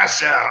the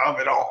pressure of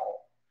it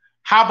all.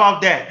 How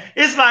about that?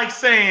 It's like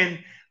saying,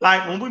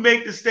 like when we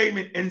make the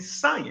statement in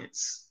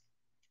science,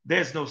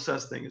 there's no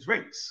such thing as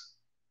race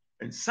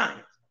in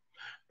science.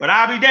 But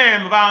I'll be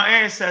damned if our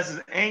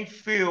ancestors ain't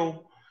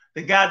feel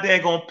the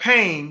goddamn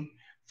pain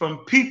from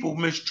people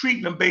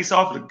mistreating them based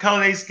off of the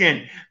color of their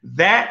skin.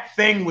 That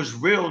thing was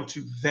real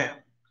to them.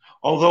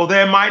 Although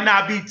there might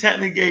not be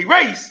technically a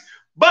race,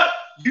 but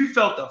You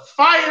felt the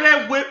fire of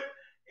that whip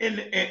and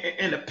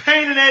the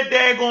pain of that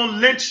daggone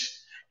lynch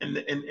and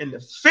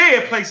the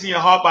fear placed in your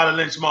heart by the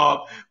lynch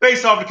mob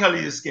based off the color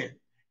of your skin.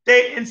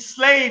 They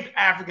enslaved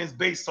Africans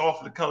based off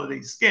of the color of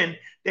their skin.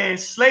 They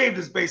enslaved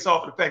us based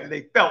off of the fact that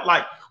they felt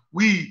like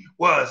we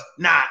was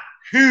not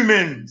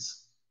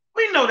humans.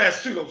 We know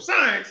that's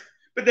pseudoscience,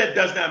 but that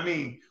does not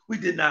mean we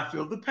did not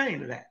feel the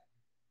pain of that.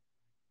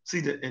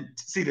 See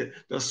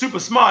the super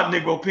smart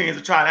Negro pins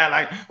are trying to act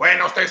like, well, ain't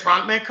no state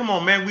sponsor. Man, come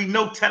on, man. We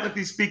know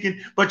technically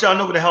speaking, but y'all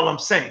know what the hell I'm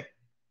saying.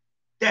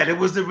 That it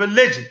was the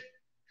religion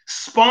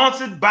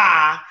sponsored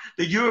by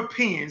the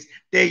Europeans.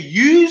 They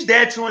used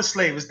that to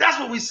enslave us. That's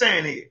what we're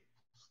saying here.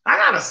 I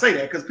gotta say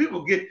that because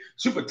people get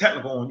super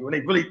technical on you and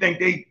they really think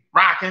they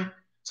rocking.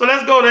 So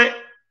let's go to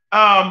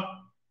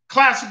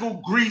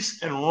classical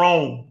Greece and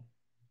Rome.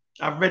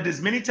 I've read this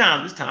many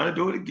times. It's time to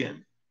do it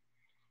again.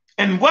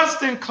 In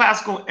Western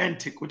classical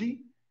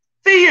antiquity,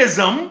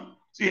 theism,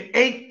 see,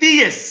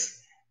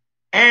 atheist,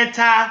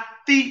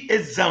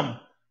 anti-theism,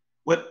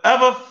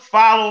 whatever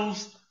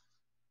follows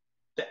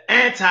the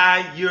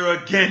anti, you're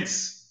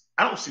against.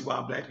 I don't see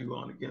why black people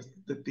aren't against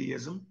the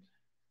theism.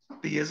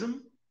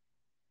 Theism?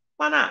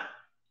 Why not?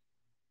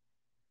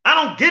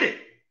 I don't get it.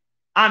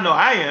 I know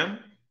I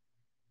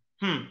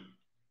am.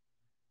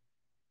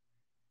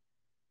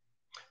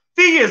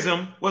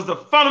 Theism was the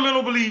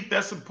fundamental belief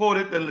that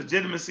supported the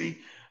legitimacy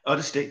of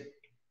the state.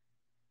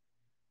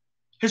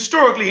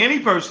 Historically, any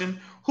person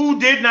who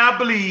did not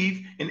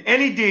believe in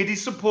any deity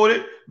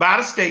supported by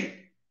the state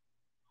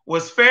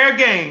was fair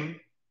game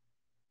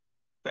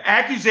for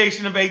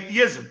accusation of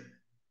atheism,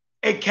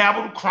 a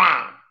capital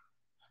crime.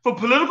 For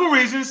political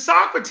reasons,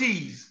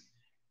 Socrates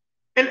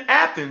in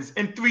Athens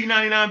in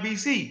 399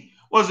 BC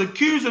was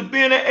accused of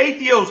being an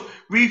atheist,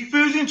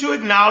 refusing to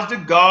acknowledge the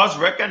gods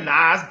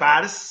recognized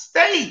by the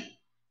state,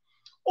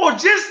 or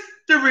just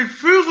the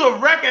refusal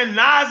of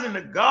recognizing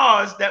the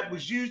gods that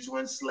was used to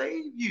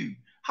enslave you.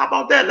 How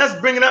about that? Let's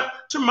bring it up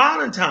to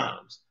modern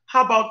times.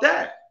 How about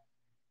that?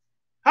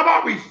 How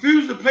about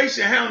refuse to place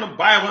your hand on the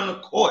Bible in the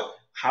court?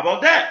 How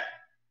about that?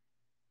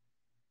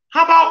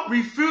 How about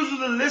refusal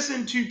to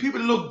listen to people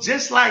that look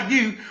just like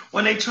you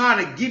when they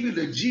try to give you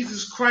the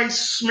Jesus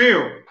Christ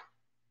smear?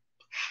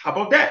 How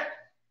about that?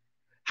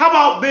 How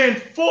about being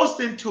forced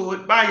into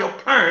it by your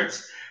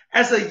parents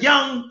as a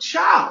young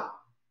child?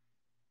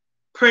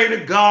 Pray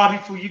to God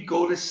before you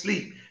go to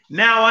sleep.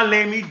 Now I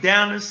lay me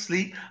down to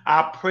sleep.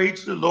 I pray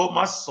to the Lord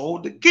my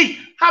soul to keep.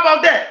 How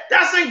about that?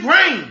 That's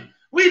ingrained.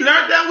 We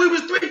learned that when we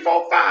was 3,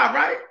 4, 5,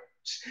 right?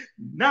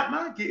 Not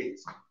my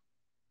kids.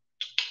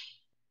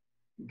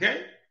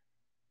 Okay?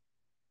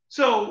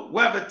 So,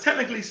 whether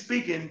technically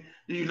speaking,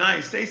 the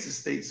United States is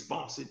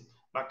state-sponsored,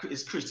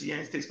 it's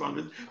Christianity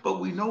state-sponsored, but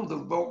we know the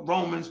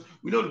Romans,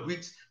 we know the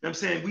Greeks, you know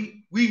what I'm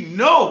saying? We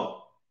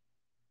know,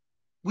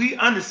 we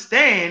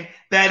understand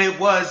that it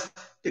was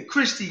the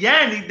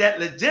Christianity that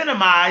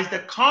legitimized the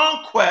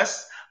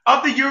conquest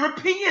of the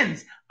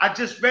Europeans. I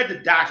just read the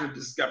Doctrine of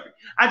Discovery.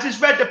 I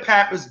just read the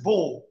Papist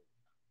Bull,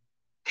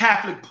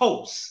 Catholic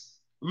popes.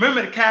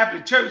 Remember, the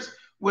Catholic Church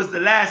was the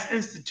last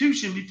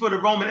institution before the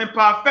Roman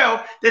Empire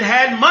fell that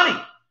had money.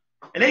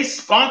 And they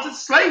sponsored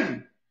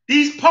slavery.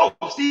 These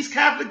popes, these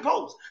Catholic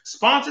popes,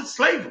 sponsored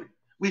slavery.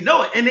 We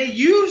know it. And they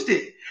used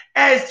it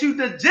as to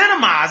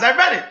legitimize. I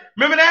read it.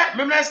 Remember that?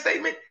 Remember that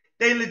statement?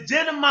 They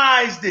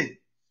legitimized it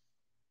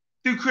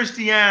through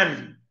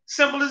Christianity.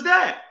 Simple as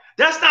that.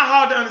 That's not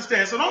hard to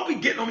understand. So don't be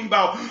getting on me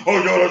about,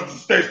 oh, yo, that's the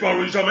state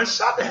sponsored. Man,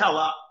 shut the hell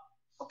up.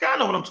 Okay, I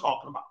know what I'm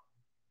talking about.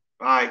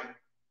 All right.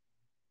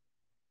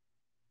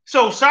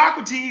 So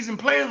Socrates and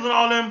Plato and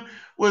all them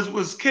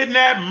was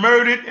kidnapped,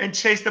 murdered, and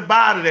chased up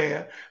out of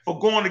there for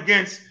going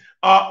against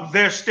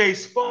their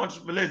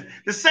state-sponsored religion.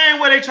 The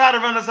same way they try to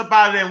run us up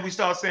out of there and we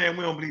start saying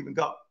we don't believe in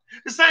God.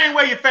 The same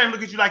way your family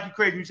look at you like you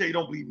crazy and you say you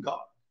don't believe in God.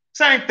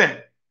 Same thing.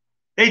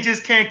 They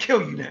just can't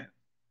kill you now.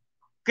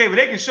 Okay, but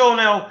they can show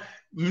now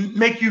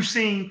make it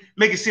seem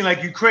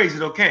like you crazy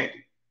though, can't they?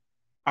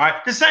 All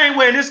right. The same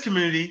way in this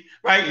community,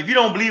 right? If you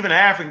don't believe in an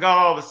African God,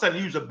 all of a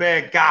sudden you're a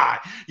bad guy.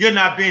 You're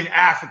not being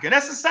African.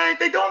 That's the same.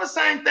 They're doing the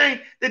same thing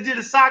they did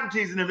to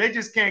Socrates and them. They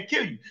just can't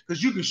kill you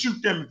because you can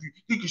shoot them if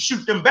you can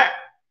shoot them back.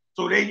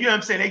 So they, you know what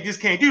I'm saying? They just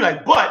can't do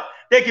that. But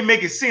they can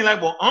make it seem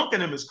like, well, Unc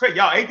and them is crazy.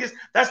 Y'all atheist.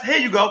 Here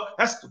you go.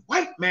 That's the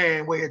white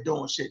man way of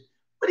doing shit.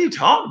 What are you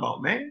talking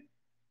about, man?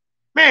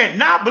 Man,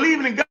 not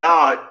believing in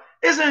God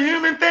is a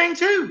human thing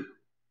too.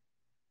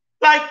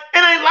 Like, it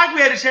ain't like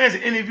we had a chance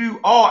to interview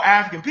all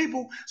African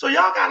people. So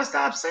y'all got to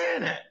stop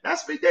saying that.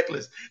 That's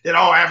ridiculous that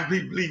all African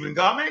people believe in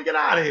God. Man, get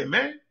out of here,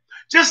 man.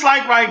 Just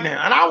like right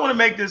now. And I want to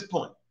make this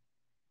point.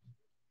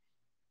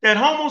 That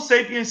Homo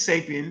sapiens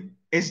sapien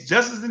is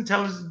just as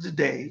intelligent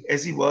today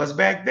as he was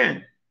back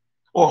then.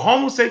 Or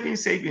Homo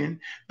sapiens sapien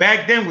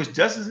back then was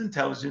just as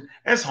intelligent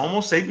as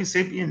Homo sapiens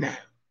sapien now.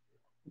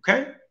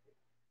 Okay?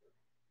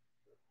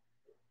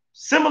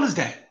 Simple as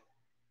that.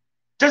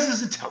 Just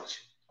as intelligent.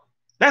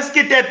 Let's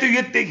get that through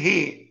your thick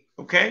head,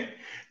 okay?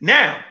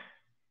 Now,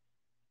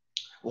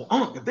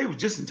 well, if they were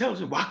just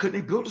intelligent, why couldn't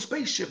they build a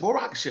spaceship or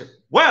rocket ship?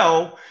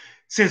 Well,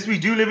 since we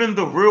do live in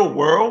the real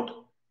world,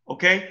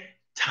 okay,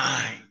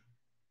 time,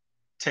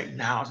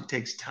 technology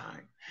takes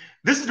time.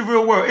 This is the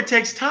real world. It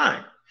takes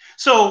time.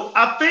 So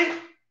I think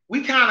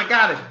we kind of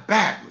got it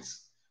backwards,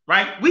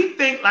 right? We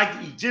think like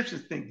the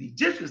Egyptians think. The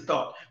Egyptians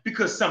thought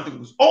because something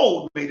was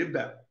old made it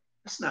better.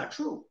 That's not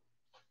true.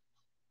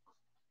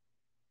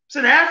 It's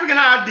an African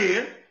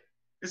idea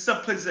in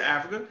some places in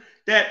Africa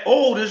that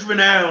old is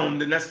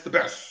renowned and that's the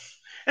best.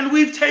 And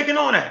we've taken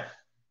on that.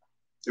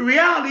 The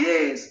reality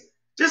is,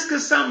 just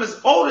because something is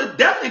older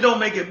definitely don't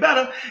make it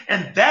better.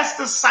 And that's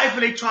the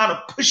cipher they try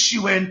to push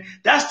you in.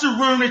 That's the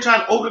room they try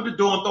to open up the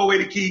door and throw away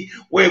the key.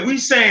 Where we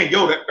saying,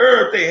 yo, the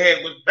herb they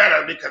had was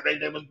better because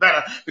they was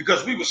better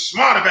because we were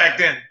smarter back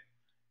then.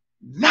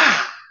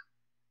 Nah.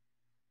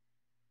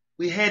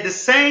 We had the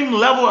same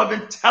level of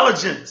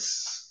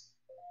intelligence.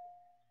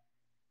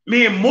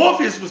 Me and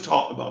Morpheus was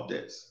talking about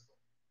this.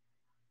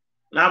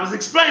 And I was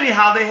explaining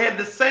how they had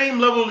the same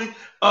level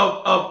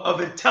of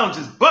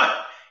intelligence. But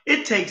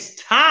it takes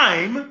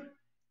time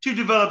to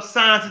develop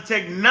science and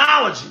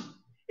technology.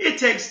 It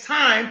takes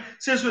time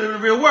since we're in the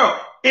real world.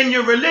 In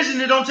your religion,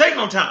 it don't take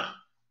no time.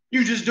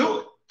 You just do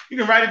it. You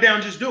can write it down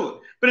and just do it.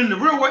 But in the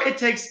real world, it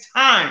takes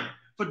time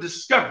for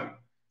discovery,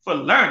 for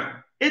learning.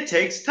 It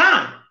takes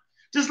time.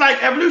 Just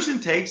like evolution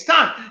takes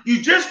time.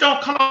 You just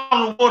don't come out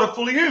of the water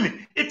fully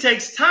human. It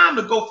takes time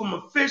to go from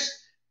a fish,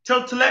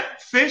 totolite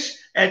fish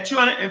at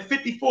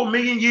 254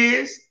 million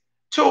years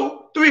to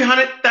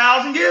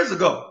 300,000 years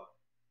ago.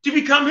 To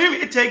become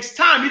human, it takes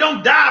time. You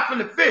don't die from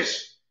the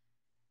fish.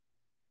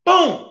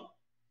 Boom.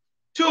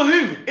 To a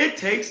human, it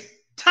takes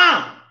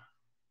time.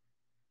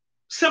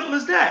 Simple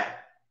as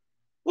that.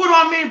 What do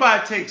I mean by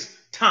it takes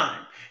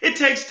time? It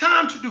takes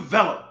time to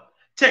develop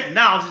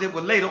technology that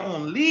will later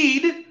on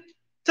lead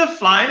to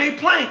flying a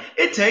plane.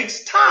 It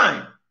takes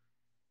time.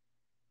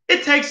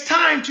 It takes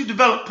time to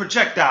develop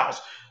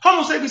projectiles.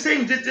 Homo sapiens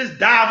didn't just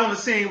dive on the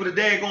scene with a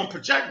daggone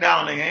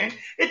projectile in their hand.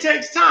 It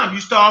takes time. You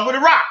start with a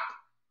rock.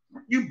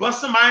 You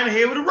bust somebody in the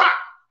head with a rock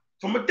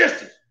from a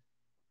distance.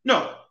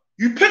 No,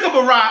 you pick up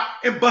a rock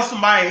and bust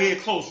somebody in the head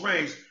close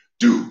range.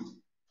 Dude.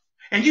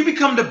 And you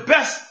become the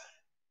best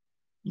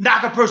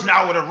knock a person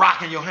out with a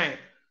rock in your hand.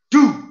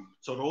 Dude.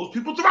 So those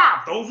people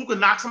thrive. Those who can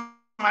knock somebody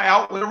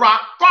out with a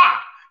rock thrive.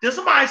 Then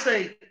somebody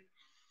say,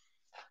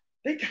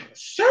 they kind of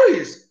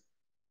serious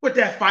with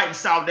that fighting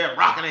style, that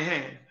rock in their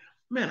hand.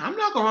 Man, I'm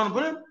not going to run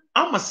with them.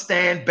 I'm going to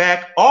stand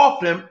back off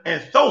them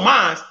and throw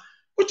mine.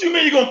 What you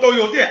mean you're going to throw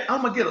yours there?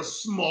 I'm going to get a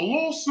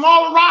little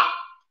smaller rock.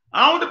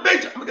 I don't want the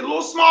big. I'm going to get a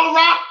little smaller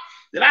rock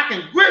that I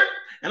can grip,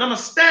 and I'm going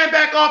to stand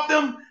back off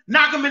them,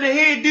 knock them in the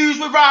head, dudes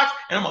with rocks,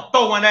 and I'm going to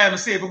throw one at them and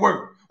see if it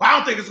works. Well, I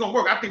don't think it's going to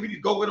work. I think we need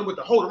to go with them with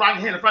the hold the rock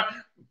in hand in front.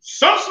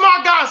 Some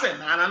smart guy said,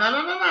 nah.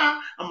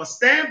 I'm going to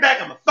stand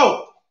back. I'm going to throw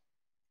it.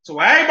 So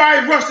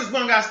everybody rushed, this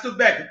one guy stood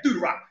back and threw the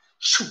rock.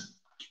 Shoot.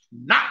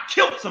 Not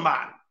killed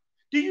somebody.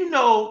 Do you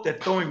know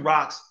that throwing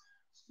rocks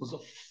was a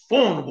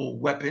formidable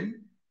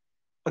weapon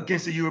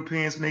against the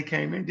Europeans when they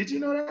came in? Did you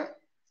know that?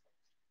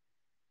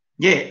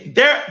 Yeah,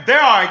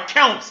 there are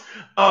accounts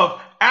of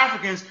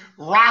Africans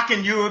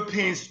rocking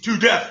Europeans to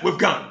death with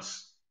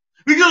guns.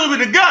 Because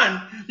with a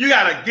gun, you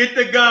got to get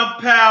the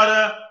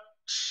gunpowder,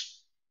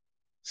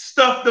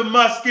 stuff the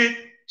musket.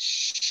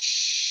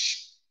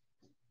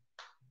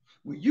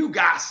 Well, you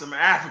got some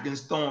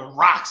Africans throwing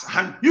rocks.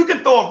 You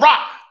can throw a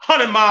rock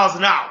 100 miles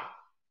an hour,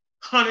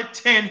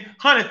 110,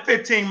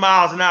 115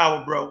 miles an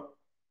hour, bro. All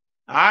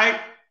right?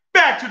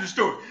 Back to the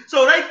story.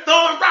 So they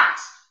throwing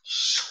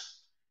rocks.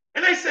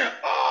 And they said,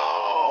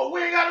 oh,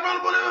 we ain't got to run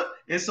up on them.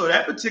 And so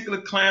that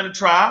particular clan or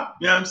tribe,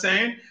 you know what I'm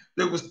saying,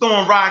 that was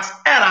throwing rocks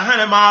at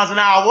 100 miles an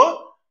hour,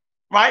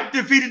 right,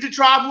 defeated the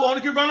tribe who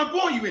only could run up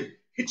on you and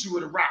hit you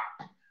with a rock.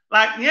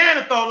 Like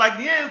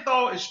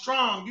Neanderthal is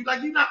strong.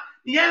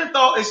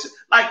 Neanderthal is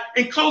like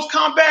in close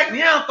combat,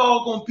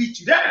 Neanderthal gonna beat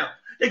you down.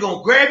 They're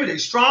gonna grab you, they're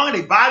strong,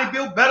 they body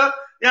build better.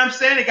 You know what I'm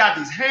saying? They got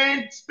these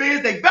hand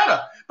spears, they better.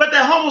 But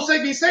the Homo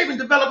sapiens sapien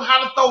developed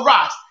how to throw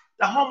rocks.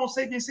 The Homo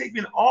sapiens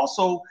sapien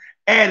also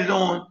added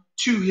on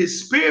to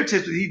his spear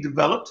tips that he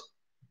developed,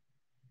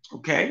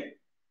 okay,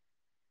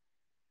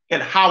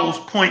 at Howell's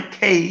Point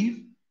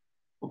Cave.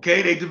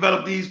 Okay, they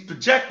developed these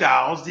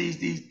projectiles,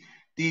 these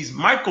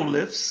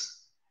microliths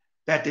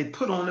that they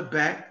put on the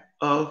back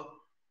of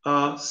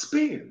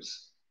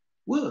spears,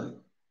 wood,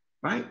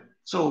 right?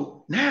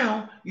 So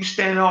now you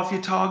stand off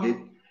your target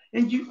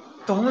and you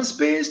throwing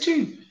spears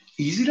too.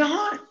 Easy to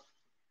hunt.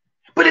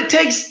 But it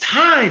takes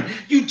time.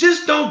 You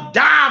just don't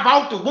dive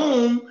out the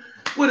womb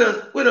with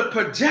a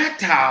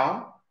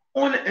projectile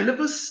on the end of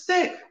a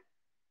stick.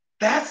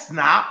 That's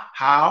not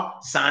how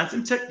science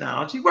and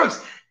technology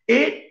works.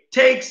 It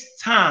takes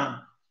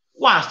time.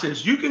 Watch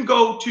this. You can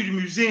go to the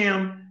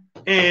museum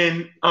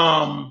and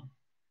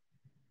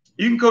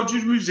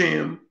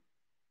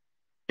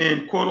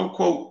quote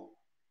unquote.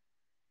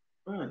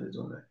 Why is it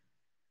doing that?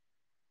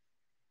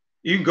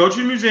 You can go to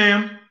the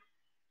museum.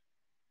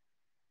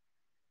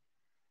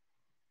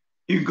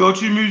 You can go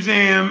to the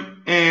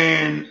museum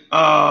in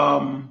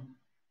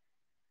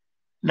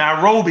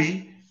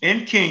Nairobi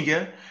in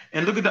Kenya,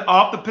 and look at the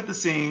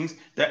Australopithecines.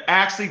 They're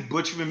actually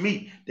butchering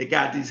meat. They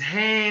got these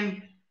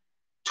hand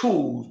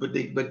tools, but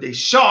they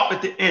sharp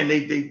at the end.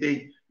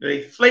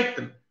 They flake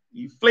them.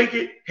 You flake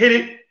it,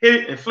 hit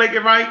it, and flake it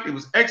right. It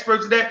was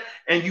experts at that.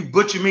 And you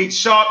butcher meat,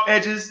 sharp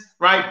edges,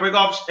 right? Break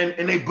off,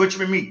 and they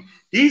butcher meat.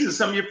 These are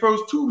some of your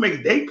first tool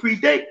makers. They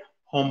predate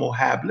Homo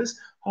habilis.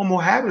 Homo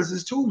habilis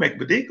is tool maker,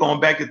 but they're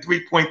going back to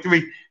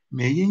 3.3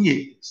 million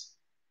years.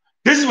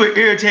 This is where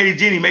Irritated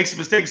Jenny makes a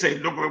mistake, say,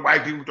 look what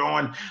white people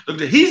doing.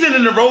 Look, he's in the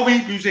Nairobi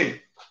Museum,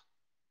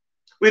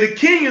 where the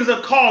Kenyans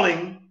are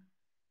calling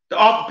the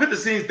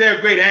Australopithecines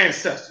their great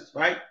ancestors,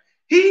 right?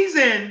 He's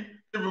in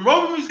the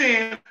Nairobi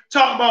Museum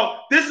talking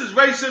about this is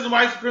racism,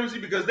 white supremacy,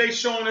 because they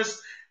showing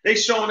us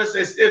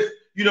as if,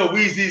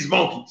 we's these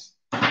monkeys.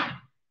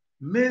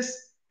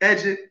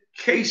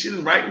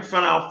 Miseducation right in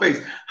front of our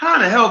face. How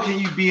in the hell can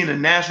you be in the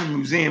National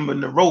Museum of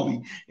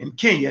Nairobi in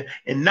Kenya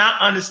and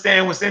not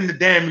understand what's in the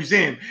damn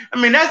museum?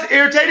 I mean, that's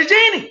Irritated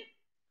Genie.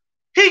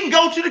 He can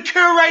go to the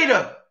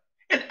curator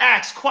and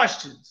ask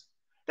questions.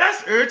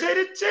 That's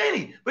Irritated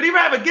Genie. But he'd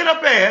rather get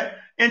up there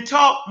and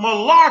talk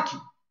malarkey.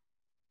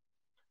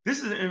 This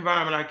is the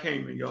environment I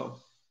came in, y'all.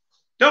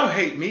 Don't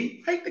hate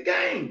me. Hate the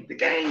game. The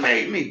game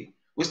made me.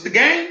 What's the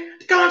game?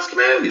 The conscious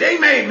community. They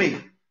made me.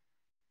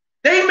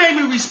 They made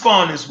me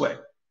respond this way.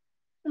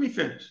 Let me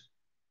finish.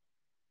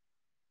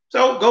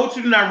 So go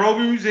to the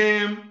Nairobi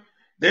Museum.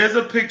 There's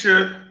a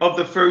picture of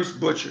the first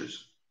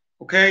butchers.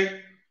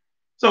 Okay?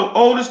 So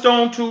oldest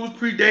stone tools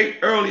predate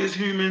earliest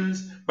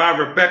humans by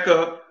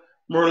Rebecca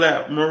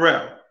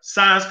Morrell.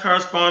 Science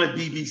correspondent,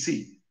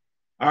 BBC.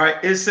 All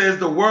right. It says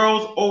the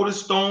world's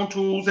oldest stone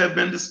tools have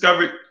been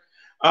discovered.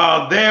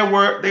 They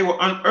were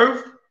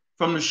unearthed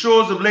from the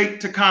shores of Lake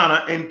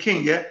Turkana in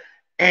Kenya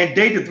and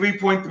date to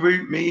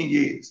 3.3 million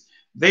years.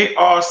 They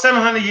are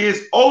 700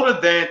 years older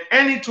than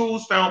any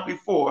tools found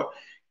before,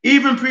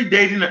 even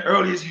predating the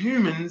earliest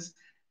humans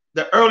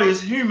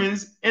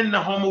in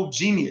the Homo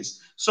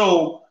genus.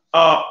 So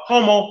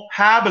Homo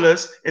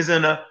habilis is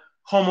in a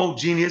Homo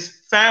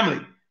genus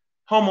family.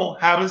 Homo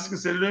habilis is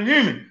considered a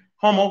human.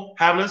 Homo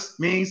habilis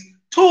means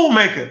tool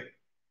maker.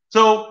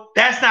 So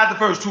that's not the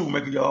first tool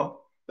maker,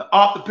 y'all. The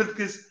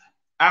Australopithecus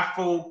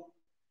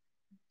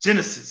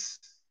afrogenesis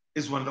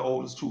is one of the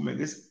oldest tool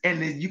makers.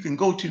 And then you can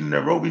go to the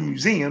Nairobi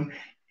Museum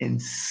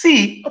and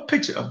see a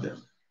picture of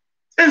them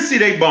and see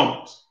their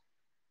bones.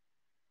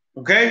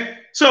 Okay?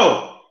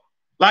 So,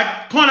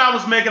 like the point I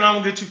was making, I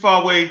won't get too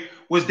far away,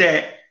 was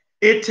that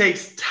it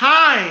takes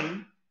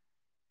time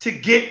to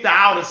get to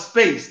outer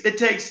space. It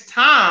takes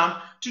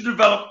time to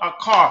develop a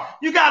car.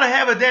 You got to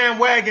have a damn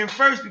wagon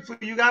first before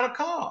you got a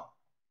car.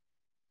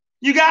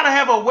 You got to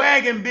have a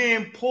wagon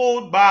being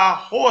pulled by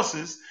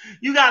horses.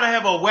 You got to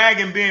have a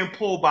wagon being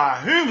pulled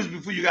by humans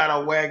before you got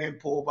a wagon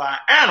pulled by an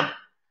animal.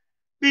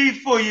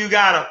 Before you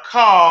got a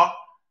car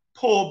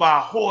pulled by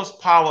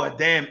horsepower, a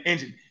damn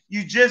engine.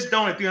 You just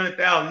don't, in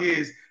 300,000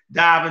 years,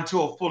 dive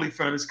into a fully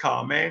furnished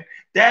car, man.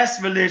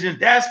 That's religion.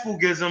 That's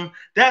Fugism.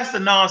 That's the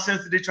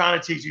nonsense that they're trying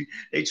to teach you.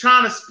 They're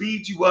trying to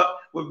speed you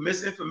up with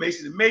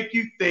misinformation to make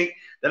you think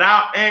that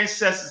our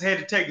ancestors had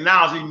the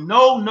technology.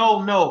 No,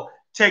 no, no.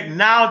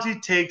 Technology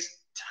takes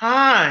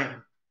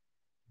time.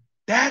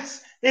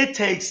 It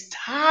takes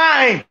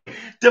time.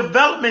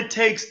 Development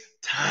takes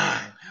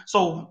time.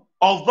 So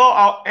although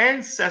our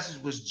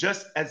ancestors was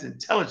just as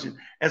intelligent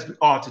as we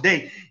are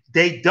today,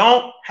 they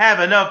don't have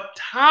enough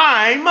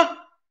time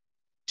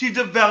to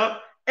develop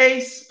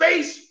a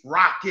space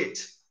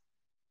rocket.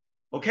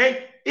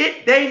 Okay?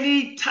 They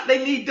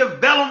need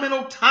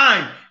developmental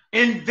time,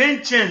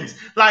 inventions.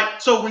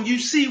 So when you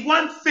see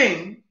one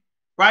thing,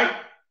 right,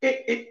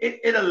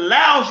 it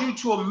allows you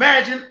to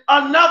imagine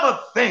another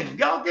thing.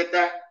 Y'all get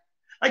that?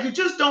 Like, you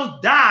just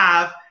don't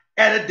dive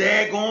at a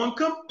daggone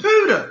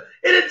computer.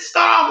 It didn't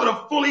start with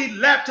a fully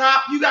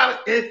laptop.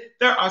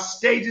 There are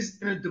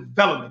stages in the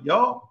development,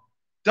 y'all.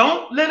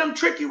 Don't let them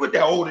trick you with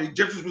that. Oh, the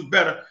Egyptians was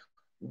better.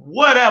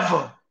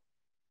 Whatever.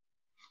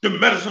 The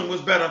medicine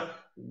was better.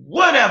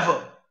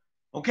 Whatever.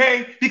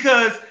 Okay?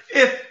 Because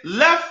if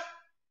left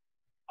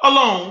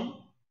alone,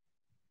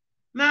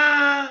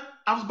 I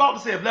was about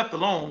to say if left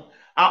alone,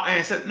 our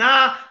ancestors,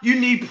 you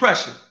need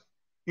pressure.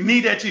 You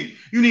need that too.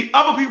 You need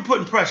other people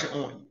putting pressure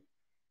on you.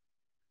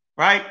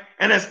 Right?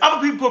 And as other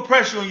people put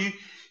pressure on you,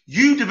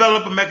 you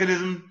develop a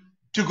mechanism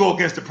to go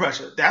against the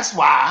pressure. That's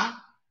why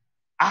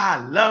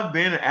I love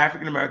being an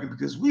African American,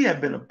 because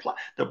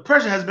the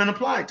pressure has been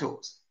applied to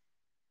us.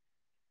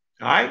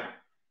 All right?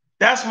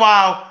 That's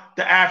why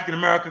the African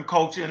American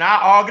culture, and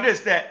I argue this,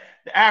 that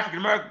the African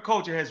American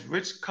culture has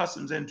rich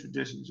customs and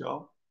traditions,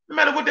 y'all. No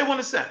matter what they want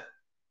to say.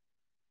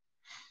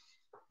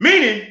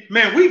 Meaning,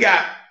 man, we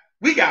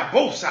got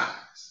both sides.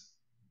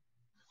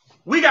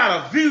 We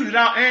got a view that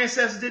our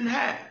ancestors didn't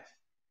have.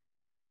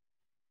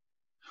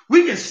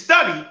 We can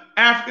study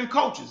African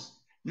cultures.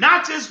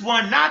 Not just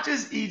one, not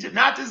just Egypt,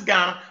 not just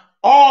Ghana,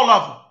 all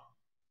of them.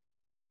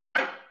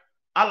 Right?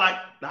 I like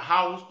the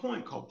Howells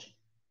Point culture.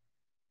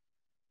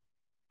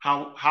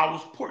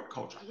 Howells Port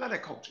culture. I love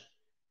that culture.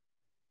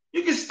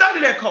 You can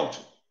study that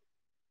culture.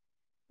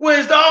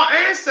 Whereas our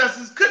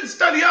ancestors couldn't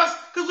study us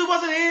because we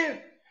wasn't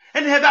here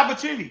and they had the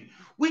opportunity.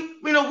 We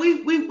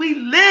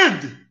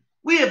lived.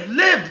 We have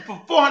lived for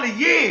 400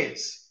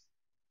 years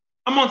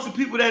amongst the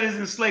people that is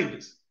enslaved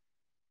us.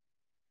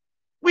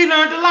 We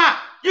learned a lot.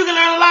 You can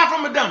learn a lot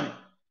from a dummy.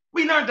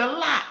 We learned a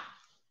lot.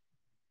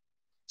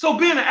 So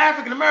being an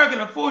African American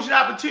affords you the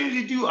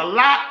opportunity to do a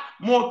lot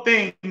more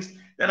things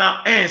than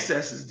our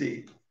ancestors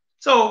did.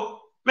 So,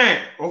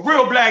 man, a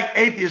real black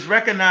atheist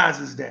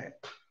recognizes that.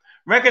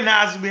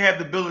 Recognizes we have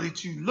the ability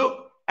to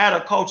look at a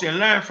culture and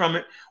learn from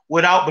it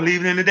without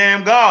believing in the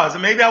damn gods.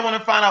 And maybe I want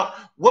to find out,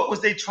 what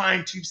was they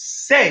trying to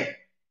say?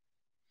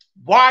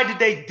 Why did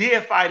they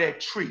deify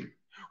that tree?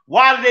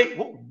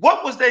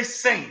 What was they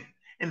saying?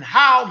 And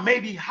how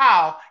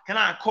can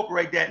I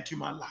incorporate that into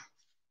my life?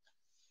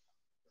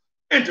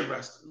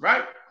 Interesting,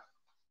 right?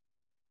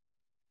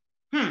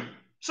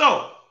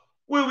 So,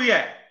 where we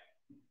at?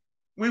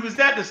 We was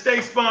at the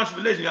state-sponsored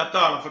religion. I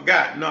thought I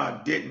forgot. No,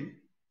 I didn't.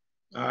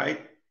 All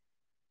right.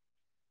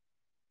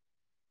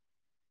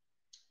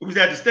 We was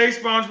at the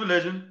state-sponsored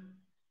religion.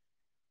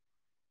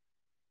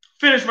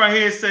 Finish right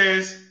here, it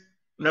says,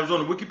 and that was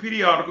on the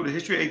Wikipedia article, The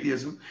History of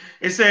Atheism.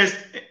 It says,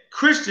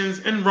 Christians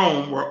in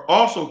Rome were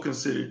also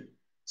considered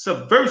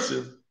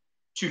subversive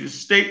to the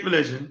state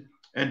religion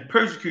and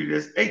persecuted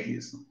as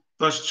atheists.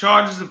 Thus,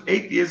 charges of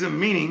atheism,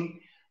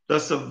 meaning the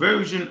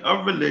subversion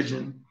of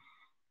religion,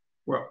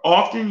 were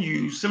often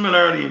used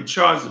similarly in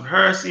charges of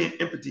heresy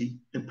and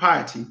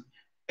impiety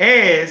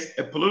as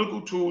a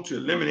political tool to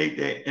eliminate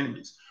their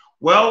enemies.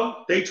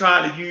 Well, they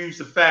try to use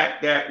the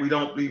fact that we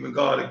don't believe in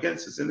God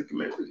against us in the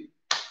community.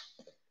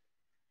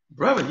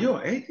 Brother, you're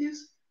an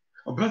atheist?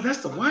 Oh, brother,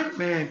 that's the white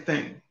man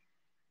thing.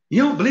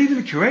 You don't believe in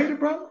the creator,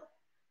 brother?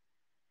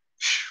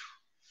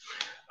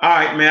 All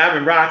right, man, I've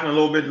been rocking a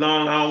little bit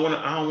long. I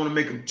don't want to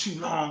make them too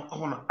long.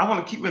 I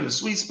want to keep it in a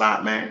sweet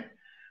spot, man.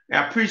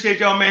 I appreciate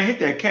y'all, man. Hit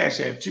that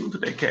Cash App too.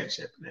 Put that Cash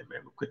App in there,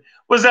 man, real quick.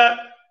 What's up?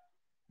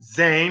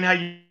 Zane, how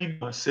you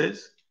doing,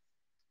 sis?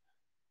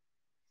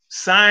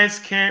 Science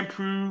can't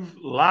prove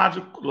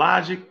logical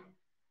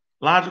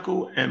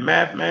and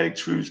mathematic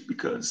truths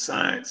because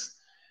science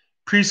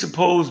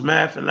presupposes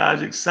math and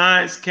logic.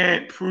 Science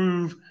can't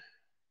prove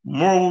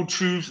moral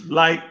truths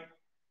like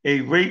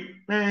a rape.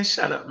 Man,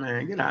 shut up,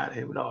 man. Get out of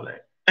here with all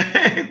that.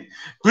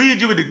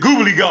 Read you with the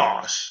googly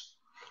gosh.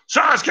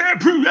 Science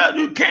can't prove that.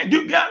 You can't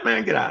do that,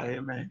 man. Get out of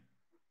here, man.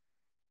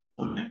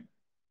 Oh, man.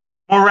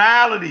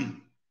 Morality.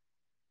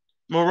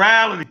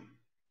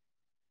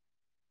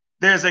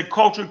 There's a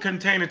culture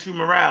container to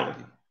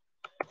morality.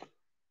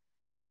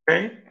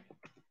 Okay?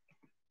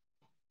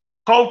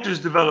 Cultures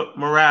develop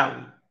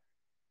morality.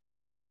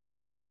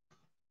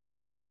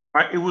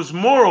 Right? It was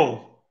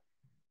moral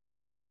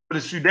for the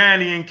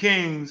Sudanian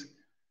kings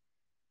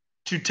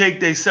to take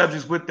their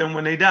subjects with them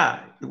when they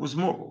died. It was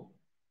moral.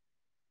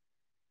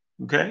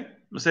 Okay?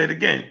 I'll say it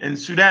again. In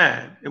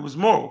Sudan, it was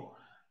moral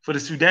for the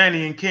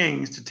Sudanian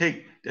kings to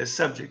take their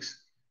subjects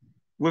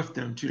with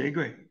them to their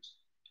graves.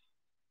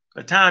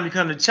 By the time you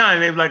come to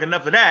China, they were like,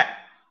 enough of that.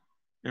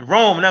 In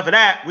Rome, enough of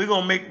that. We're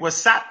going to make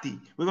wasati.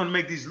 We're going to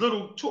make these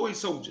little toy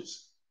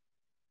soldiers.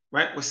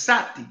 Right?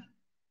 Wasati.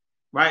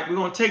 Right? We're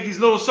going to take these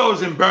little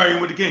soldiers and bury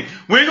them with the king.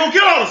 We ain't going to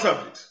kill all the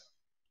subjects.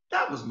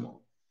 That was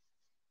moral.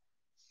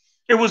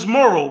 It was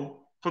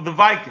moral for the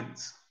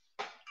Vikings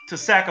to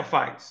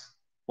sacrifice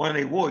one of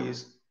their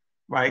warriors,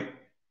 right,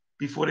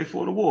 before they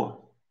fought a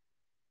war.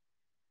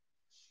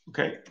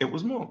 Okay? It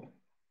was moral.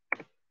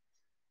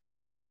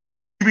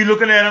 You be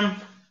looking at them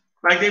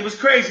like they was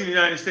crazy in the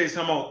United States.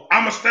 I'm going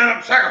to stand up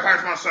and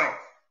sacrifice myself.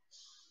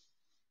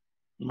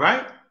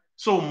 Right?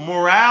 So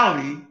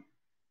morality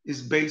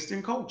is based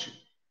in culture.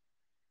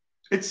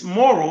 It's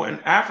moral in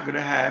Africa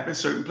to have, in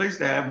certain places,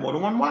 to have more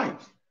than one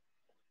wife.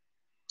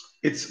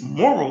 It's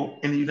moral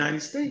in the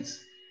United States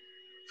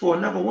for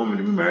another woman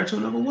to be married to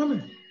another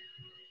woman.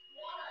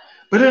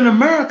 But in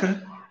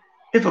America,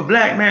 if a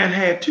black man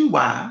had two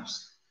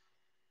wives,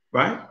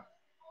 right,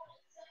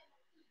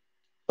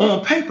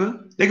 on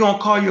paper, they're going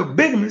to call you a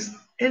bigamist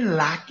and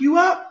lock you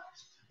up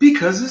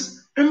because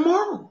it's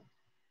immoral.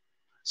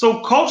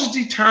 So cultures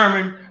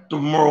determine the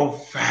moral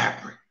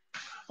fabric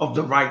of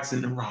the rights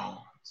and the wrongs.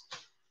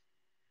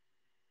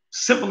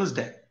 Simple as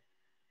that.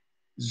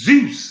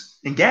 Zeus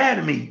and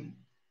Ganymede,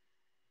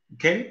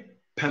 okay,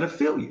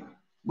 pedophilia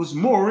was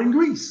moral in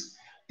Greece.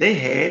 They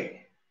had,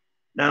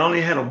 not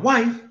only had a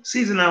wife,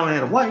 Caesar not only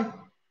had a wife,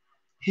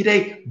 he had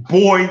a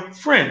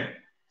boyfriend.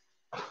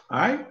 All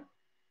right?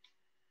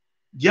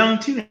 Young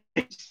teenagers.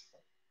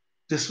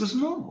 This was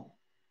normal.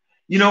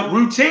 You know,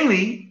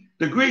 routinely,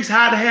 the Greeks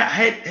had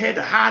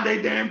to hide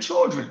their damn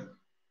children.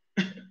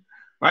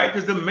 Right?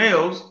 Because the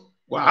males,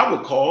 well, I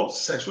would call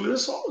sexually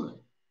assaulted.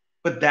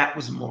 But that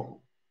was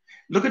moral.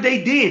 Look at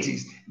their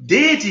deities.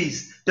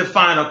 Deities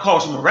define a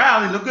cultural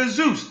morality. Look at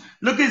Zeus.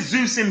 Look at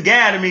Zeus and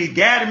Ganymede.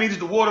 Ganymede is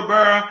the water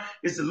bearer.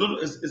 It's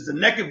the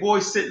naked boy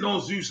sitting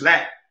on Zeus'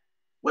 lap.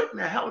 What in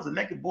the hell is a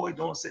naked boy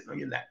doing sitting on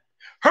your lap?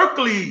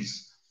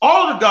 Hercules,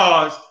 all the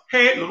gods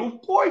had little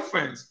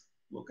boyfriends.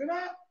 Look at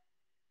that.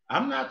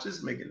 I'm not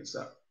just making this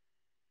up.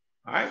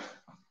 All right?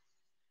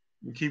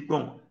 We keep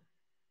going.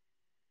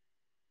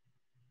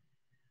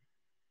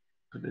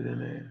 Put it in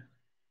there.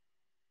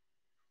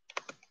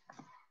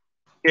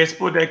 Yeah,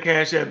 support that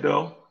Cash App,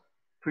 though.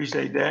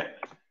 Appreciate that.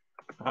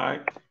 All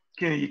right.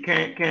 Can you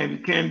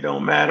can,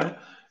 don't matter.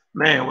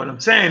 Man, what I'm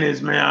saying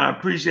is, man, I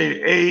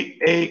appreciate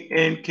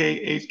it.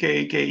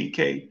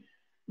 AANKHKAKEK.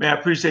 Man, I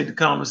appreciate the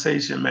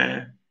conversation,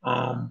 man.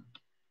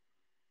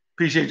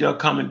 Appreciate y'all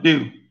coming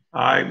through.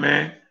 All right,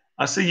 man.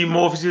 I see you,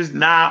 Morpheus.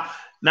 Now,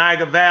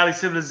 Niagara Valley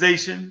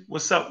Civilization.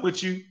 What's up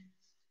with you?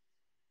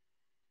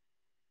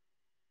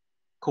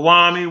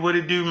 Kawami, what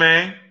it do,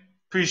 man?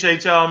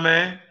 Appreciate y'all,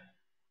 man.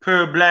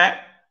 Pure Black.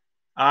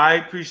 All right,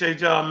 appreciate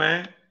y'all,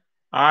 man.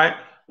 All right.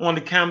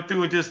 Wanted to come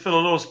through and just fill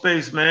a little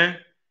space, man.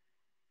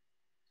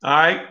 All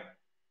right.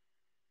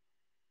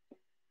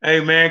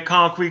 Hey, man,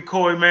 Concrete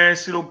Corey, man,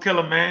 Pseudo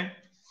Killer, man.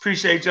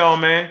 Appreciate y'all,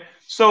 man.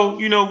 So,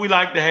 you know, we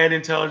like to have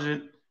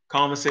intelligent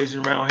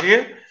conversation around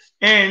here.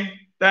 And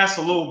that's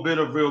a little bit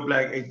of Real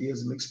Black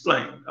Atheism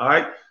explained. All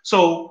right.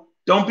 So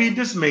don't be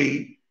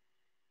dismayed,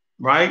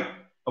 right?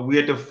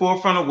 We're at the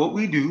forefront of what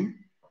we do.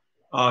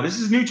 This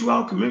is new to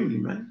our community,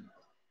 man,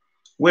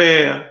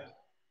 where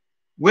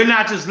we're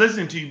not just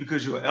listening to you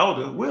because you're an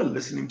elder. We're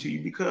listening to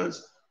you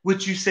because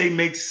what you say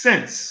makes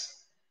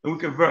sense and we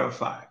can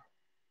verify it.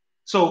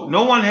 So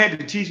no one had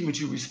to teach me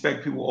to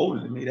respect people older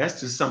than me.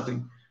 That's just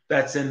something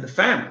that's in the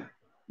family,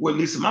 or at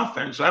least in my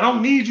family. So I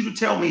don't need you to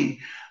tell me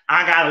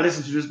I got to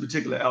listen to this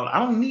particular elder. I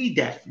don't need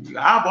that from you.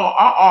 I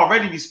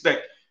already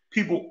respect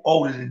people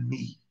older than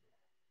me.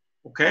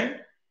 Okay?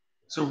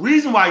 It's a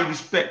reason why you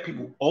respect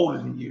people older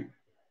than you.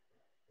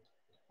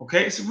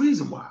 Okay? It's a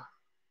reason why.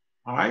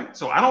 All right?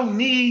 So I don't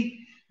need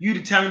you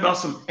to tell me about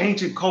some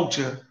ancient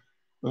culture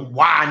and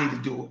why I need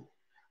to do it.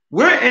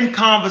 We're in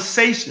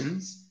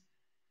conversations.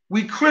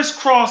 We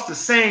crisscross the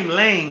same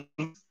lanes,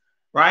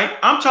 right?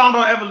 I'm talking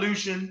about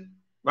evolution,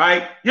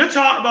 right? You're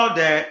talking about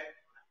that.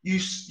 You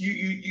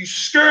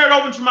skirt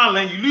over into my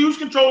lane. You lose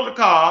control of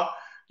the car.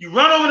 You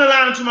run over the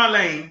line into my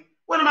lane.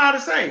 What am I to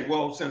say?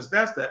 Well, since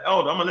that's the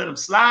elder, I'm going to let him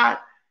slide.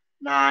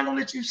 No, I ain't going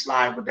to let you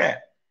slide with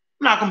that.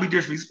 I'm not going to be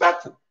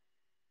disrespectful,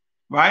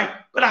 right?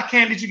 But I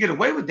can't let you get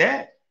away with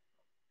that.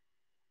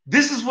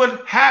 This is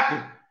what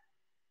happened.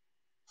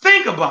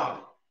 Think about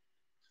it.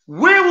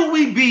 Where will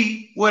we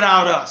be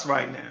without us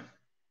right now?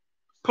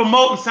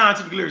 Promoting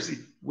scientific literacy.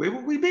 Where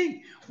would we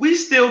be? We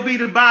still be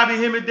the Bobby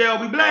Hemmett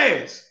Delby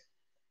Blairs,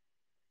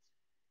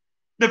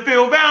 the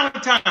Phil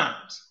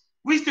Valentines.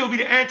 We still be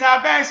the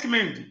anti-vax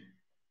community.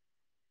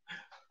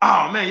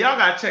 Oh man, y'all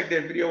gotta check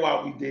that video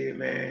out we did,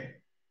 man.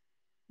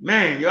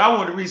 Man, yo, I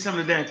want to read some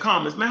of the damn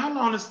comments. Man, how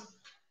long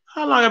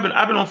I've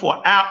been on for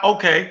an hour?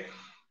 Okay.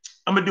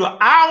 I'm gonna do an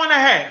hour and a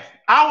half.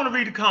 I want to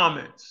read the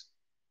comments.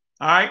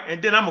 All right,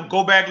 and then I'm gonna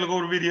go back, look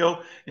over the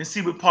video, and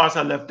see what parts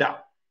I left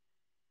out.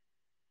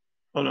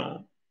 Hold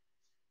on.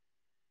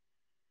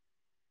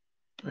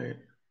 Wait.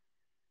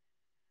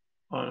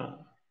 Hold on.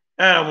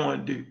 That I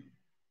want to do.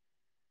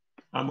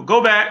 I'm gonna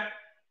go back,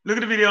 look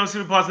at the video, and see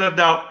what parts left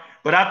out.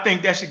 But I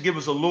think that should give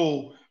us a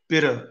little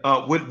bit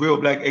of what Real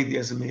Black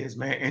Atheism is,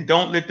 man. And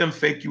don't let them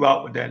fake you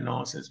out with that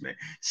nonsense, man.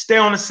 Stay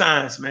on the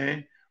science,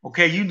 man.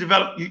 Okay, you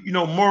develop, you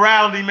know,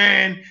 morality,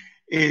 man,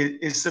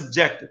 is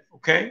subjective.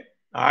 Okay,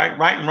 all right,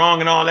 right and wrong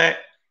and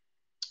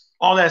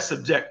all that's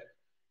subjective.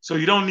 So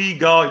you don't need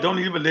God, you don't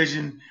need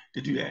religion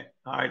to do that.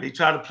 All right, they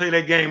try to play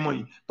that game on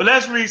you. But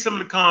let's read some of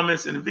the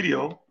comments in the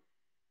video.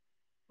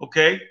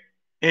 Okay,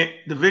 and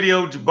the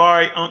video,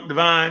 Jabari Unk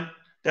Divine,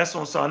 that's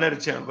on Sarnetta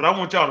channel. But I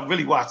want y'all to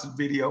really watch the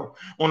video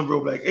on the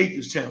Real Black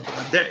Atheist channel.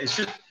 It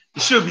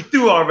should be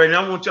through already.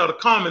 I want y'all to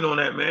comment on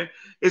that, man.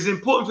 It's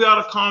important for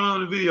y'all to comment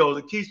on the videos.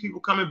 It keeps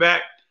people coming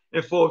back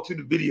and forth to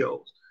the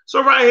videos.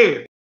 So right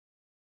here,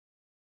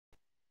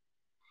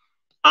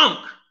 Unk,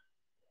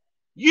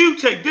 you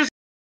take this.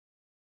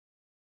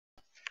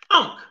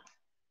 Unk,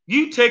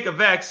 you take a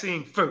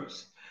vaccine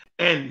first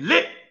and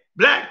let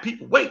black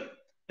people wait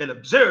and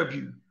observe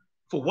you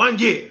for 1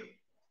 year.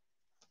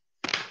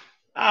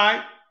 All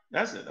right,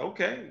 that's it.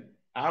 Okay,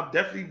 I'll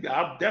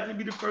definitely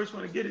be the first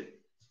one to get it.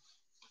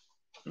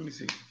 Let me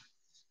see.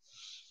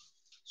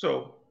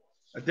 So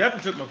I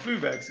definitely took my flu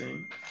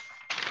vaccine.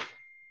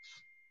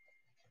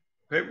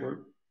 Paperwork.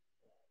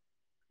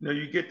 No,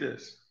 you get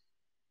this.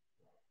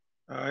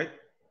 All right.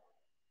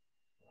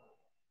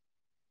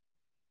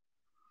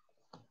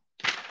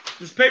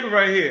 This paper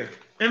right here,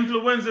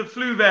 influenza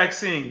flu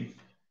vaccine,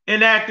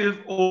 inactive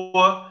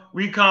or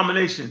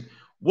recombination.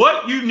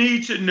 What you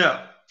need to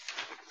know.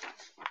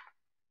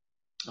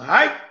 All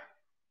right.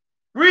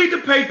 Read the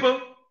paper.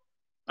 All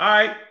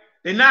right.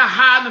 They're not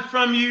hiding it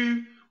from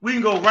you. We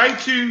can go right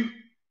to,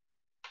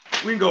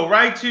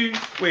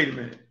 wait a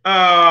minute.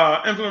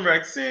 Influenza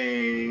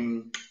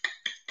vaccine.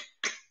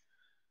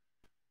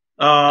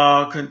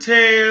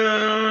 Contain,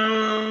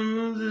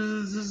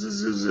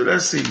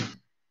 let's see.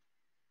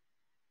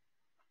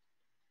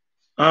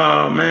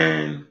 Oh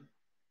man.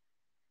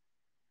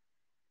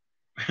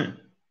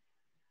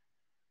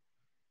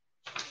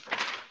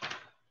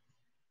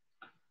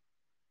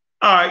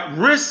 All right,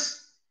 risk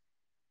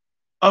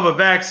of a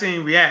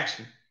vaccine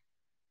reaction.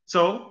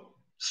 So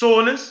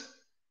soreness.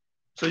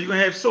 So you're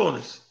gonna have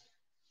soreness.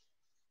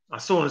 My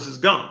soreness is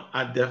gone.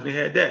 I definitely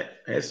had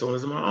that. I had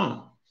soreness in my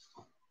arm.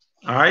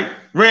 All right.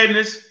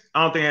 Redness.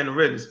 I don't think I had no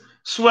redness.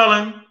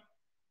 Swelling,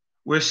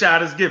 where a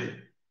shot is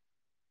given.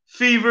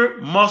 Fever,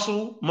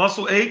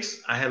 muscle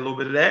aches. I had a little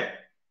bit of that.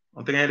 I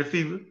don't think I had a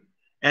fever.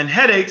 And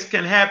headaches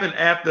can happen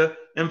after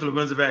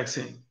influenza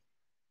vaccine.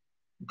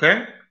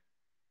 Okay?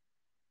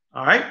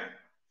 All right?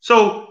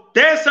 So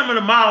there's some of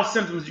the mild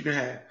symptoms you can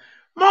have.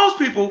 Most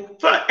people,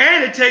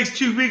 and it takes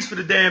 2 weeks for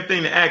the damn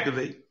thing to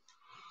activate.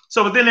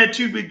 So within that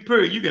 2-week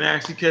period, you can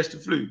actually catch the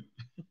flu.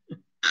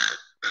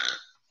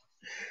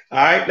 All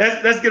right,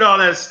 let's get all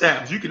that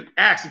established. You can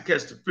actually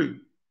catch the flu.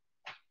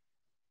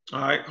 All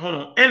right, hold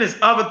on. And there's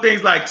other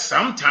things like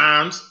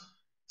sometimes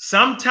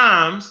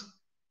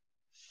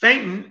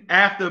fainting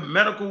after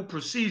medical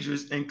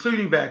procedures,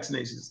 including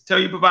vaccinations. Tell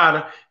your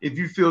provider if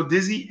you feel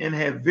dizzy and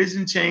have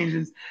vision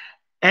changes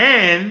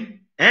and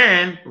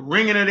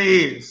ringing in the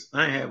ears.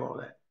 I ain't have all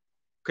that.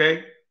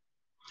 Okay.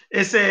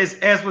 It says,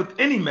 as with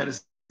any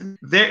medicine,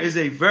 there is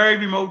a very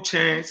remote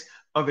chance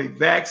of a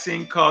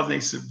vaccine causing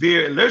a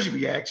severe allergic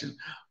reaction,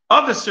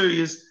 other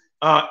serious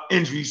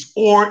injuries,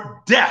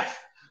 or death.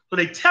 So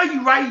they tell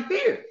you right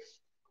here.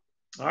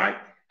 All right.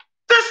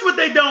 That's what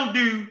they don't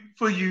do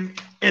for you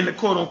in the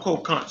quote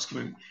unquote conscious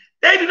community.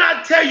 They do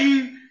not tell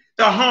you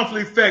the harmful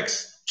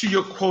effects to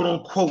your quote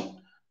unquote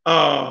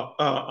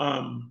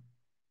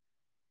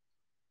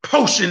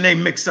potion they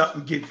mix up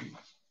and give you.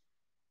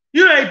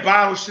 You know, they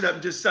bottle shit up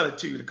and just sell it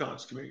to you in the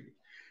conscious community.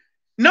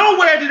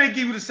 Nowhere do they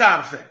give you the side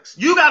effects.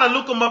 You got to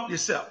look them up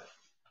yourself,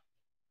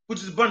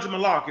 which is a bunch of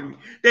malarkey.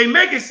 They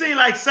make it seem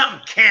like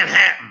something can't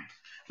happen.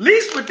 At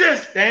least with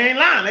this, they ain't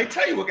lying. They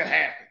tell you what can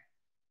happen.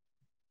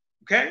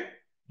 Okay?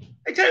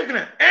 They tell you,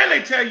 and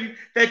they tell you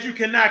that you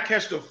cannot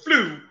catch the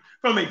flu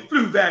from a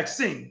flu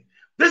vaccine.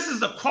 This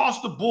is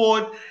across the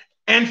board,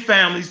 and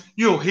families,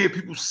 you'll hear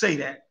people say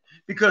that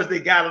because they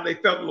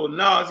felt a little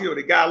nausea, or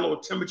they got a little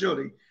temperature, or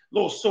they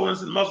little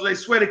soreness in the muscle. They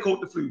swear they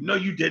caught the flu. No,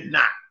 you did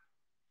not.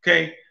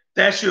 Okay,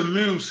 that's your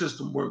immune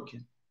system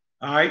working.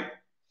 All right,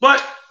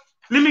 but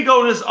let me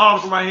go to this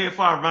article right here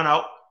before I run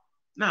out.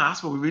 Nah, I'm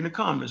supposed to be reading the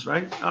comments,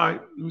 right? All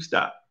right, let me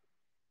stop.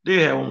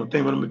 They have one more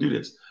thing, but I'm gonna do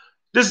this.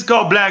 This is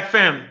called Black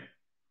Family.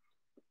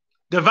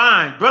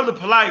 Divine, Brother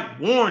Polite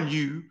warned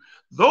you.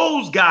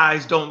 Those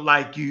guys don't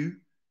like you.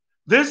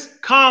 This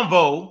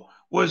convo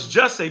was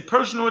just a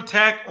personal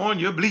attack on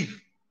your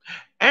belief.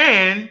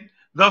 And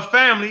the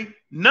family,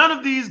 none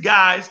of these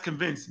guys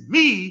convinced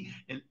me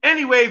in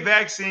any way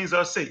vaccines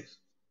are safe.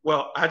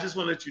 Well, I just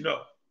want to let you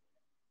know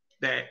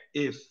that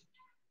if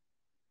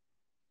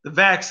the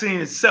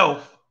vaccine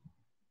itself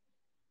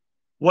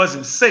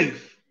wasn't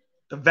safe,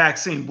 the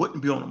vaccine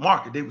wouldn't be on the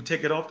market. They would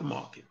take it off the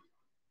market.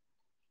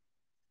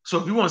 So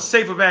if you want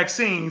safer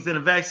vaccines, then a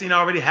vaccine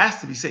already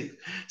has to be safe.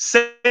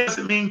 Safe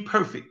doesn't mean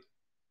perfect.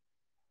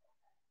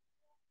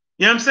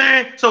 You know what I'm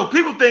saying? So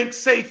people think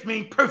safe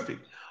means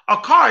perfect. A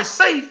car is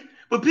safe,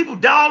 but people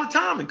die all the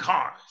time in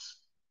cars.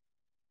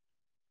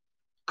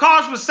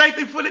 Cars were safe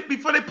before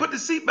they put the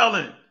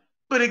seatbelt in,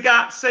 but it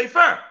got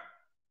safer.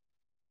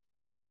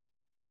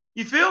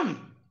 You feel me?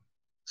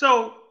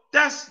 So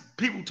that's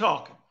people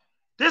talking.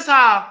 This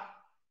how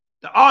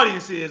the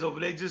audience is over.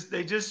 They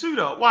just suit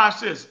up.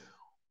 Watch this.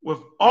 With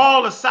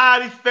all the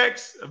side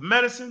effects of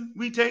medicine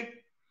we take,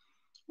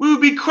 we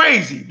would be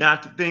crazy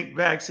not to think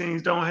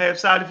vaccines don't have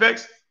side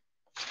effects.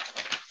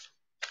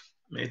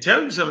 I mean,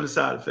 tell you some of the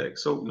side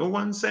effects. So no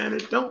one's saying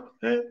it don't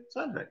have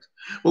side effects.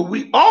 But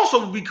we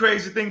also would be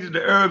crazy to think that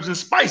the herbs and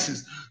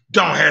spices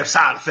don't have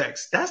side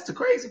effects. That's the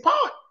crazy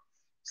part.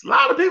 A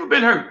lot of people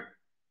been hurt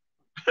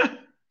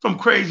from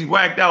crazy,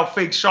 whacked out,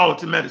 fake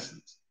charlatan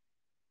medicines.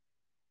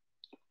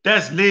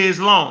 That's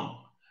Liz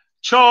Long.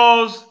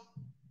 Charles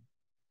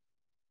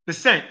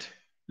Besant.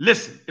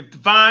 Listen, if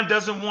Divine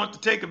doesn't want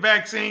to take a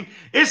vaccine,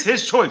 it's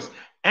his choice.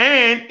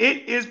 And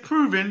it is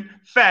proven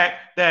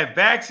fact that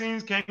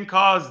vaccines can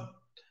cause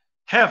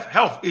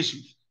health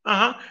issues.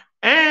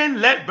 And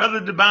let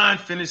Brother Divine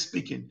finish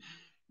speaking.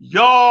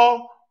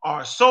 Y'all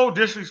are so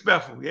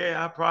disrespectful.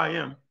 Yeah, I probably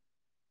am.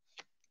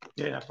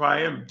 Yeah, I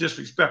probably am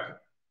disrespectful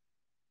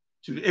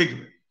to the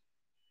ignorant.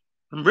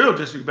 I'm real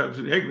disrespectful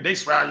to the ignorant. They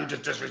swear you're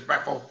just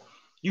disrespectful.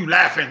 You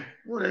laughing.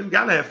 Well, you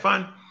gotta have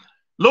fun.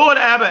 Lord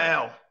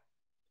Abiel.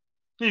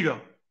 Here you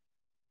go.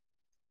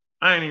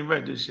 I ain't even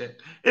read this yet.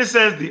 It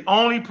says the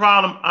only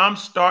problem I'm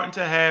starting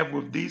to have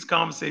with these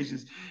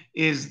conversations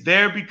is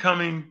they're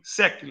becoming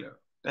secular.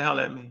 The hell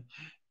that mean?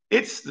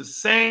 It's the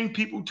same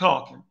people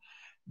talking.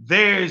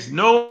 There's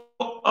no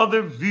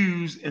other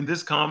views in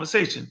this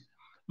conversation.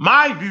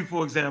 My view,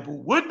 for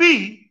example, would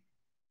be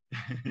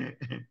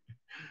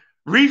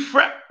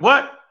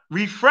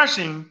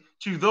refreshing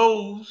to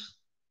those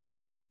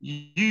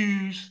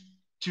used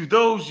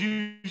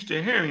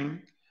to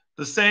hearing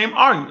the same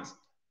arguments.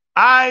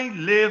 I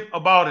live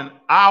about an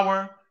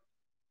hour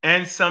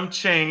and some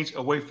change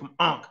away from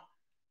Unc.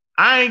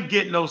 I ain't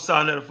getting no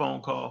Sonetta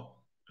phone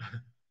call.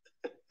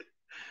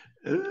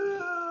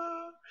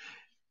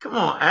 Come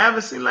on, Ab.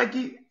 It seems like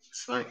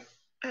it's like,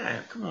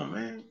 come on,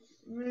 man.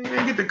 You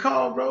didn't get the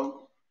call,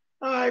 bro.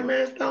 All right,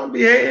 man. Don't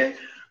be hating.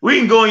 We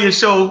can go on your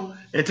show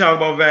and talk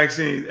about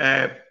vaccines,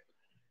 Ab.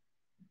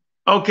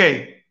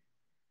 Okay.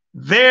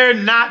 They're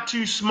not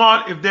too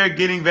smart if they're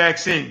getting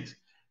vaccines.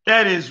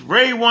 That is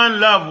Ray One,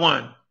 Love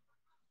One.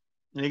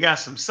 And you got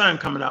some sun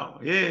coming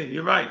out. Yeah,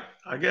 you're right.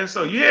 I guess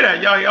so. You hear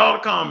that? Y'all hear all the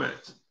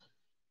comments.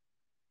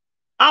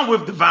 I'm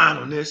with Divine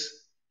on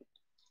this.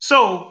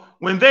 So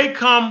when they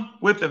come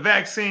with the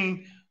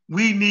vaccine,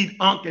 we need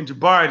Unc and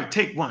Jabari to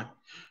take one.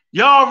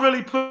 Y'all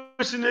really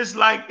pushing this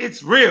like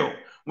it's real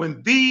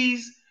when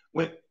these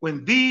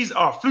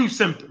are flu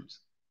symptoms.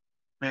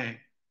 Man,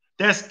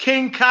 that's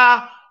King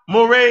Ka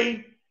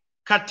Moray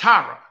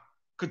Katara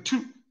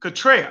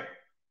Katrea.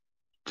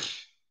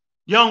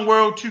 Young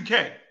World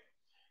 2K.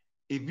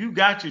 If you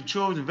got your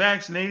children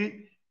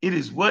vaccinated, it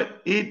is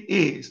what it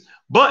is.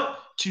 But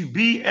to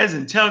be as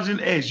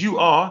intelligent as you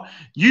are,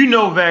 you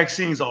know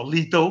vaccines are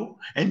lethal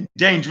and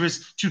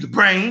dangerous to the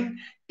brain.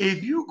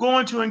 If you're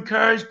going to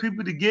encourage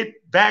people to get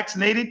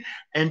vaccinated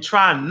and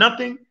try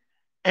nothing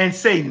and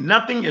say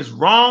nothing is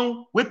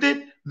wrong with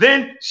it,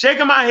 then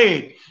shaking my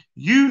head.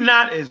 You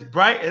not as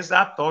bright as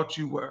I thought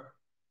you were.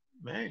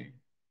 Man.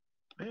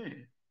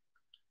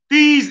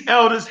 These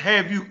elders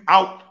have you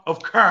out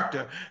of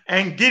character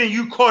and getting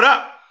you caught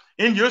up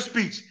in your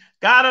speech.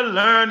 Gotta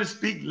learn to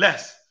speak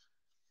less.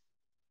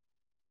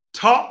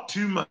 Talk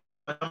too much.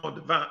 I'm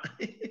Divine.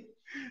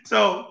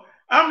 So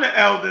I'm the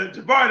elder,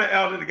 Jabari the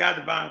elder, the guy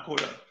Divine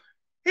caught up.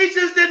 He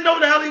just didn't know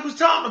what the hell he was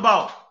talking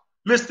about,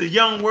 Mr.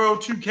 Young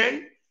World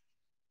 2K.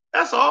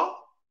 That's all.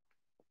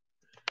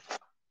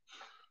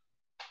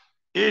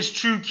 It's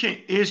true,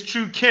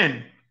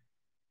 Ken.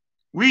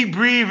 We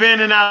breathe in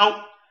and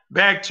out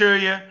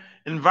bacteria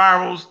and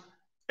virals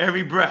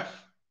every breath.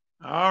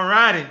 All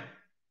righty.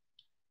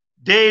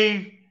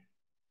 Dave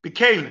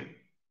Bicalin.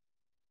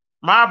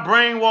 My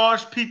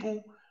brainwashed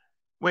people.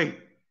 Wait.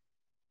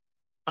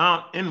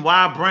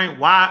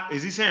 Why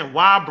is he saying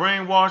why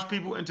brainwash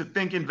people into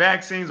thinking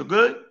vaccines are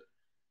good?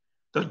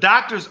 The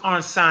doctors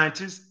aren't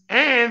scientists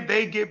and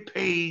they get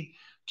paid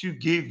to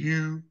give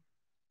you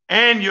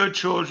and your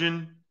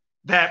children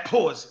that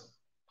poison.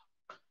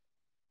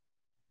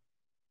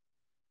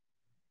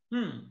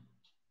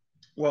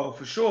 Well,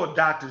 for sure,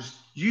 doctors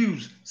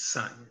use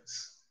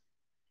science.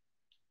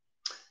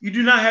 You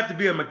do not have to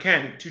be a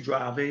mechanic to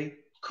drive a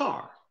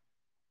car.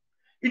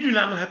 You do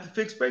not have to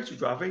fix brakes to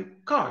drive a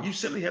car. You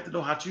simply have to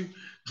know how to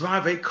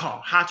drive a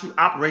car, how to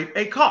operate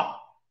a car.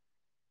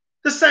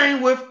 The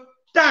same with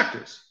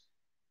doctors.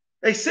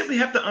 They simply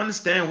have to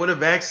understand what a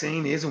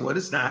vaccine is and what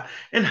it's not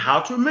and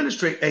how to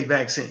administrate a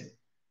vaccine.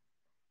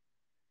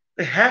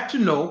 They have to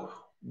know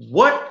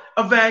what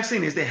a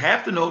vaccine is. They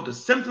have to know the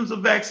symptoms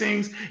of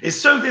vaccines. It's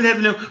certain things they have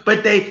to know,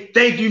 but they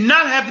do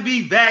not have to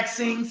be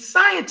vaccine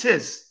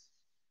scientists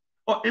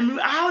or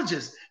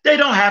immunologists. They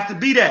don't have to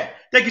be that.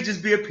 They could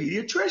just be a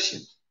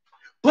pediatrician.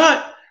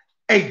 But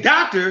a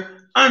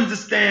doctor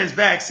understands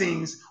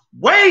vaccines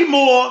way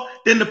more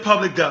than the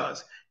public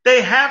does.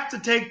 They have to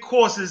take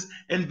courses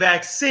in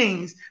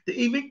vaccines to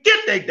even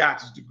get their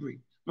doctor's degree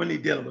when they're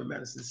dealing with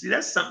medicine. See,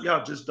 that's something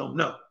y'all just don't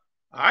know.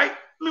 All right,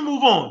 let me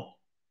move on.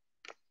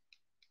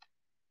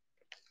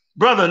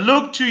 Brother,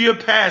 look to your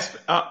past.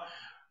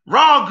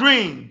 Raw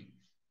Green.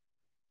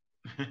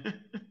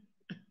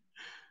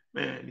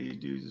 Man, these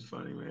dudes is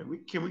funny, man.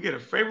 Can we get a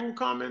favorable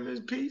comment in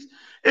this piece?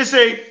 It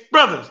say,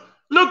 brothers,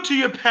 look to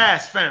your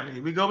past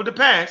family. We go with the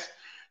past.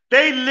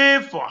 They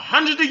live for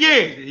hundreds of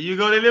years. There you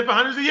go. They live for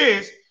hundreds of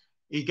years.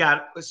 You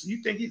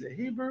think he's a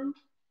Hebrew?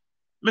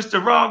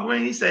 Mr. Raw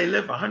Green, he say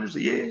live for hundreds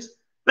of years.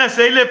 Let's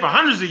say live for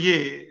hundreds of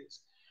years.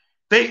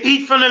 They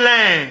eat from the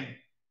land.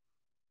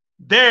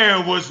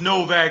 There was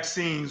no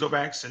vaccines or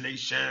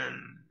vaccinations.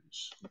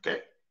 Okay.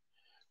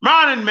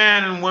 Modern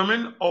man and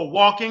women are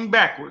walking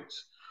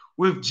backwards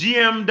with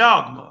GM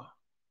dogma.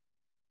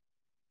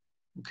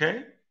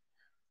 Okay.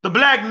 The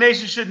black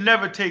nation should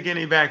never take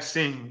any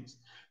vaccines.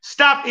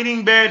 Stop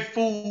eating bad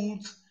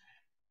foods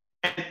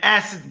and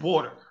acid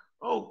water.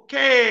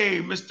 Okay,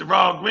 Mr.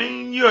 Raw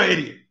Green, you're an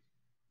idiot.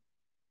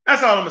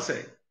 That's all I'm going to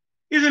say.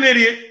 He's an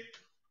idiot,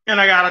 and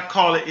I got to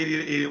call it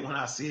idiot when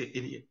I see an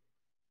idiot.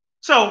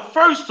 So,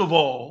 first of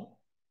all,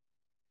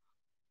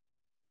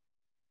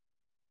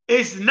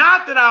 it's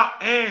not that our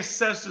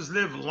ancestors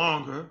lived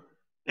longer,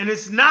 and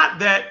it's not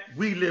that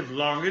we live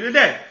longer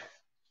today.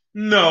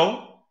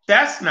 No,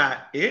 that's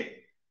not it.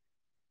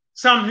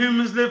 Some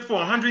humans lived for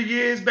 100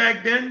 years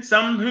back then.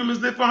 Some humans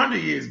lived for 100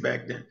 years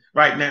back then,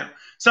 right now.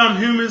 Some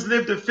humans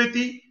lived to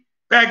 50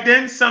 back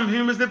then. Some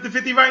humans live to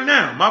 50 right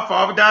now. My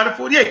father died at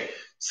 48.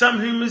 Some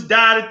humans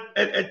died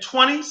at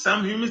 20.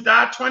 Some humans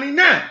died at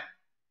 29.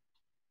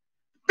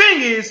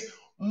 Thing is,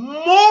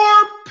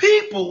 more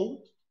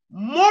people,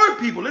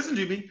 listen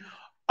to me,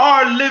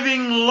 are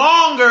living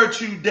longer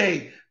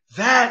today.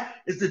 That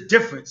is the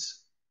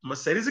difference. I'm going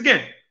to say this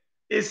again.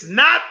 It's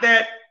not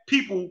that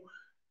people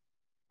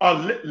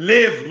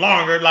live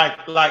longer, like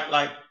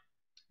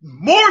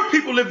more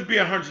people live to be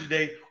 100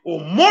 today, or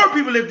more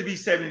people live to be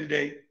 70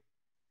 today.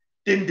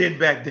 than did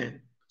back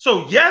then.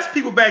 So yes,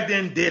 people back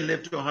then did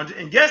live to 100,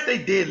 and yes, they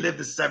did live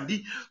to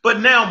 70, but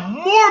now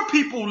more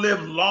people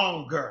live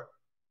longer.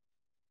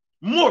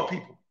 More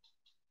people.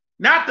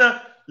 Not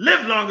to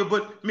live longer,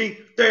 but I mean,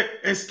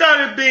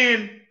 instead of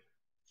being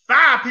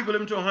 5 people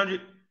living to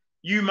 100,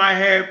 you might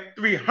have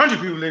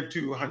 300 people live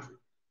to 100.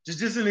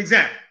 Just an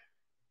example.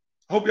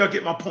 Hope y'all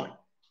get my point.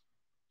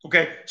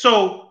 Okay,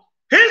 so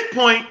his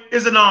point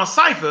is a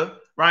non-cipher,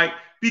 right?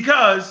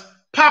 Because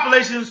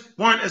populations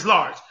weren't as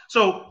large.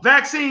 So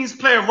vaccines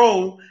play a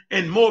role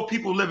in more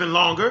people living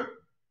longer.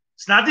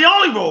 It's not the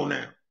only role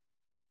now,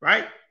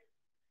 right?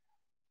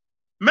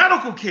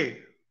 Medical care,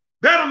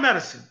 better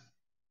medicine,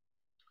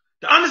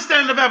 the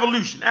understanding of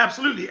evolution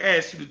absolutely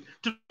adds to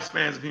the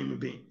lifespans of human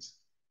beings.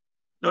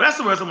 No, that's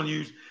the word I'm going to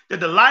use. That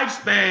the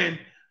lifespan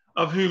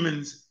of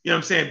humans, you know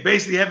what I'm saying,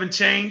 basically haven't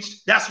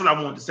changed. That's what I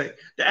wanted to say.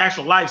 The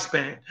actual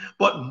lifespan.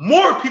 But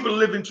more people are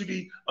living to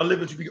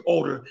be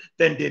older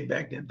than did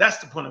back then. That's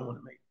the point I want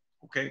to make.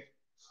 Okay.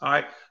 All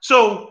right.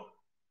 So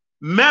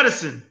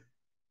medicine,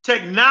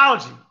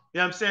 technology, you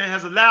know what I'm saying,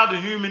 has allowed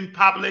the human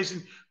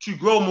population to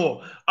grow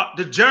more.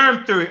 The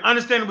germ theory,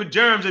 understanding with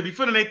germs, that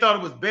before then they thought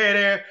it was bad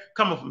air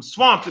coming from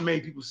swamps that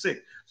made people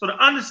sick. So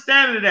the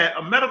understanding of that,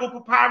 of medical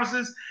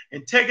papyruses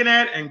and taking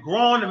that and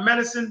growing the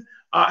medicine,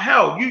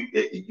 hell,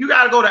 you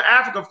got to go to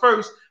Africa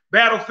first,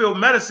 battlefield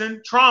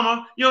medicine,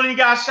 trauma. You don't even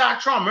got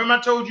shock trauma. Remember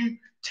I told you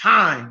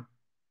time,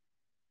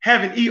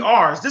 having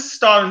ERs. This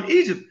started in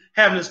Egypt,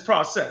 having this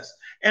process.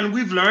 And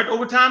we've learned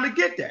over time to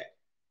get that.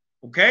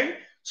 Okay?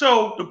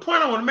 So the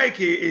point I want to make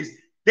here is,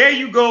 there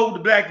you go, the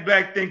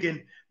black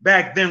thinking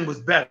back then was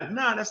better.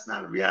 No, that's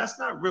not real. That's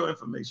not real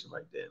information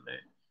right there, man.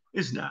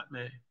 It's not,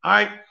 man. All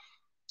right?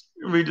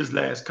 Read this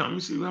last comment.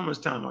 You see how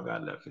much time I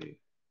got left here.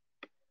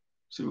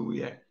 See where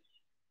we at.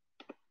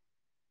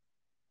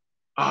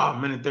 Oh,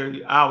 minute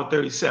 30, hour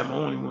 37. I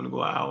only want to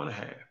go an hour and a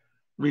half.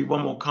 Read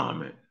one more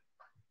comment.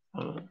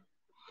 Hold on.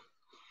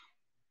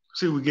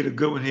 See if we get a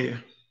good one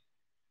here.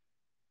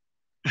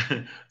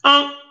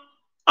 I'm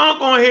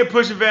going ahead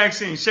pushing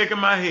vaccine, shaking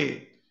my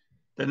head.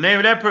 The name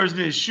of that person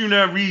is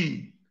Shuna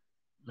Reed.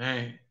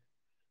 Man,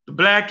 the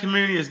black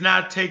community is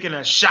not taking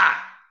a shot.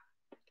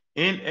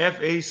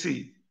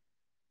 NFAC.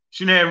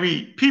 Shuna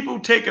Reed.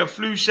 People take a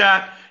flu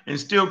shot and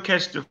still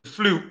catch the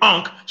flu.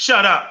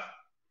 Shut up.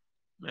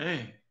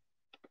 Man.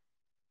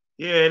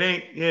 Yeah, it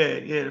ain't.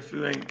 Yeah, the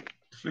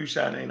flu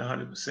shot ain't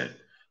 100%.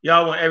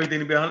 Y'all want everything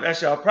to be 100%.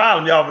 That's y'all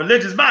problem. Y'all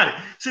religious minded.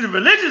 See, the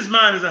religious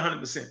mind is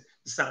 100%.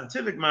 The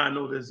scientific mind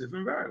knows there's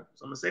different variables.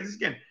 I'm going to say this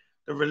again.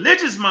 The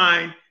religious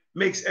mind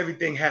makes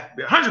everything have to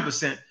be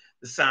 100%.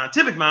 The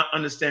scientific mind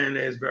understanding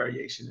there's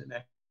variation in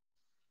that.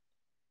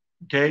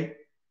 Okay?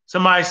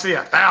 Somebody say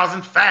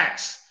 1,000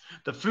 facts.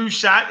 The flu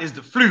shot is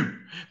the flu.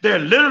 They're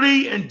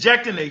literally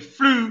injecting a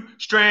flu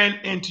strand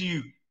into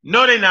you.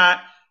 No, they're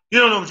not. You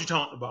don't know what you're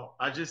talking about.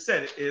 I just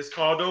said it. It's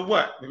called a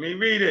what? Let me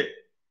read it.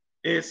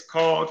 It's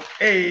called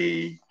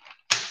a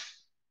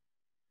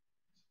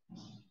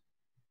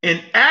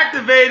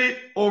inactivated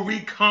or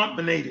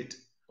recombinant.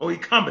 Or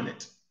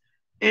recombinant.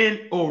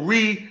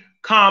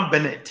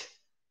 Recombinant.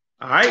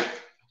 All right?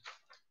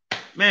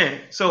 Man,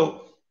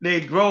 so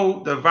they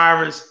grow the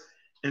virus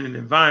in an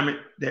environment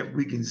that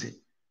weakens it.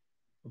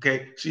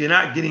 Okay? So you're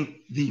not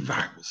getting the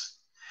virus.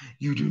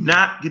 You do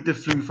not get the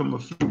flu from a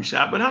flu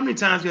shot. But how many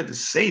times do you have to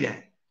say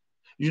that?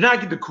 You do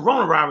not get the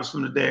coronavirus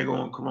from the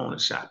daggone corona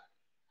shot.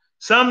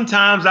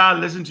 Sometimes I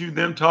listen to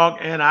them talk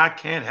and I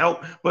can't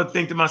help but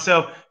think to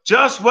myself,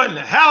 just what in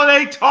the hell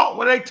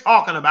are they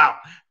talking about?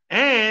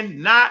 And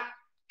not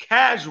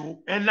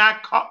casual and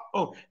not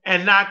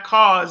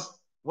cause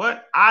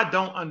what I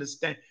don't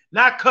understand.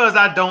 Not because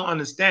I don't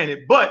understand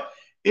it, but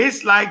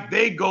it's like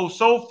they go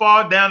so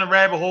far down the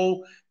rabbit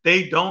hole,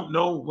 they don't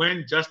know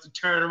when just to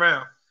turn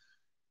around.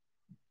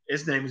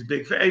 His name is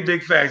Big Facts. Hey,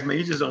 Big Facts, man,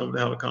 you just don't know what the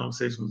hell the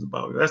conversation was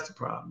about. That's the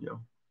problem, yo,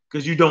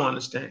 because you don't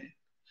understand.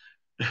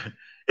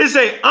 It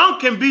say,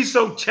 can be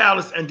so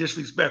childish and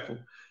disrespectful.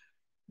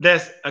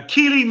 That's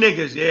Achilles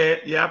niggas. Yeah,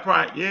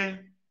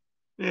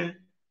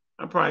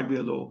 I'd probably be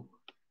a little,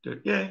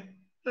 yeah,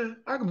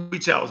 I can be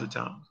childish at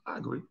times. I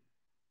agree.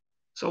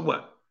 So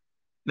what?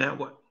 Now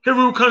what?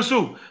 Hiru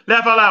Kunsu,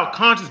 laugh out loud,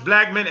 conscious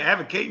black men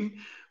advocating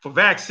for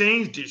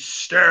vaccines,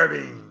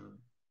 disturbing.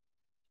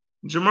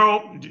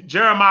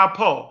 Jeremiah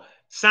Paul,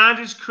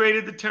 scientists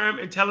created the term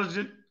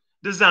intelligent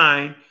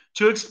design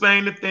to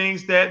explain the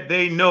things that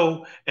they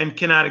know and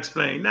cannot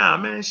explain. Nah,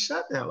 man,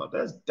 shut the hell up.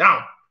 That's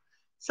dumb.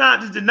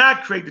 Scientists did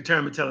not create the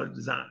term intelligent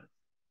design.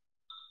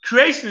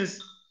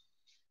 Creationists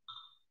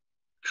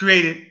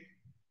created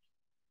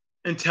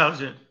the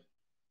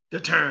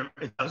term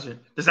intelligent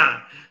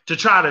design.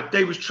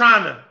 They was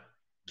trying to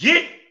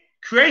get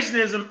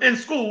creationism in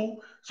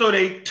school, so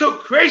they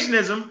took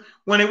creationism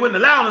when they wouldn't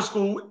allow it in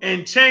school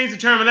and changed the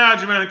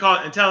terminology around and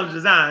called it intelligent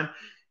design.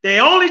 They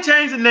only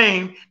changed the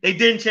name. They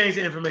didn't change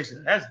the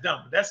information. That's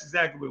dumb. That's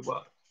exactly what it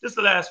was. This is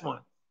the last one.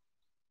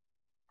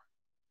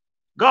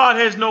 God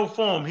has no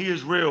form. He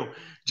is real.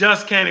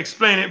 Just can't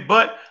explain it.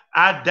 But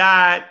I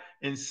died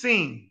and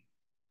seen.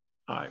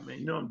 All right, man.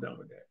 You know I'm done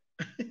with that.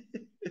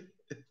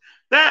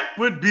 That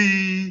would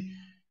be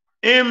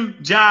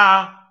M.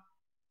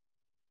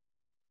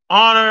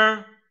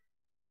 Honor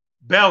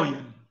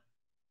Bellion.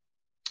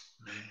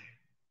 Man.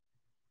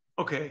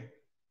 Okay.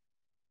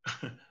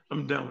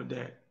 I'm done with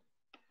that.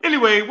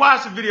 Anyway,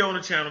 watch the video on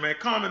the channel, man.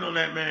 Comment on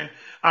that, man.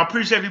 I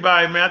appreciate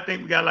everybody, man. I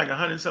think we got like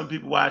 100-some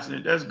people watching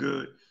it. That's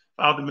good.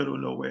 Out the middle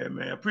of nowhere,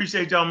 man.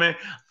 Appreciate y'all, man.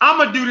 I'm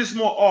going to do this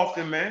more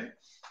often, man.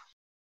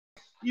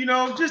 You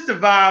know, just the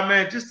vibe,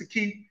 man. Just to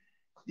keep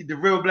the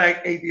Real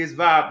Black Atheist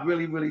vibe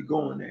really, really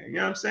going there. You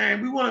know what I'm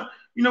saying? We want to,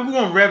 you know, we're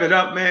going to rev it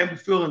up, man. We're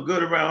feeling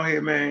good around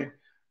here, man.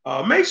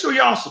 Make sure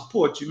y'all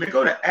support you, man.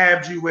 Go to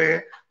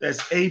Abjuwear.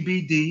 That's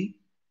ABDJUWEAR,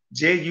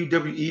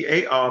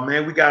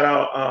 man. We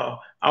got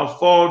our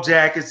fall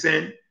jackets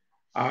in.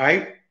 All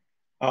right.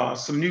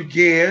 Some new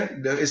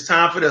gear. It's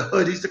time for the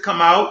hoodies to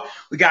come out.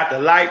 We got the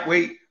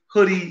lightweight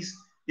hoodies,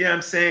 you know what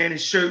I'm saying,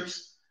 and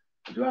shirts.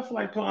 Do I feel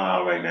like pulling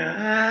out right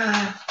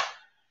now?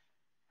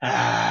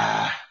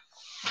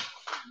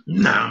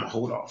 Nah, I'm gonna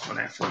hold off on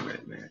that for a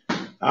minute, man.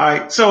 All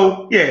right,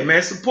 so yeah,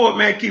 man, support,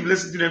 man. Keep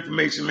listening to the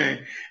information,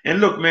 man. And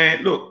look,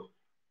 man, look,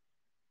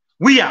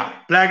 we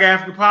out. Black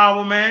African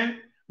Power, man.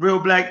 Real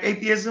Black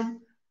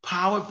Atheism,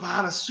 powered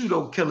by the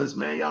pseudo killers,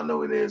 man. Y'all know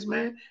what it is,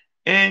 man.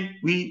 And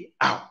we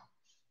out.